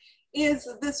for is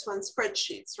this one,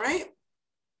 spreadsheets, right?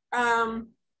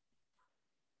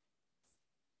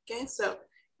 Okay, so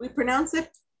we pronounce it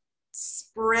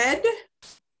spread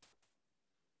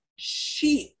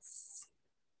sheets.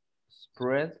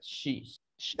 Spreadsheet.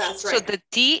 That's So right. the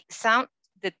T sound,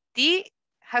 the T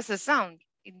has a sound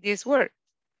in this word.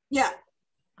 Yeah.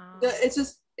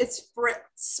 It's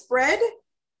spread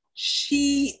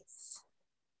sheets.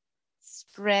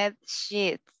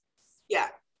 Spreadsheet. Yeah.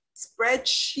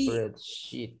 Spreadsheet.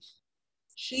 Spreadsheet.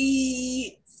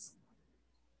 Sheets.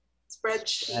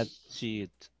 Spreadsheet.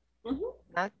 Spreadsheet.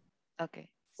 Not okay.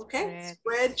 Okay.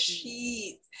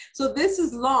 Spreadsheet. So this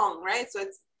is long, right? So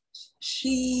it's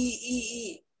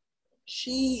sheets.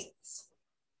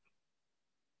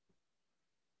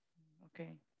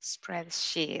 Okay.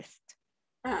 Spreadsheet.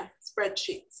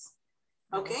 Spreadsheets.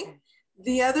 Okay.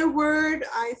 The other word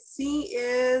I see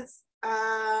is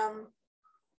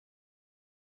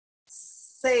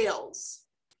sales.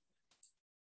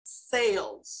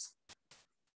 Sales.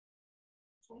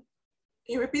 Can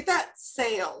you repeat that?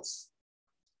 Sales.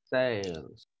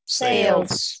 Sales.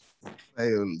 Sales.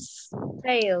 Sales.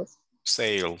 Sales.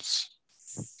 Sales.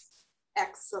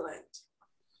 Excellent.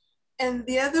 And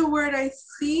the other word I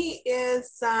see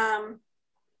is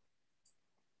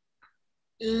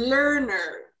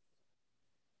learner.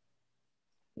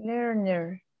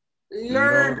 Learner.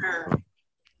 Learner.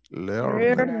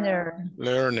 Learner.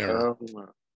 Learner.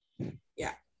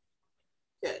 Yeah.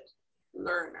 Good.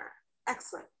 Learner.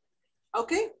 Excellent.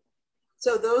 Okay.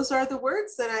 So those are the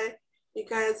words that you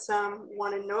guys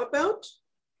want to know about.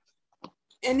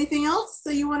 Anything else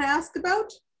that you want to ask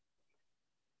about?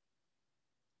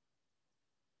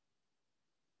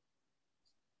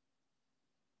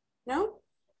 No?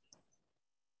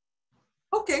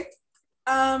 Okay.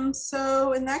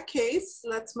 So in that case,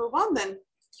 let's move on then.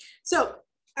 So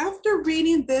after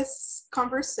reading this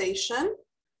conversation,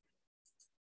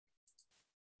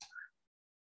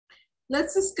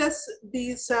 let's discuss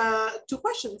these two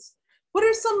questions. What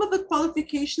are some of the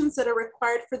qualifications that are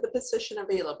required for the position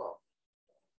available?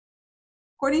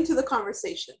 According to the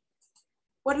conversation,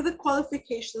 what are the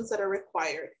qualifications that are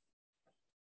required?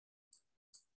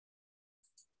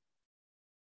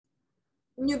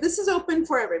 This is open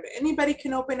for everybody. Anybody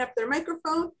can open up their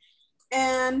microphone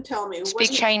and tell me.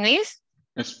 Speak Chinese?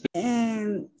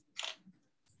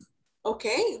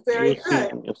 Okay, very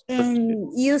good.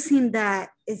 And using the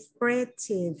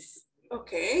spreadsheets.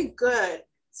 Okay, good.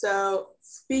 So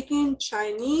speaking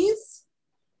Chinese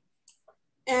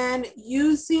and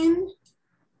using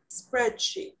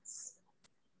spreadsheets.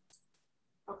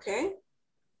 Okay.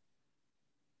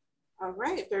 All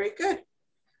right, very good.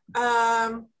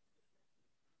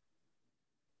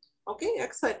 Okay,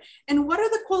 excellent. And what are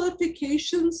the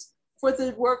qualifications for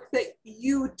the work that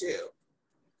you do?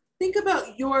 Think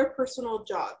about your personal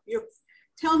job.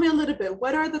 Tell me a little bit,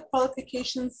 what are the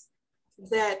qualifications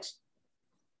that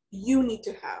you need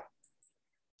to have?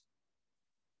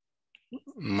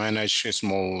 Manage a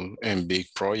small and big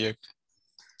project.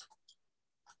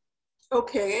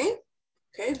 Okay,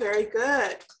 okay, very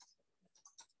good.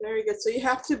 Very good. So you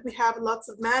have to have lots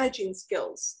of managing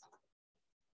skills.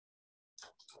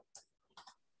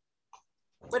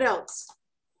 What else?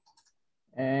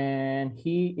 And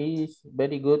he is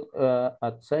very good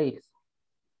at sales.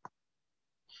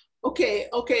 Okay,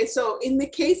 okay. So in the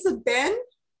case of Ben,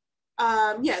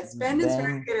 yes, Ben is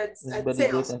very good at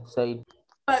sales.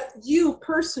 But you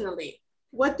personally,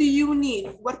 what do you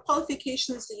need? What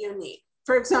qualifications do you need?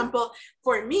 For example,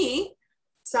 for me,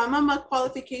 some of my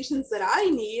qualifications that I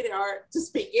need are to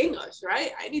speak English,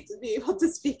 right? I need to be able to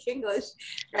speak English,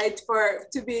 right?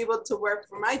 To be able to work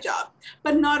for my job.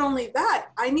 But not only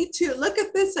that, I need to look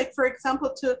at this, like for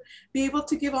example, to be able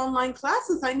to give online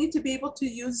classes, I need to be able to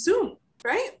use Zoom,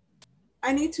 right?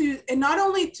 I need to, and not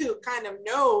only to kind of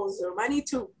know Zoom, I need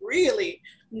to really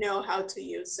know how to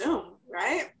use Zoom,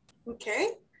 right?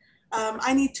 Okay.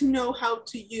 I need to know how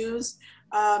to use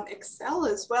Excel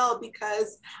as well,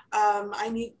 because I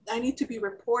need to be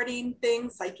reporting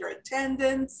things like your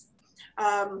attendance.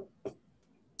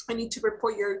 I need to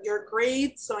report your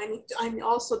grades. So I'm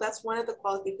also, that's one of the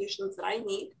qualifications that I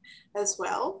need as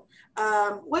well.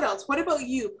 What else? What about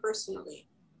you personally?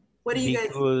 What do you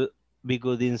guys? Be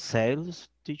good in sales,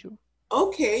 teacher.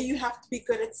 Okay, you have to be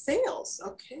good at sales.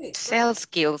 Okay. Sales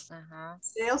skills.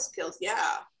 Sales skills,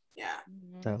 yeah.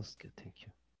 Sales skills, thank you.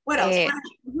 What else?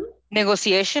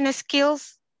 Negotiation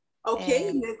skills.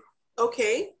 Okay,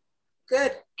 okay,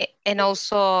 good. And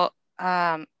also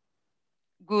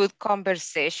good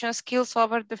conversation skills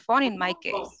over the phone in my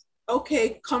case.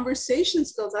 Okay, conversation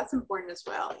skills, that's important as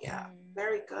well. Yeah,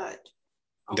 very good.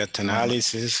 Okay. Data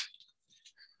analysis.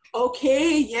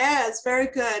 Okay, yes, very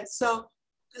good. So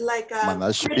like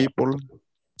manage people.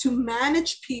 To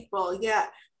manage people, yeah.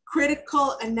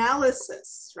 Critical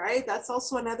analysis, right? That's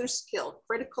also another skill,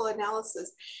 critical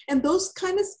analysis. And those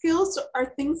kind of skills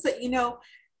are things that, you know,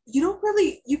 you don't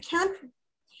really, you can't,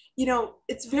 you know,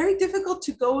 it's very difficult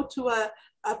to go to a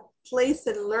place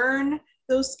and learn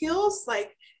those skills.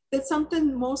 Like it's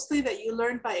something mostly that you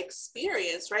learn by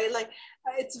experience, right? Like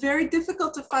it's very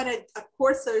difficult to find a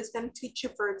course that is going to teach you,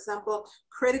 for example,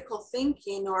 critical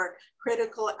thinking or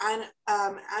critical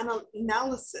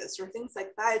analysis or things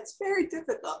like that. It's very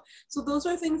difficult. So those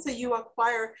are things that you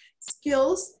acquire,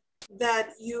 skills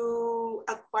that you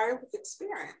acquire with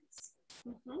experience.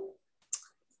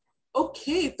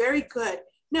 Okay, very good.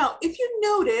 Now, if you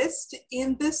noticed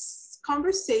in this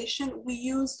conversation, we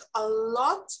used a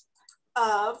lot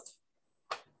of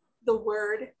the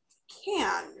word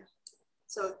can.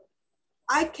 So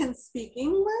I can speak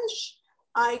English,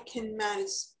 I can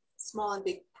manage small and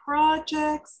big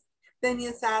projects. Then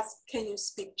you ask, can you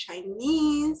speak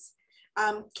Chinese?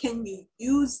 Can you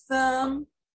use them?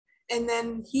 And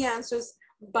then he answers,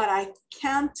 but I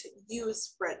can't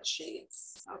use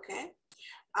spreadsheets, okay?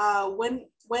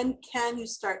 When can you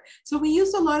start? So we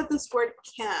use a lot of this word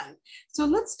can. So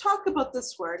let's talk about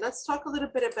this word. Let's talk a little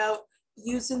bit about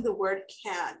using the word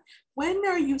can. When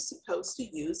are you supposed to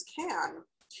use can?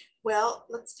 Well,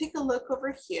 let's take a look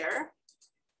over here.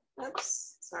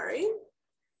 Oops, sorry.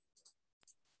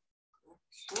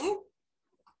 Okay.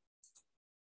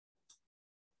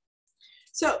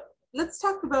 So let's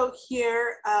talk about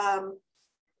here. Hold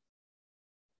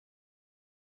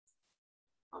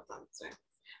on, sorry.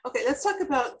 Okay, let's talk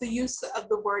about the use of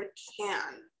the word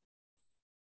can.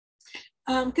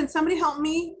 Can somebody help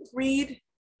me read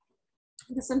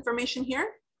this information here?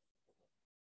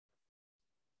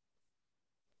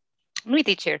 Me,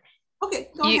 teacher. Okay,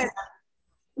 go ahead.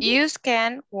 Use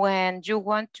can when you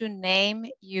want to name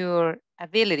your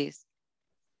abilities.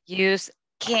 Use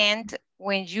can't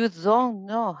when you don't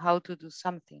know how to do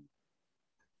something.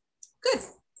 Good,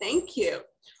 thank you.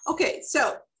 Okay,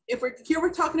 so if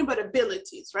we're talking about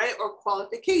abilities, right? Or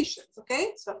qualifications,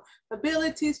 okay? So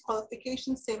abilities,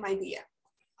 qualifications, same idea.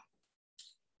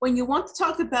 When you want to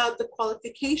talk about the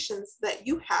qualifications that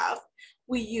you have,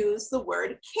 we use the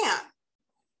word can,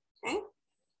 okay?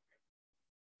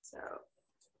 So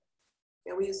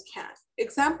yeah, we use can.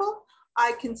 Example,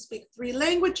 I can speak 3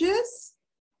 languages.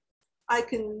 I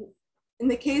can, in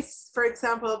the case, for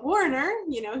example, of Warner,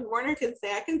 you know, Warner can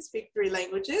say, I can speak 3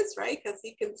 languages, right? Because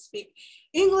he can speak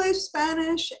English,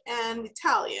 Spanish, and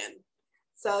Italian.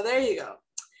 So there you go.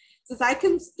 It says I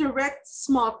can direct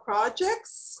small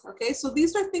projects. Okay, so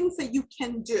these are things that you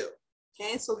can do.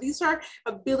 Okay, so these are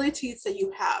abilities that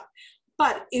you have.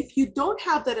 But if you don't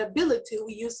have that ability,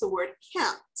 we use the word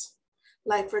can't.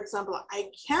 Like, for example,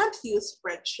 I can't use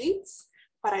spreadsheets,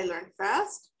 but I learn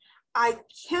fast. I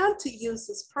can't use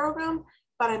this program,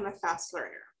 but I'm a fast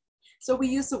learner. So we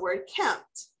use the word can't,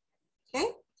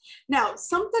 okay? Now,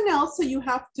 something else that you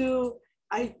have to,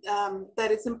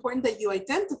 that is important that you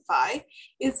identify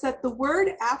is that the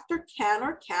word after can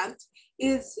or can't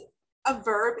is a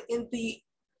verb in the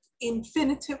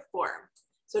infinitive form.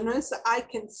 So notice that I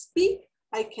can speak,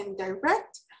 I can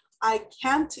direct, I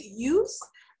can't use,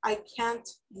 I can't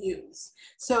use.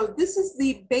 So this is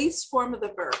the base form of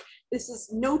the verb. This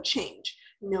is no change,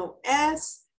 no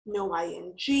S, no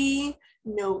ing,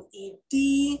 no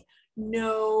ed,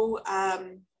 no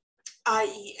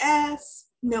ies,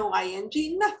 no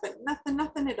ing,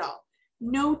 nothing at all.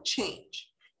 no change.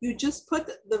 You just put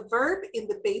the verb in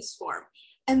the base form.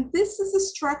 And this is a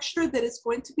structure that is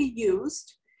going to be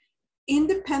used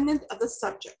independent of the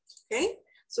subject, okay?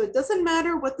 So it doesn't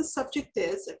matter what the subject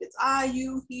is. If it's I,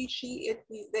 you, he, she, it,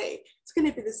 we, they, it's going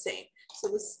to be the same. So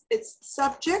this, it's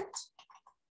subject,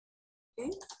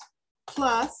 okay,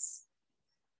 plus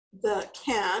the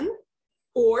can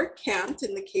or can't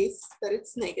in the case that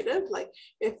it's negative, like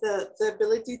if the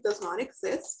ability does not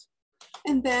exist,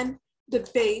 and then the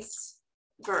base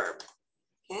verb,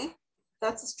 okay?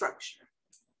 That's a structure,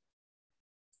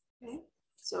 okay?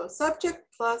 So subject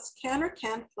plus can or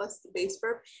can't plus the base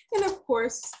verb. And of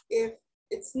course, if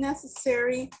it's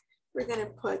necessary, we're gonna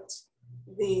put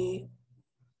the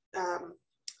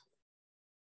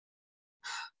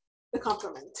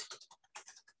complement.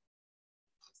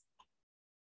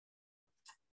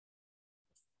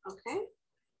 Okay.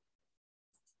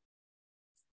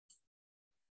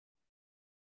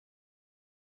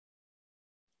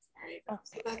 There you go.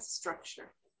 So that's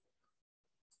structure.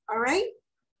 All right.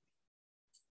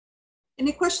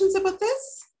 Any questions about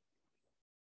this?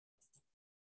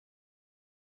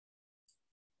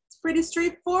 It's pretty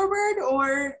straightforward,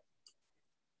 or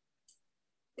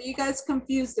are you guys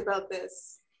confused about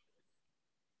this?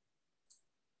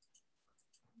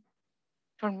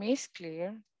 For me, it's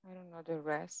clear. I don't know the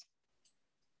rest.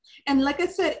 And like I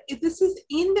said, this is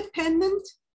independent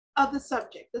of the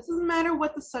subject. This doesn't matter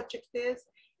what the subject is.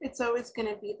 It's always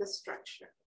going to be the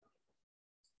structure.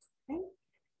 Okay.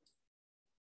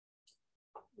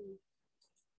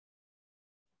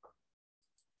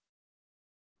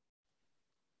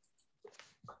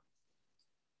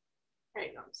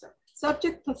 Right, no, so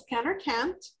subject plus can or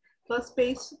can't plus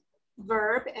base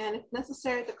verb, and if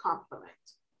necessary, the complement.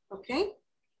 Okay.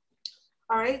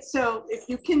 All right. So if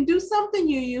you can do something,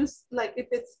 you use, like if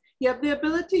it's you have the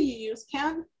ability, you use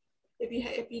can.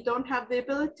 If you don't have the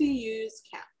ability, you use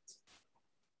can't.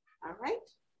 All right.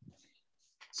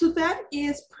 So that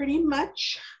is pretty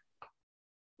much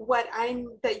what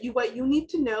you need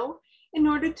to know in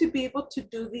order to be able to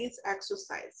do these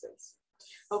exercises.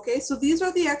 Okay, so these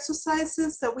are the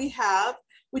exercises that we have,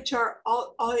 which are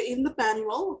all in the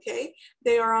manual, okay?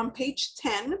 They are on page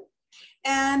 10.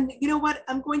 And you know what?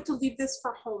 I'm going to leave this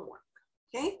for homework,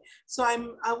 okay? So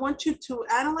I want you to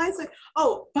analyze it.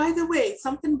 Oh, by the way,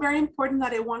 something very important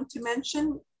that I want to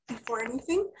mention before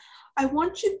anything. I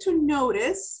want you to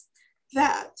notice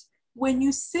that when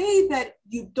you say that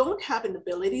you don't have an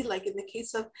ability, like in the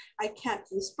case of I can't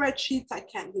use spreadsheets, I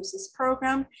can't use this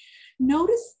program,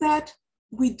 notice that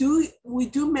we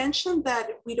do mention that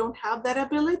we don't have that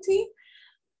ability,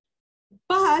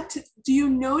 but do you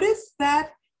notice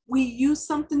that we use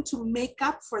something to make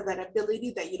up for that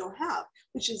ability that you don't have,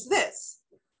 which is this,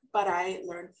 but I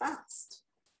learn fast.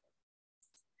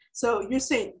 So you're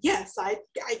saying, yes, I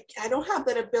don't have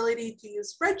that ability to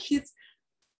use spreadsheets,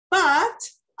 but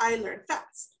I learn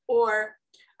fast. Or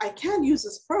I can't use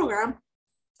this program,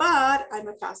 but I'm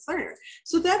a fast learner.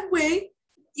 So that way,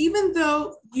 even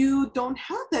though you don't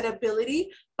have that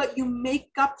ability, but you make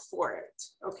up for it,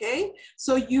 okay?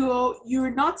 So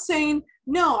you're not saying,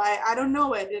 no, I don't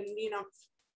know it, and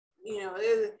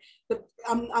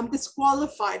I'm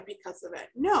disqualified because of it.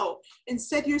 No,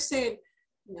 instead you're saying,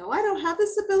 no, I don't have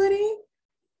this ability,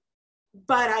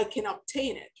 but I can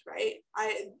obtain it, right?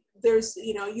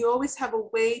 You always have a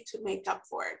way to make up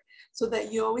for it, so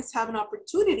that you always have an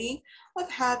opportunity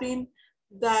of having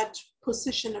that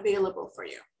position available for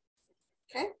you,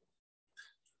 okay?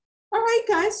 All right,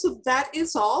 guys, so that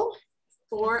is all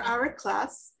for our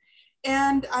class.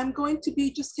 And I'm going to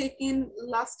be just taking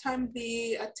last time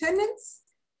the attendance.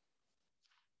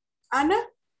 Anna?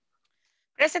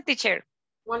 Present, teacher.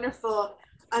 Wonderful.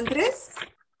 Andres?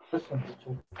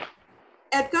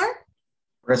 Edgar?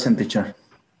 Present, teacher.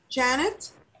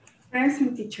 Janet?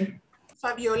 Present, teacher.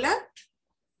 Fabiola?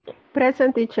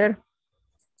 Present, teacher.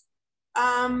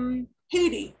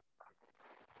 Haiti?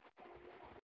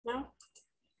 No?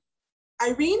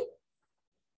 Irene?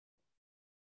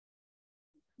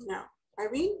 No.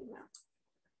 Irene? No.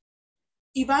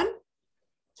 Ivan?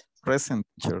 Present,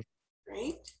 teacher.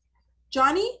 Great.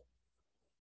 Johnny?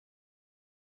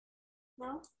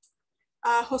 No.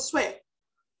 Josue?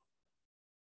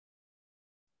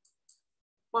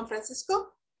 Juan Francisco?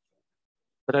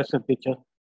 Present, teacher.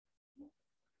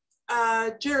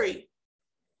 Jury?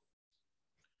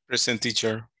 Present,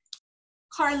 teacher.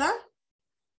 Carla?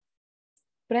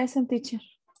 Present, teacher.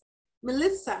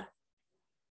 Melissa?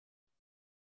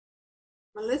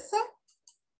 Melissa?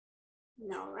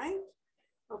 No, right?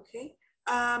 Okay.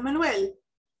 Manuel?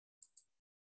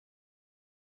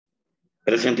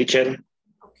 Present, teacher.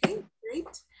 Okay,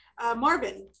 great.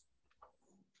 Marvin?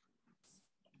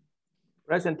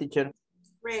 Present, teacher.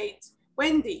 Great.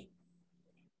 Wendy?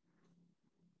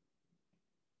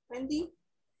 Wendy?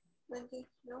 Wendy?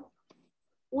 No?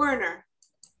 Werner?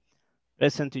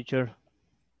 Present, teacher.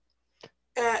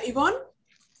 Yvonne?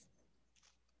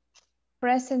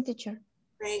 Present, teacher.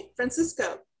 Great.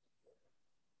 Francisco?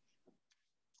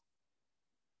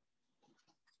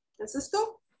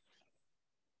 Francisco?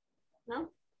 No?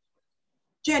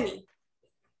 Jenny?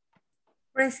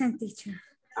 Present, teacher.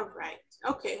 All right.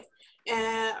 Okay.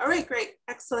 All right, great.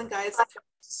 Excellent, guys.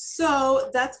 So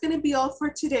that's going to be all for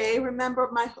today. Remember,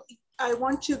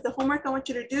 the homework I want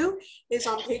you to do is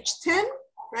on page 10,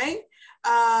 right?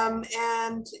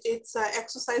 And it's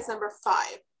exercise number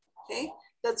 5. Okay.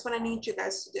 That's what I need you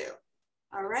guys to do.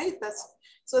 All right.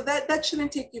 So that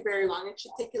shouldn't take you very long. It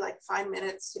should take you like 5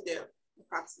 minutes to do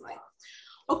approximately.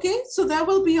 Okay. So that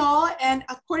will be all. And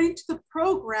according to the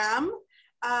program,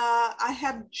 I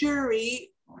have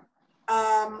jury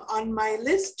on my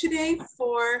list today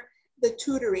for the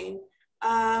tutoring.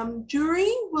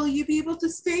 Jury, will you be able to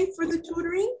stay for the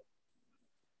tutoring?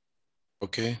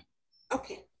 Okay.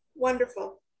 Okay,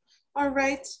 wonderful. All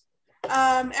right.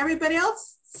 Everybody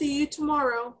else, see you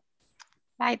tomorrow.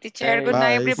 Bye, teacher. Good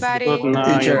night, everybody. Good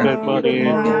night, Teacher. everybody.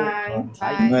 Good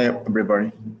Bye. night,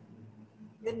 everybody.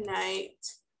 Good night.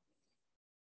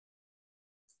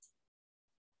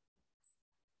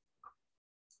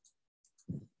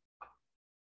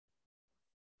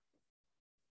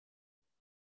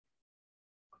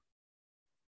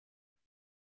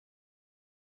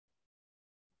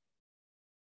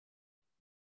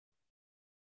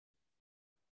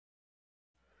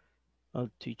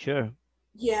 Teacher.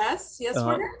 Yes,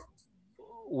 Werner?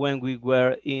 When we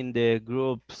were in the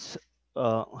groups,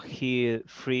 he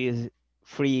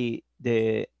free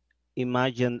the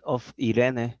image of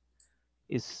Irene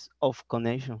is off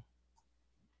connection.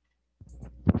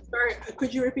 Sorry,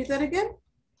 could you repeat that again?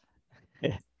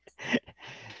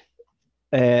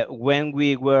 When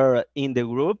we were in the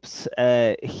groups,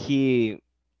 he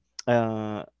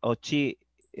or she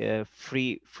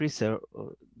freezer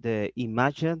the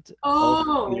image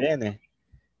of Irene.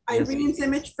 Irene's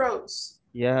image froze.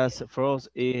 Yes, froze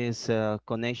is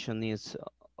connection is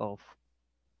off.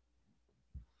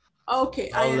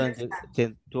 Okay, I understand.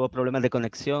 Que tuvo problemas de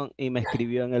conexión y me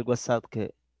escribió en el WhatsApp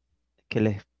que le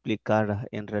explicara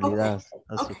en realidad.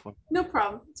 Okay, no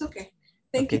problem. It's okay.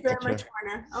 Thank you very much,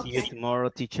 Werner. See you tomorrow,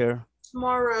 teacher.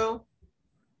 Tomorrow.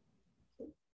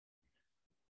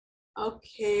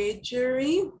 Okay,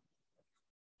 jury.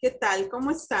 ¿Qué tal?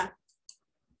 ¿Cómo está?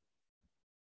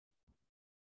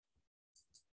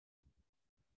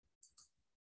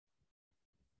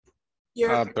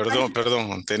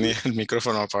 Perdón, tenía el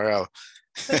micrófono apagado.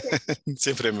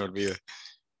 Siempre me olvida.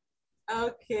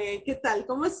 Ok, ¿qué tal?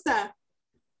 ¿Cómo está?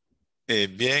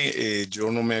 Bien,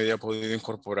 yo no me había podido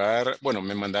incorporar. Bueno,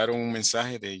 me mandaron un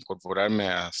mensaje de incorporarme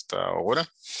hasta ahora.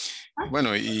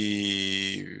 Bueno,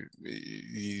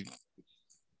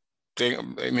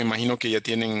 me imagino que ya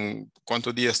tienen,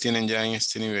 ¿cuántos días tienen ya en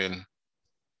este nivel?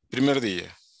 Primer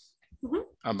día.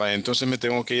 Entonces me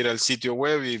tengo que ir al sitio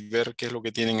web y ver qué es lo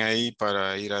que tienen ahí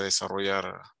para ir a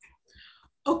desarrollar.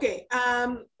 Ok,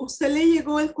 ¿usted le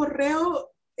llegó el correo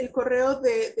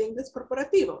de Inglés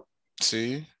Corporativo?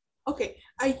 Sí. Ok,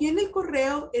 ahí en el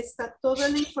correo está toda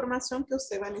la información que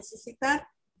usted va a necesitar.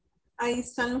 Ahí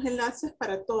están los enlaces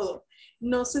para todo.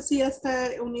 No sé si ya está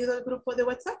unido al grupo de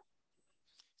WhatsApp.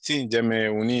 Sí, ya me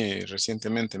uní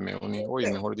recientemente, hoy,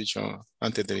 mejor dicho,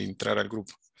 antes de entrar al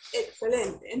grupo.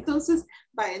 Excelente. Entonces,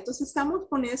 entonces estamos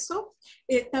con eso.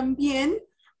 También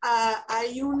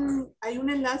hay un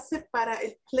enlace para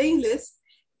el playlist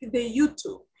de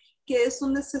YouTube, que es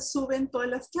donde se suben todas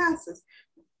las clases,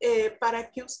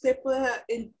 para que usted pueda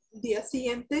el día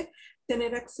siguiente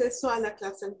tener acceso a la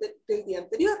clase del día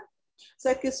anterior. O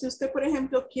sea que si usted, por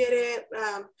ejemplo, quiere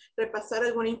repasar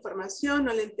alguna información,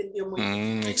 no le entendió muy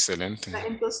bien. Excelente.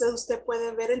 Entonces usted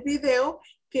puede ver el video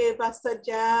que va a estar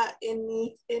ya en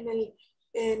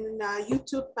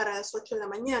YouTube para las 8 de la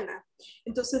mañana.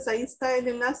 Entonces ahí está el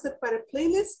enlace para el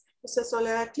playlist. Usted solo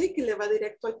le da clic y le va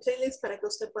directo al playlist para que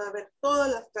usted pueda ver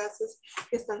todas las clases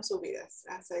que están subidas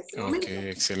hasta ese momento. Ok,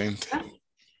 excelente.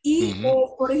 Y,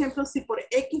 o, por ejemplo, si por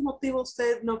X motivo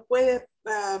usted no puede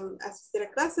asistir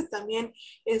a clase, también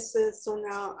esa es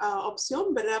una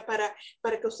opción, ¿verdad?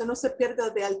 Para que usted no se pierda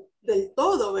del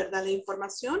todo, ¿verdad? La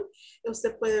información,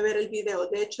 usted puede ver el video.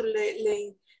 De hecho,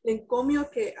 le encomio a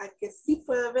que sí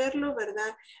pueda verlo,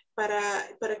 ¿verdad?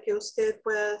 Para que usted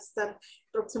pueda estar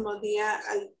el próximo día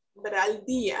al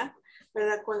día,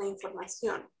 ¿verdad? Con la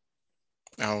información.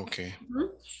 Ok.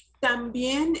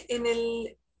 También en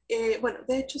el... bueno,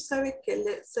 de hecho, sabe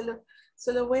que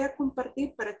Se lo voy a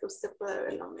compartir para que usted pueda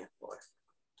verlo mejor.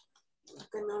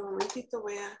 Denme un momentito,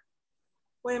 voy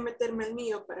a meterme el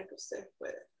mío para que ustedes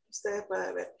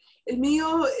puedan ver. El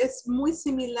mío es muy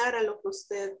similar a lo que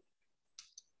usted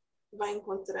va a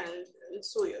encontrar el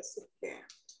suyo, así que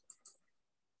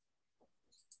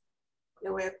le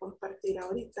voy a compartir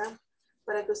ahorita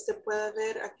para que usted pueda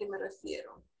ver a qué me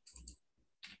refiero.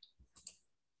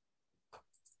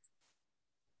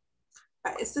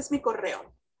 Este es mi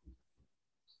correo.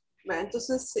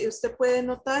 Entonces, usted puede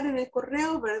notar en el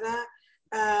correo, ¿verdad?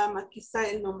 Aquí está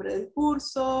el nombre del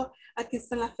curso, aquí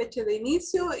está la fecha de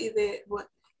inicio y de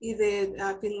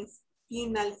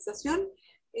finalización.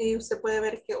 Y usted puede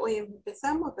ver que hoy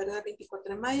empezamos, ¿verdad?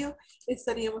 24 de mayo,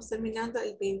 estaríamos terminando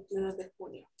el 21 de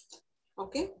junio.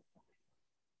 ¿Ok?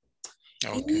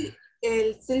 Y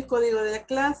el código de la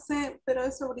clase, pero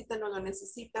eso ahorita no lo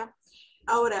necesita.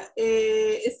 Ahora,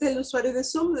 este es el usuario de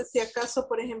Zoom. Si acaso,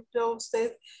 por ejemplo,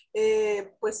 usted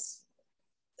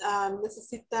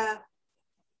necesita...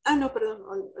 no, perdón,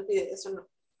 olvide, eso no.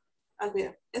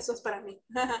 Olvide, eso es para mí.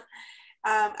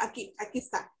 Aquí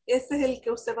está. Este es el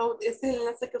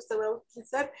enlace que usted va a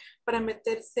utilizar para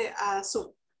meterse a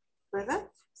Zoom, ¿verdad?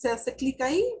 Se hace clic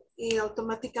ahí y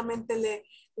automáticamente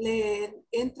le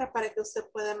entra para que usted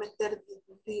pueda meter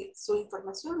su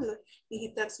información,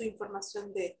 digitar su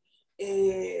información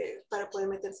para poder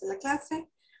meterse a la clase.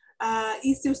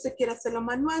 Y si usted quiere hacerlo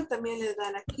manual, también le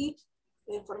dan aquí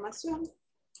la información.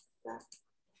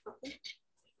 Okay.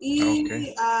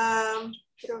 Y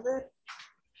quiero ver.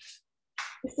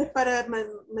 Este es para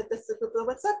meterse al grupo de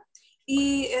WhatsApp.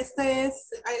 Y este es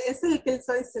el que le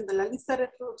estoy diciendo, la lista de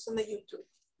reproducción de YouTube.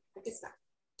 Aquí está.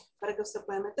 Para que usted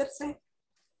pueda meterse.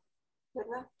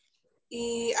 ¿Verdad?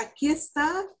 Y aquí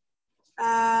está.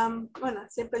 Bueno,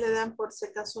 siempre le dan por si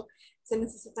acaso se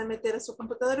necesita meter a su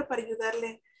computadora para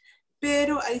ayudarle.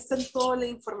 Pero ahí está toda la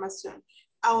información.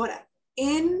 Ahora,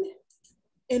 en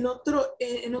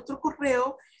otro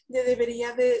correo le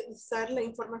debería de usar la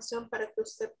información para que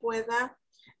usted pueda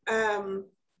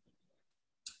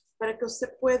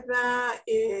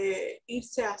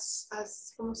irse a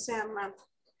 ¿cómo se llama?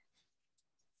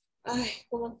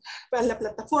 Para la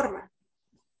plataforma.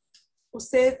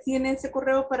 ¿Usted tiene ese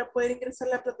correo para poder ingresar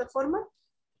a la plataforma?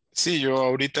 Sí, yo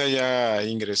ahorita ya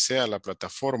ingresé a la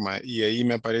plataforma y ahí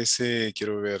me aparece,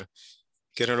 quiero ver,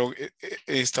 que era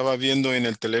estaba viendo en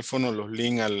el teléfono los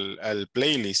links al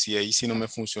playlist y ahí sí no me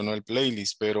funcionó el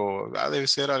playlist, pero debe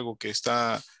ser algo que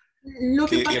está... Lo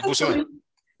que pasa es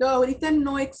que ahorita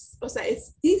no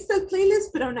existe el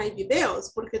playlist, pero no hay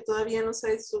videos porque todavía no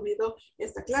se ha subido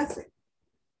esta clase.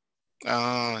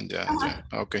 Ya,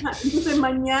 ok. Entonces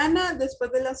mañana,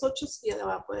 después de las 8, sí ya la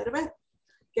va a poder ver.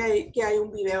 Que hay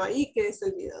un video ahí, que es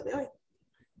el video de hoy.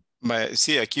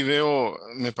 Sí, aquí veo,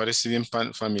 me parece bien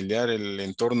familiar el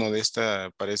entorno de esta,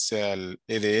 parece al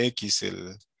EDX,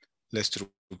 la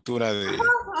estructura de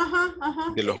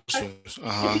los cursos.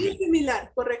 Es muy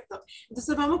similar, correcto.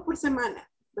 Entonces vamos por semana,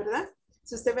 ¿verdad?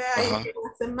 Si usted ve ahí en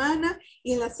la semana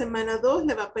y en la semana 2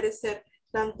 le va a aparecer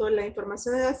tanto la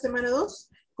información de la semana 2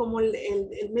 como el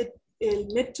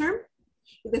midterm.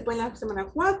 Y después en la semana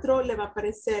 4 le va a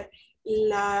aparecer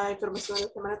la información de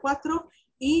la semana 4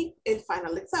 y el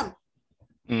final exam.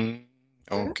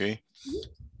 Ok.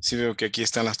 Sí veo que aquí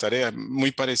están las tareas.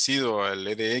 Muy parecido al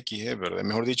EDX, ¿verdad?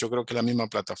 Mejor dicho, creo que es la misma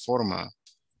plataforma.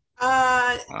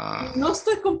 No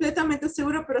estoy completamente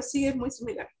segura, pero sí es muy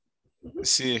similar.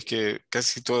 Sí, es que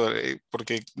casi todo,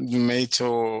 porque me he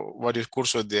hecho varios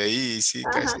cursos de ahí y sí,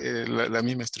 casi, la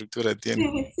misma estructura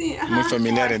tiene. Sí, muy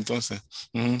familiar entonces.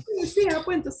 Sí,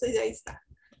 pues entonces ya ahí está.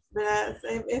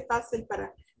 Es fácil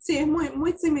para... Sí, es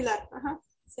muy similar.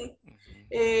 Sí.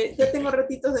 Ya tengo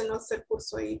ratitos de no hacer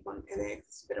curso ahí con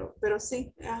edX, pero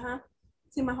sí,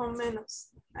 sí, más o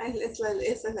menos.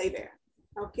 Esa es la idea.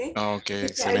 ¿Ok? Ok,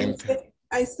 excelente.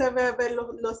 Ahí se va a ver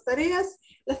las tareas.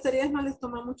 Las tareas no les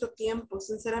toman mucho tiempo.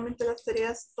 Sinceramente, las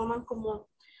tareas toman como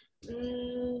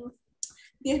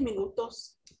 10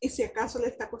 minutos. Y si acaso le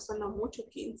está costando mucho,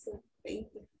 15,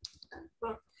 20.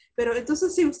 Pero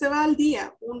entonces, si usted va al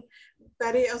día,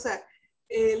 tarea, o sea,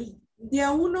 el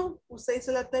día 1, usted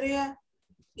hizo la tarea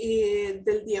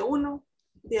del día 1,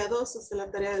 día 2, hace la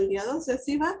tarea del día 2, y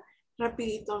así va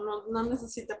rapidito. No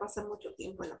necesita pasar mucho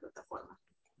tiempo en la plataforma.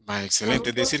 Excelente,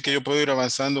 es decir que yo puedo ir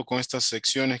avanzando con estas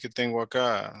secciones que tengo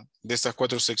acá, de estas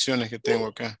 4 secciones que tengo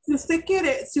acá. Si usted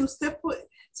quiere, si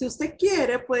usted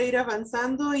quiere, puede ir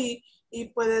avanzando y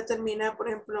puede terminar, por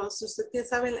ejemplo, si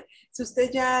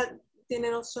usted ya tiene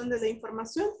noción de la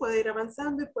información, puede ir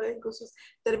avanzando y puede incluso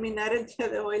terminar el día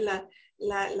de hoy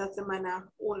la semana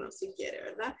 1 si quiere,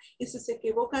 ¿verdad? Y si se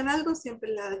equivoca en algo, siempre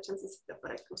le da chancecita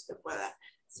para que usted pueda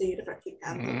seguir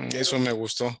practicando. Eso me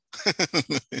gustó.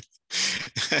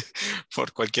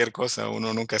 Por cualquier cosa,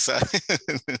 uno nunca sabe.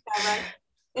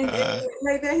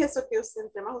 La idea es eso, que usted,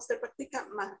 entre más usted practica,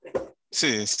 más aprende.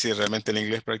 Sí, sí, realmente el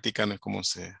inglés practicando es como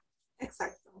sea.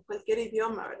 Exacto, cualquier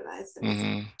idioma, ¿verdad?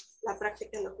 La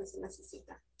práctica es lo que se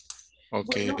necesita.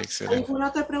 Ok, Bueno, excelente. ¿alguna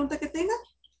otra pregunta que tenga?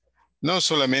 No,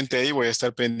 solamente ahí voy a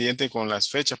estar pendiente con las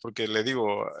fechas, porque le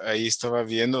digo, ahí estaba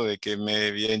viendo de que me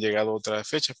habían llegado otras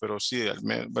fechas, pero sí,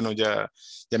 bueno, ya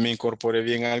me incorporé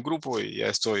bien al grupo y ya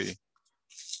estoy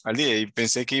al día. Y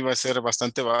pensé que iba a ser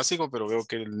bastante básico, pero veo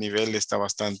que el nivel está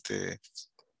bastante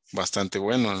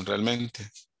bueno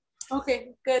realmente. Ok,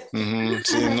 good.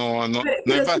 Sí, no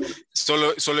Pero es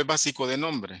solo es básico de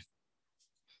nombre.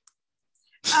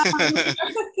 Lo que pasa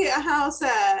es que, o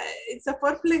sea,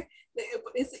 INSAFORP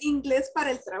es inglés para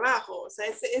el trabajo, o sea,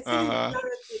 es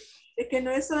que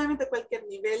no es solamente cualquier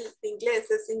nivel de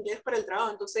inglés, es inglés para el trabajo,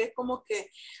 entonces es como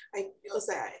que, o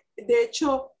sea, de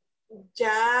hecho,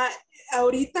 ya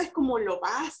ahorita es como lo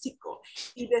básico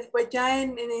y después ya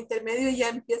en el intermedio ya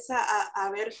empieza a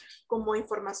haber como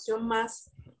información más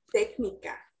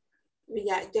técnica,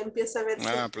 ya empieza a ver.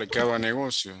 Aplicado a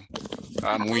negocio.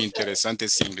 Muy interesante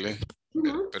ese inglés,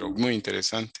 pero muy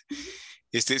interesante.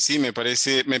 Sí, me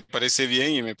parece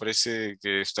bien y me parece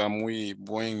que está muy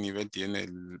buen nivel tiene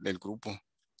el grupo.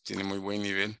 Tiene muy buen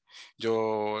nivel.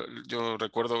 Yo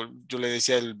recuerdo, yo le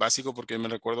decía el básico porque me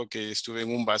recuerdo que estuve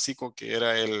en un básico que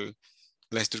era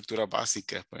la estructura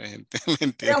básica. Pues,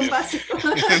 era un básico.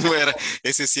 No era,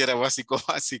 ese sí era básico,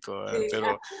 sí.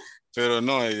 Pero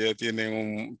no, ya tiene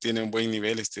un buen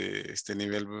nivel este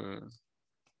nivel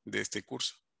de este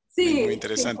curso. Sí, muy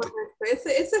interesante. Sí, correcto.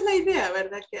 Esa es la idea,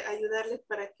 ¿verdad? Que ayudarles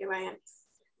para que vayan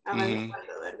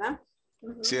avanzando, ¿verdad?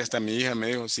 Sí, hasta mi hija me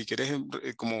dijo, si querés,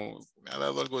 como me ha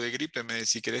dado algo de gripe, me dice,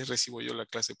 si querés recibo yo la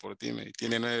clase por ti,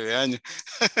 tiene 9 años.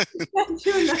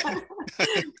 Chula.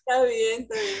 Está bien.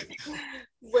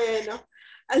 Bueno,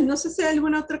 no sé si hay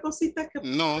alguna otra cosita que...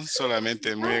 No,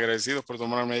 solamente muy agradecido por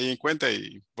tomarme ahí en cuenta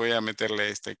y voy a meterle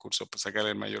este curso para sacarle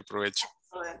el mayor provecho.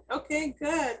 Ok,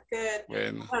 good.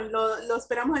 Bueno. Lo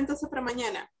esperamos entonces para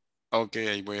mañana. Ok,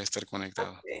 ahí voy a estar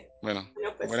conectado. Okay. Bueno,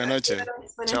 Pues, buenas noches.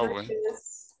 Chao, noches.